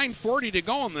still 9:40 to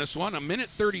go in this one.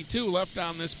 1:32 left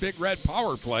on this Big Red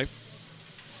power play.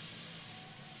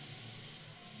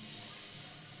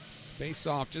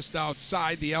 Face-off just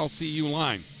outside the LCU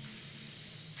line.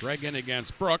 Gregg in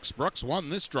against Brooks. Brooks won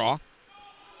this draw.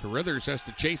 Carithers has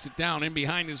to chase it down in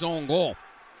behind his own goal.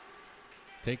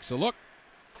 Takes a look.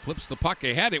 Flips the puck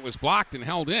ahead. It was blocked and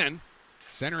held in.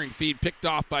 Centering feed picked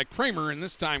off by Kramer, and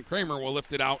this time Kramer will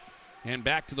lift it out and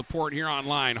back to the Port Huron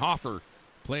line. Hoffer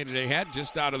played it ahead,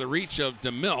 just out of the reach of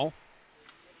DeMille.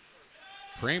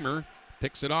 Kramer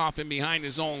picks it off in behind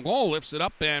his own goal, lifts it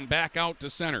up and back out to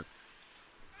center.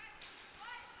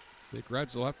 Big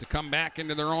Reds will have to come back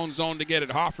into their own zone to get it.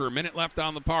 Hoffer, a minute left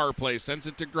on the power play, sends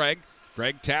it to Gregg.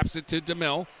 Gregg taps it to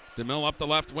DeMille. DeMille up the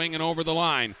left wing and over the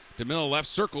line. DeMille left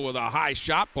circle with a high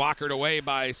shot, blockered away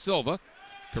by Silva.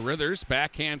 Carithers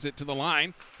backhands it to the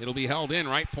line. It'll be held in,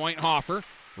 right point Hoffer.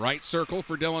 Right circle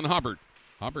for Dylan Hubbard.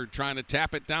 Hubbard trying to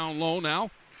tap it down low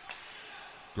now.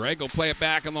 Gregg will play it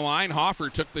back on the line. Hoffer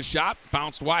took the shot,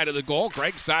 bounced wide of the goal.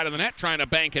 Gregg's side of the net trying to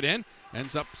bank it in.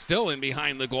 Ends up still in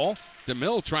behind the goal.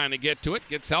 DeMille trying to get to it.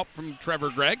 Gets help from Trevor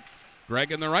Gregg.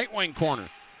 Gregg in the right wing corner.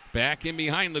 Back in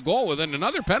behind the goal with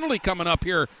another penalty coming up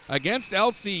here against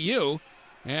LCU.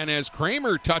 And as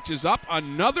Kramer touches up,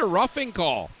 another roughing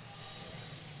call.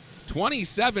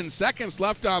 27 seconds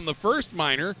left on the first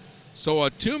minor. So a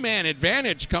two-man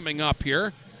advantage coming up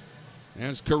here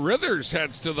as Carithers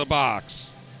heads to the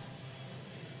box.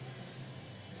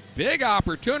 Big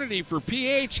opportunity for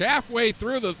PH halfway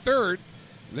through the third.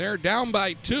 They're down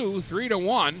by 2,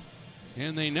 3-1,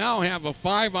 and they now have a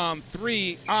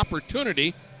 5-on-3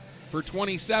 opportunity for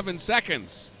 27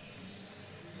 seconds.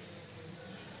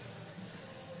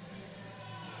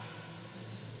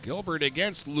 Gilbert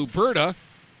against Luberta.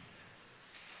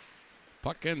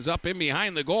 Puck ends up in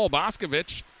behind the goal.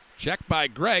 Boscovich, checked by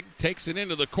Gregg, takes it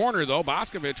into the corner, though.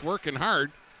 Boscovich working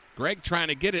hard. Gregg trying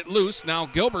to get it loose. Now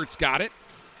Gilbert's got it.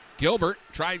 Gilbert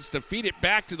tries to feed it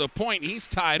back to the point. He's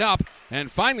tied up.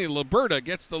 And finally, Luberta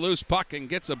gets the loose puck and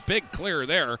gets a big clear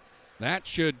there. That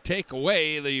should take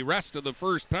away the rest of the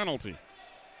first penalty.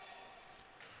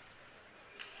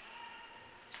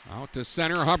 Out to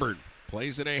center, Hubbard.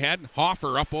 Plays it ahead.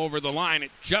 Hoffer up over the line.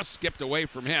 It just skipped away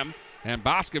from him. And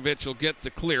Boscovich will get the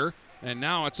clear. And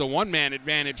now it's a one-man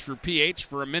advantage for PH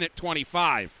for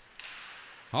 1:25.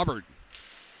 Hubbard.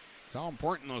 That's how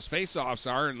important those faceoffs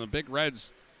are, and the Big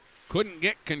Reds couldn't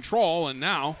get control, and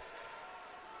now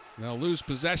they'll lose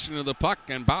possession of the puck,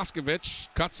 and Boscovich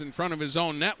cuts in front of his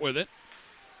own net with it.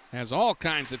 Has all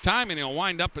kinds of time, and he'll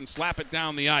wind up and slap it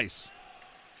down the ice.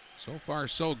 So far,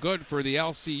 so good for the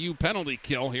LCU penalty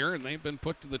kill here, and they've been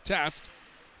put to the test.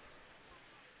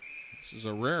 This is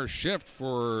a rare shift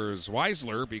for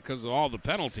Zweisler because of all the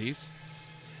penalties.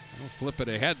 They'll flip it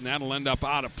ahead, and that'll end up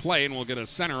out of play, and we'll get a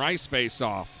center ice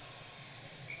face-off.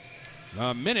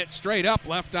 A minute straight up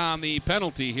left on the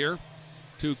penalty here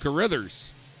to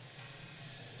Carithers.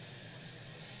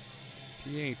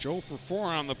 PH 0 for 4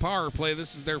 on the power play.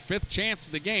 This is their 5th chance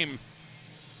of the game.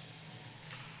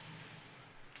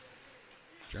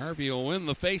 Jarvie will win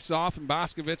the face-off, and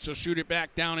Boscovich will shoot it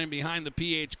back down in behind the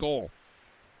PH goal.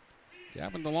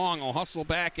 Gavin DeLong will hustle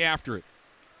back after it.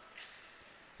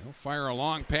 He'll fire a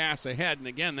long pass ahead, and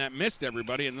again, that missed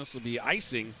everybody, and this will be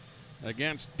icing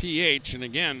against PH. And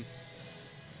again,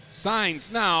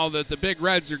 signs now that the Big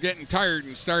Reds are getting tired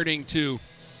and starting to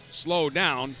slow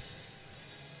down.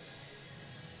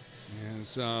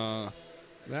 As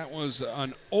that was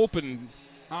an open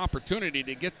opportunity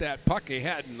to get that puck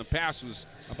ahead, and the pass was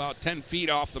about 10 feet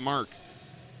off the mark.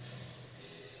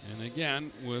 And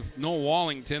again, with no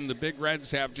Wallington, the Big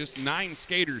Reds have just 9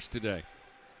 skaters today.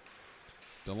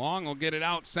 DeLong will get it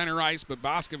out center ice, but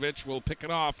Boscovich will pick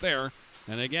it off there.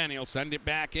 And again, he'll send it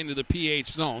back into the PH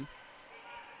zone.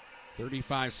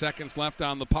 35 seconds left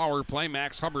on the power play.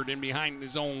 Max Hubbard in behind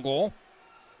his own goal.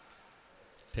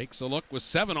 Takes a look with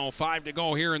 7:05 to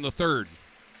go here in the third.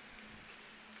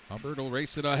 Hubbard will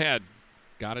race it ahead.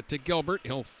 Got it to Gilbert.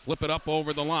 He'll flip it up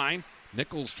over the line.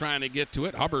 Nichols trying to get to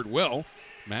it. Hubbard will.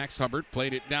 Max Hubbard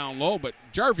played it down low, but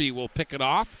Jarvie will pick it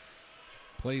off.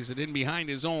 Plays it in behind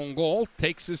his own goal.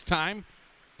 Takes his time.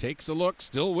 Takes a look.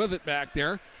 Still with it back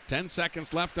there. 10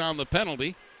 seconds left on the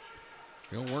penalty.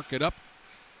 He'll work it up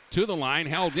to the line.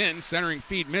 Held in. Centering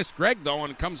feed missed Gregg, though,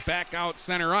 and comes back out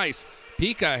center ice.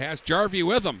 Pika has Jarvie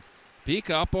with him.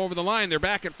 Pika up over the line. They're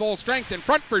back at full strength. In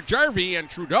front for Jarvie, and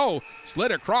Trudeau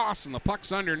slid across, and the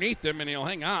puck's underneath him, and he'll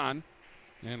hang on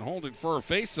and hold it for a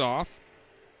face-off.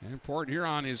 And Port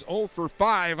Huron is 0 for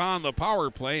 5 on the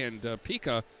power play, and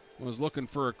Pika was looking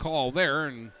for a call there,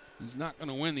 and he's not going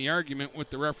to win the argument with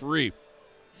the referee.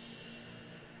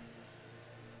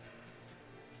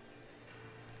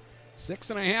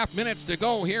 6.5 minutes to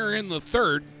go here in the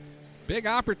third. Big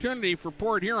opportunity for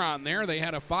Port Huron there. They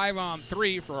had a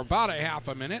 5-on-3 for about a half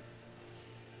a minute,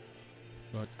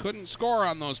 but couldn't score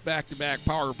on those back-to-back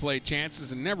power play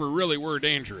chances and never really were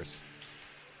dangerous.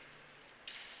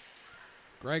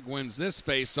 Gregg wins this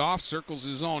face-off, circles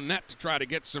his own net to try to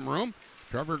get some room.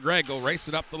 Trevor Gregg will race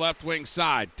it up the left wing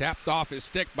side. Tapped off his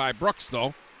stick by Brooks,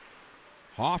 though.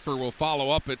 Hoffer will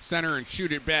follow up at center and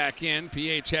shoot it back in.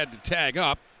 PH had to tag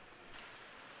up.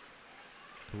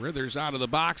 Carithers out of the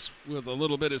box with a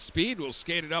little bit of speed. Will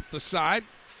skate it up the side,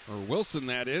 or Wilson,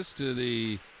 that is, to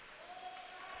the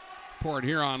Port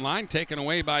Huron line. Taken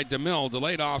away by DeMille.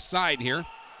 Delayed offside here.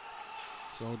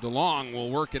 So DeLong will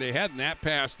work it ahead, and that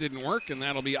pass didn't work, and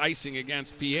that'll be icing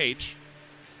against PH.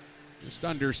 Just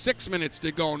under 6 minutes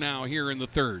to go now here in the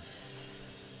third.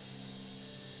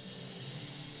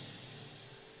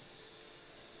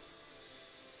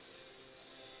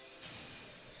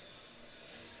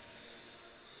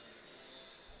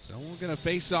 So we're going to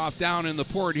face off down in the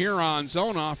Port Huron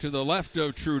zone off to the left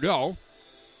of Trudeau.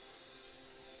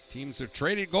 Teams have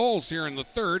traded goals here in the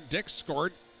third. Dix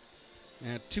scored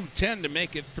at 2:10 to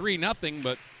make it 3-0,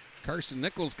 but Carson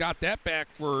Nichols got that back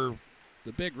for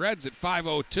the Big Reds at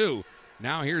 5:02.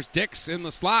 Now here's Dix in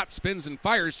the slot, spins and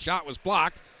fires. Shot was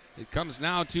blocked. It comes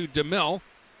now to DeMille,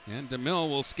 and DeMille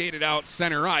will skate it out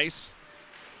center ice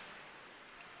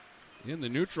in the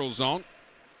neutral zone.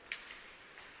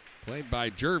 Played by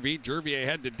Jervie. Jervie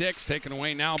ahead to Dix, taken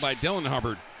away now by Dylan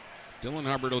Hubbard. Dylan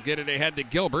Hubbard will get it ahead to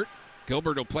Gilbert.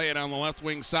 Gilbert will play it on the left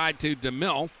wing side to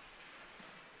DeMille.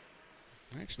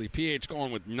 Actually, PH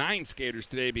going with 9 skaters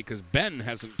today because Ben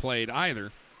hasn't played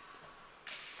either.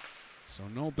 So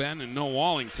no Ben and no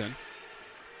Wallington.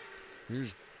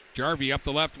 Here's Jarvie up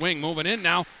the left wing, moving in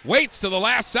now. Waits to the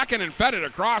last second and fed it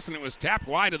across, and it was tapped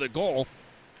wide of the goal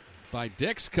by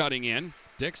Dix cutting in.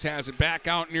 Dix has it back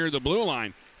out near the blue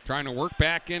line. Trying to work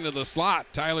back into the slot.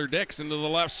 Tyler Dix into the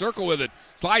left circle with it.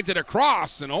 Slides it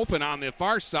across, and open on the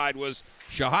far side was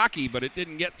Shahaki, but it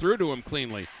didn't get through to him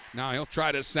cleanly. Now he'll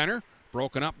try to center.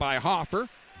 Broken up by Hoffer.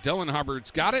 Dylan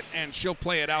Hubbard's got it, and she'll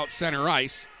play it out center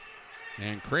ice.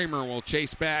 And Kramer will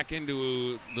chase back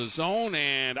into the zone,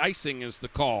 and icing is the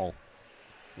call.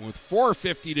 With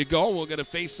 4:50 to go, we'll get a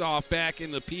face-off back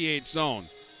in the PH zone.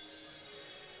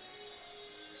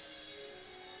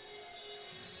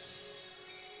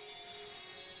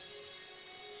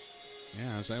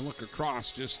 Yeah, as I look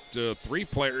across, just 3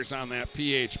 players on that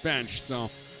PH bench, so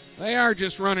they are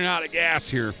just running out of gas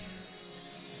here.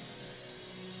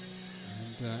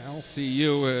 And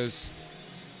LCU has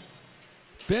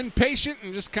been patient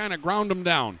and just kind of ground them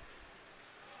down.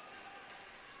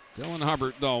 Dylan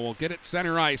Hubbard, though, will get it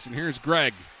center ice, and here's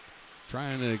Greg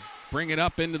trying to bring it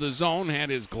up into the zone, had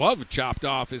his glove chopped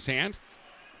off his hand.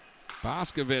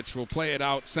 Boscovich will play it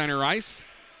out center ice.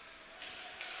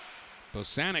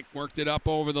 Bosanic worked it up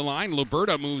over the line.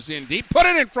 Luberta moves in deep, put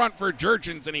it in front for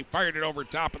Jurgens, and he fired it over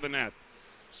top of the net.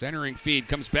 Centering feed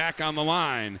comes back on the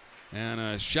line, and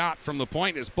a shot from the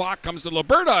point. His block comes to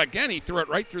Luberta again. He threw it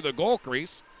right through the goal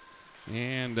crease,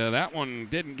 and that one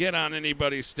didn't get on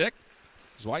anybody's stick.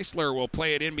 Zweisler will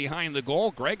play it in behind the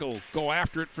goal. Greg will go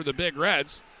after it for the Big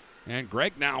Reds, and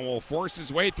Greg now will force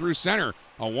his way through center.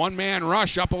 A one-man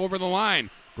rush up over the line.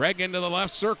 Greg into the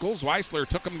left circle. Zweisler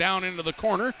took him down into the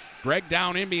corner. Greg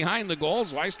down in behind the goal.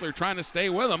 Zweisler trying to stay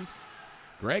with him.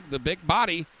 Greg, the big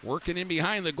body, working in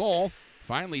behind the goal.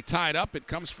 Finally tied up. It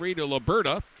comes free to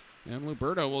Luberta. And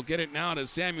Luberta will get it now to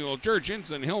Samuel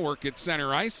Jurgens, and he'll work it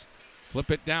center ice.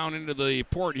 Flip it down into the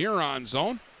Port Huron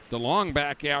zone. DeLong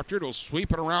back after it. Will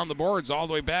sweep it around the boards all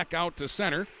the way back out to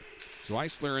center.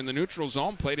 Zweisler in the neutral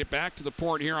zone. Played it back to the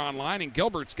Port Huron line, and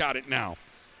Gilbert's got it now.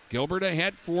 Gilbert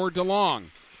ahead for DeLong.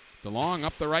 DeLong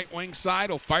up the right wing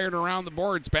side will fire it around the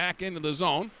boards back into the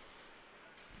zone.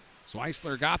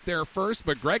 Zweisler got there first,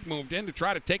 but Greg moved in to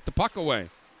try to take the puck away.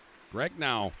 Greg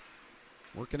now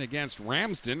working against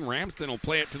Ramsden. Ramsden will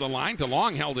play it to the line.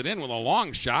 DeLong held it in with a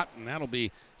long shot, and that'll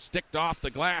be sticked off the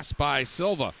glass by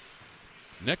Silva.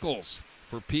 Nichols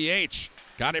for PH.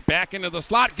 Got it back into the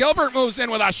slot. Gilbert moves in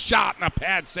with a shot and a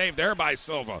pad save there by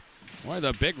Silva. Boy,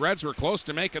 the Big Reds were close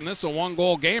to making this a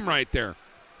one-goal game right there.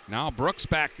 Now Brooks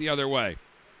back the other way.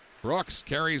 Brooks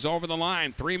carries over the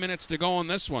line. 3 minutes to go in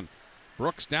this one.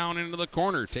 Brooks down into the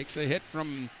corner. Takes a hit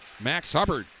from Max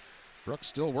Hubbard. Brooks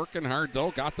still working hard,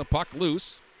 though. Got the puck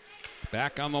loose.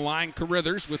 Back on the line,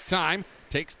 Carithers with time.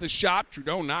 Takes the shot.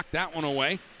 Trudeau knocked that one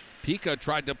away. Pika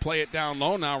tried to play it down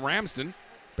low. Now Ramsden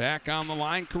back on the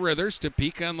line. Carithers to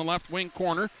Pika in the left wing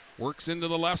corner. Works into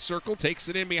the left circle. Takes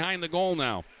it in behind the goal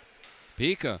now.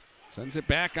 Pika sends it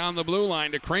back on the blue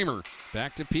line to Kramer.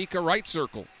 Back to Pika, right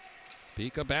circle.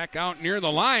 Pika back out near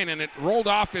the line, and it rolled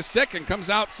off his stick and comes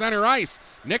out center ice.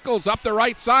 Nichols up the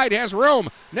right side, has room.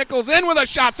 Nichols in with a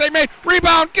shot, save made.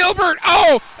 Rebound, Gilbert.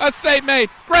 Oh, a save made.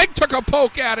 Greg took a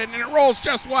poke at it, and it rolls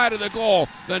just wide of the goal.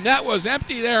 The net was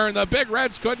empty there, and the Big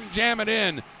Reds couldn't jam it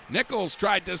in. Nichols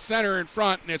tried to center in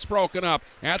front, and it's broken up.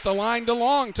 At the line,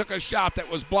 DeLong took a shot that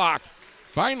was blocked.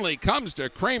 Finally comes to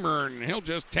Kramer, and he'll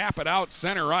just tap it out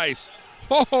center ice.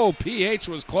 Oh, PH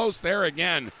was close there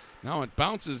again. Now it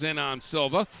bounces in on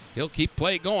Silva. He'll keep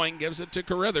play going, gives it to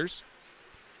Carithers.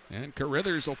 And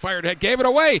Carithers will fire it ahead, gave it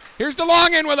away. Here's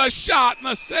DeLong in with a shot, and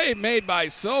the save made by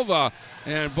Silva.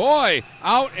 And boy,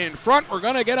 out in front, we're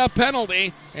going to get a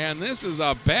penalty. And this is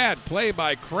a bad play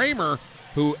by Kramer,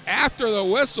 who after the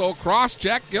whistle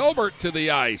cross-checked Gilbert to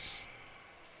the ice.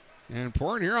 And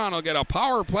Port Huron will get a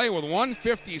power play with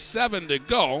 1:57 to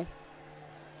go.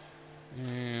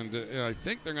 And I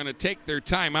think they're going to take their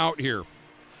timeout here.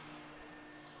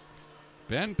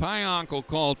 Ben Pionk will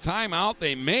call timeout.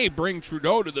 They may bring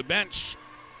Trudeau to the bench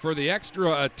for the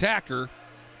extra attacker.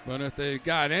 But if they've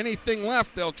got anything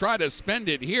left, they'll try to spend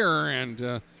it here.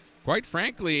 And quite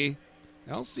frankly,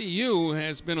 LCU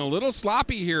has been a little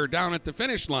sloppy here down at the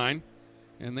finish line.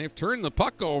 And they've turned the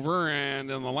puck over,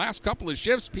 and in the last couple of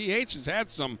shifts, PH has had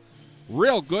some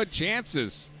real good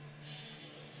chances.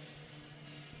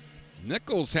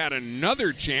 Nichols had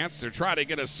another chance to try to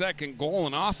get a second goal,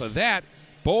 and off of that,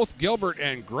 both Gilbert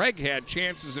and Greg had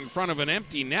chances in front of an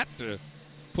empty net to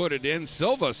put it in.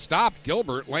 Silva stopped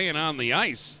Gilbert laying on the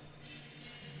ice.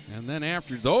 And then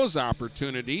after those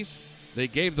opportunities, they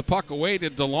gave the puck away to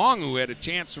DeLong, who had a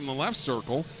chance from the left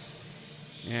circle.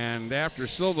 And after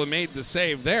Silva made the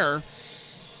save there,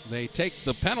 they take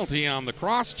the penalty on the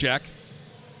cross-check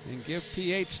and give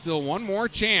PH still one more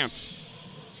chance.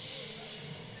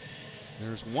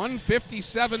 There's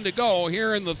 1:57 to go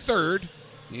here in the third.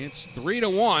 It's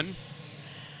 3-1.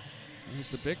 As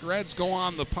the Big Reds go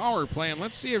on the power play. And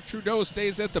let's see if Trudeau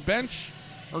stays at the bench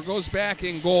or goes back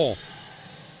in goal.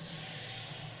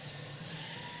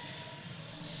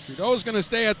 Trudeau's going to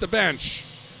stay at the bench.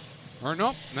 Or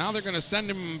nope, now they're going to send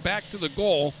him back to the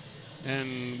goal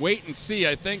and wait and see,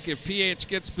 I think, if PH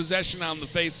gets possession on the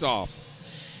faceoff.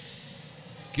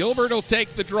 Gilbert will take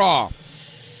the draw.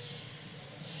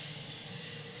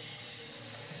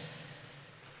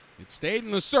 It stayed in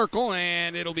the circle,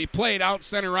 and it'll be played out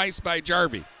center ice by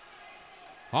Jarvie.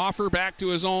 Hoffer back to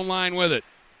his own line with it.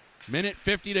 Minute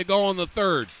 50 to go in the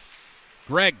third.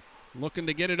 Gregg looking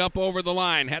to get it up over the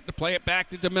line. Had to play it back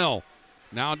to DeMille.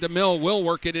 Now DeMille will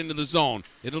work it into the zone.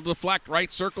 It'll deflect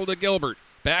right circle to Gilbert.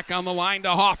 Back on the line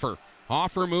to Hoffer.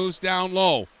 Hoffer moves down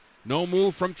low. No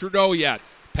move from Trudeau yet.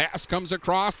 Pass comes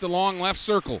across DeLong left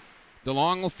circle.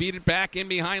 DeLong will feed it back in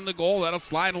behind the goal. That'll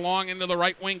slide along into the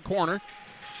right wing corner.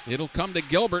 It'll come to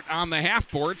Gilbert on the half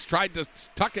boards. Tried to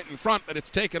tuck it in front, but it's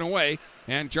taken away.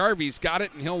 And Jarvie's got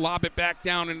it, and he'll lob it back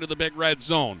down into the big red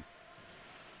zone.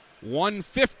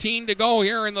 1:15 to go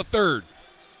here in the third.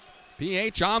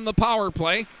 PH on the power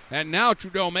play, and now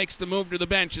Trudeau makes the move to the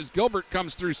bench as Gilbert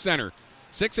comes through center.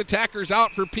 6 attackers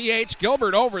out for PH.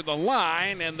 Gilbert over the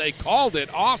line, and they called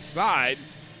it offside.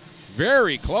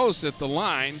 Very close at the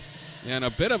line, and a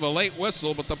bit of a late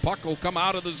whistle, but the puck will come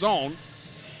out of the zone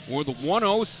with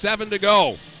 1:07 to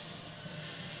go.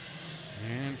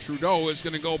 And Trudeau is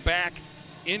going to go back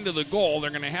into the goal. They're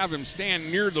going to have him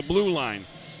stand near the blue line.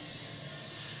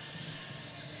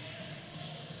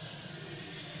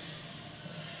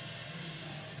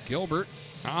 Gilbert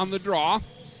on the draw.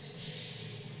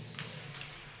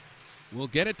 We'll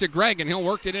get it to Gregg, and he'll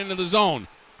work it into the zone.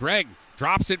 Gregg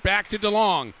drops it back to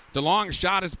DeLong. DeLong's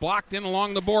shot is blocked in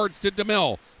along the boards to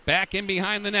DeMille. Back in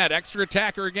behind the net. Extra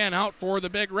attacker again out for the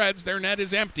Big Reds. Their net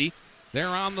is empty. They're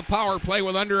on the power play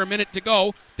with under a minute to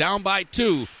go. Down by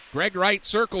 2. Gregg right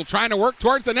circle trying to work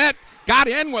towards the net. Got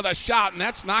in with a shot, and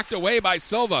that's knocked away by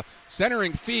Silva.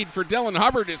 Centering feed for Dylan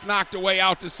Hubbard is knocked away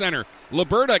out to center.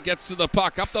 Liberta gets to the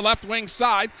puck up the left wing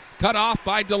side. Cut off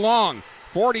by DeLong.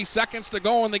 40 seconds to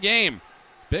go in the game.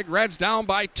 Big Reds down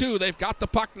by 2. They've got the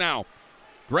puck now.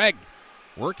 Gregg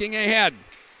working ahead.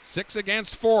 6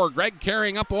 against 4. Gregg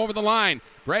carrying up over the line.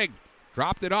 Gregg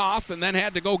dropped it off and then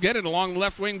had to go get it along the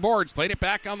left wing boards. Played it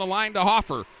back on the line to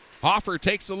Hoffer. Hoffer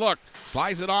takes a look.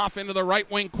 Slides it off into the right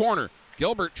wing corner.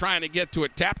 Gilbert trying to get to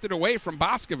it. Tapped it away from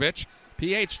Boscovich.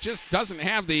 PH just doesn't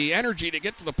have the energy to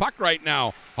get to the puck right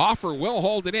now. Hoffer will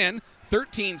hold it in.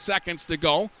 13 seconds to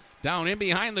go. Down in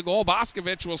behind the goal,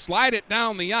 Boscovich will slide it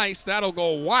down the ice. That'll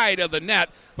go wide of the net,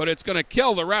 but it's going to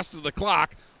kill the rest of the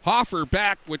clock. Hoffer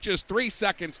back with just 3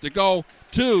 seconds to go.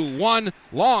 2-1,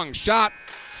 long shot.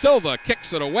 Silva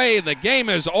kicks it away. The game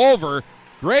is over.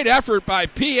 Great effort by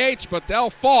PH, but they'll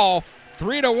fall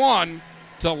 3-1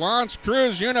 to L'Anse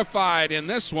Creuse Unified in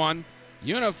this one.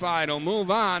 Unified will move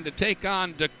on to take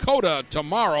on Dakota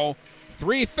tomorrow,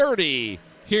 3:30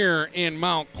 here in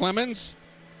Mount Clemens.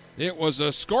 It was a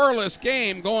scoreless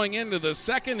game going into the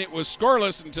second. It was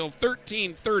scoreless until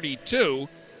 13:32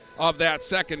 of that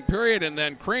second period, and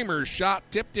then Kramer's shot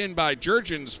tipped in by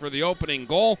Jurgens for the opening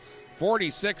goal.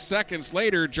 46 seconds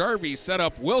later, Jarvie set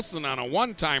up Wilson on a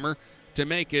one-timer to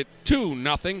make it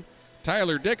 2-0.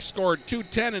 Tyler Dick scored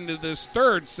 2:10 into this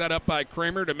third, set up by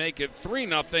Kramer to make it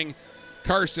 3-0.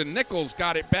 Carson Nichols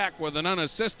got it back with an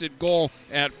unassisted goal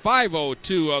at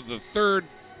 5:02 of the third,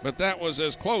 but that was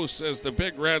as close as the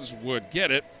Big Reds would get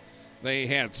it. They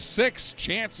had 6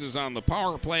 chances on the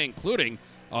power play, including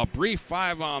a brief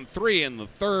 5-on-3 in the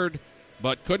third,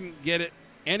 but couldn't get it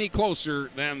any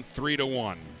closer than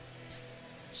 3-1.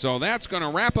 So that's going to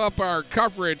wrap up our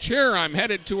coverage here. I'm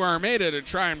headed to Armada to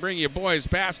try and bring you boys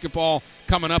basketball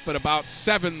coming up at about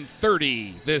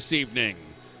 7:30 this evening.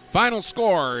 Final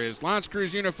score is L'Anse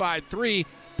Creuse Unified 3,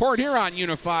 Port Huron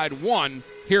Unified 1,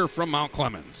 here from Mount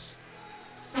Clemens.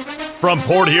 From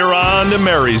Port Huron to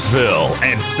Marysville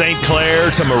and St. Clair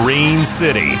to Marine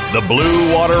City, the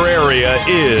Blue Water area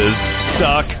is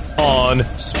Stuck on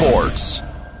Sports.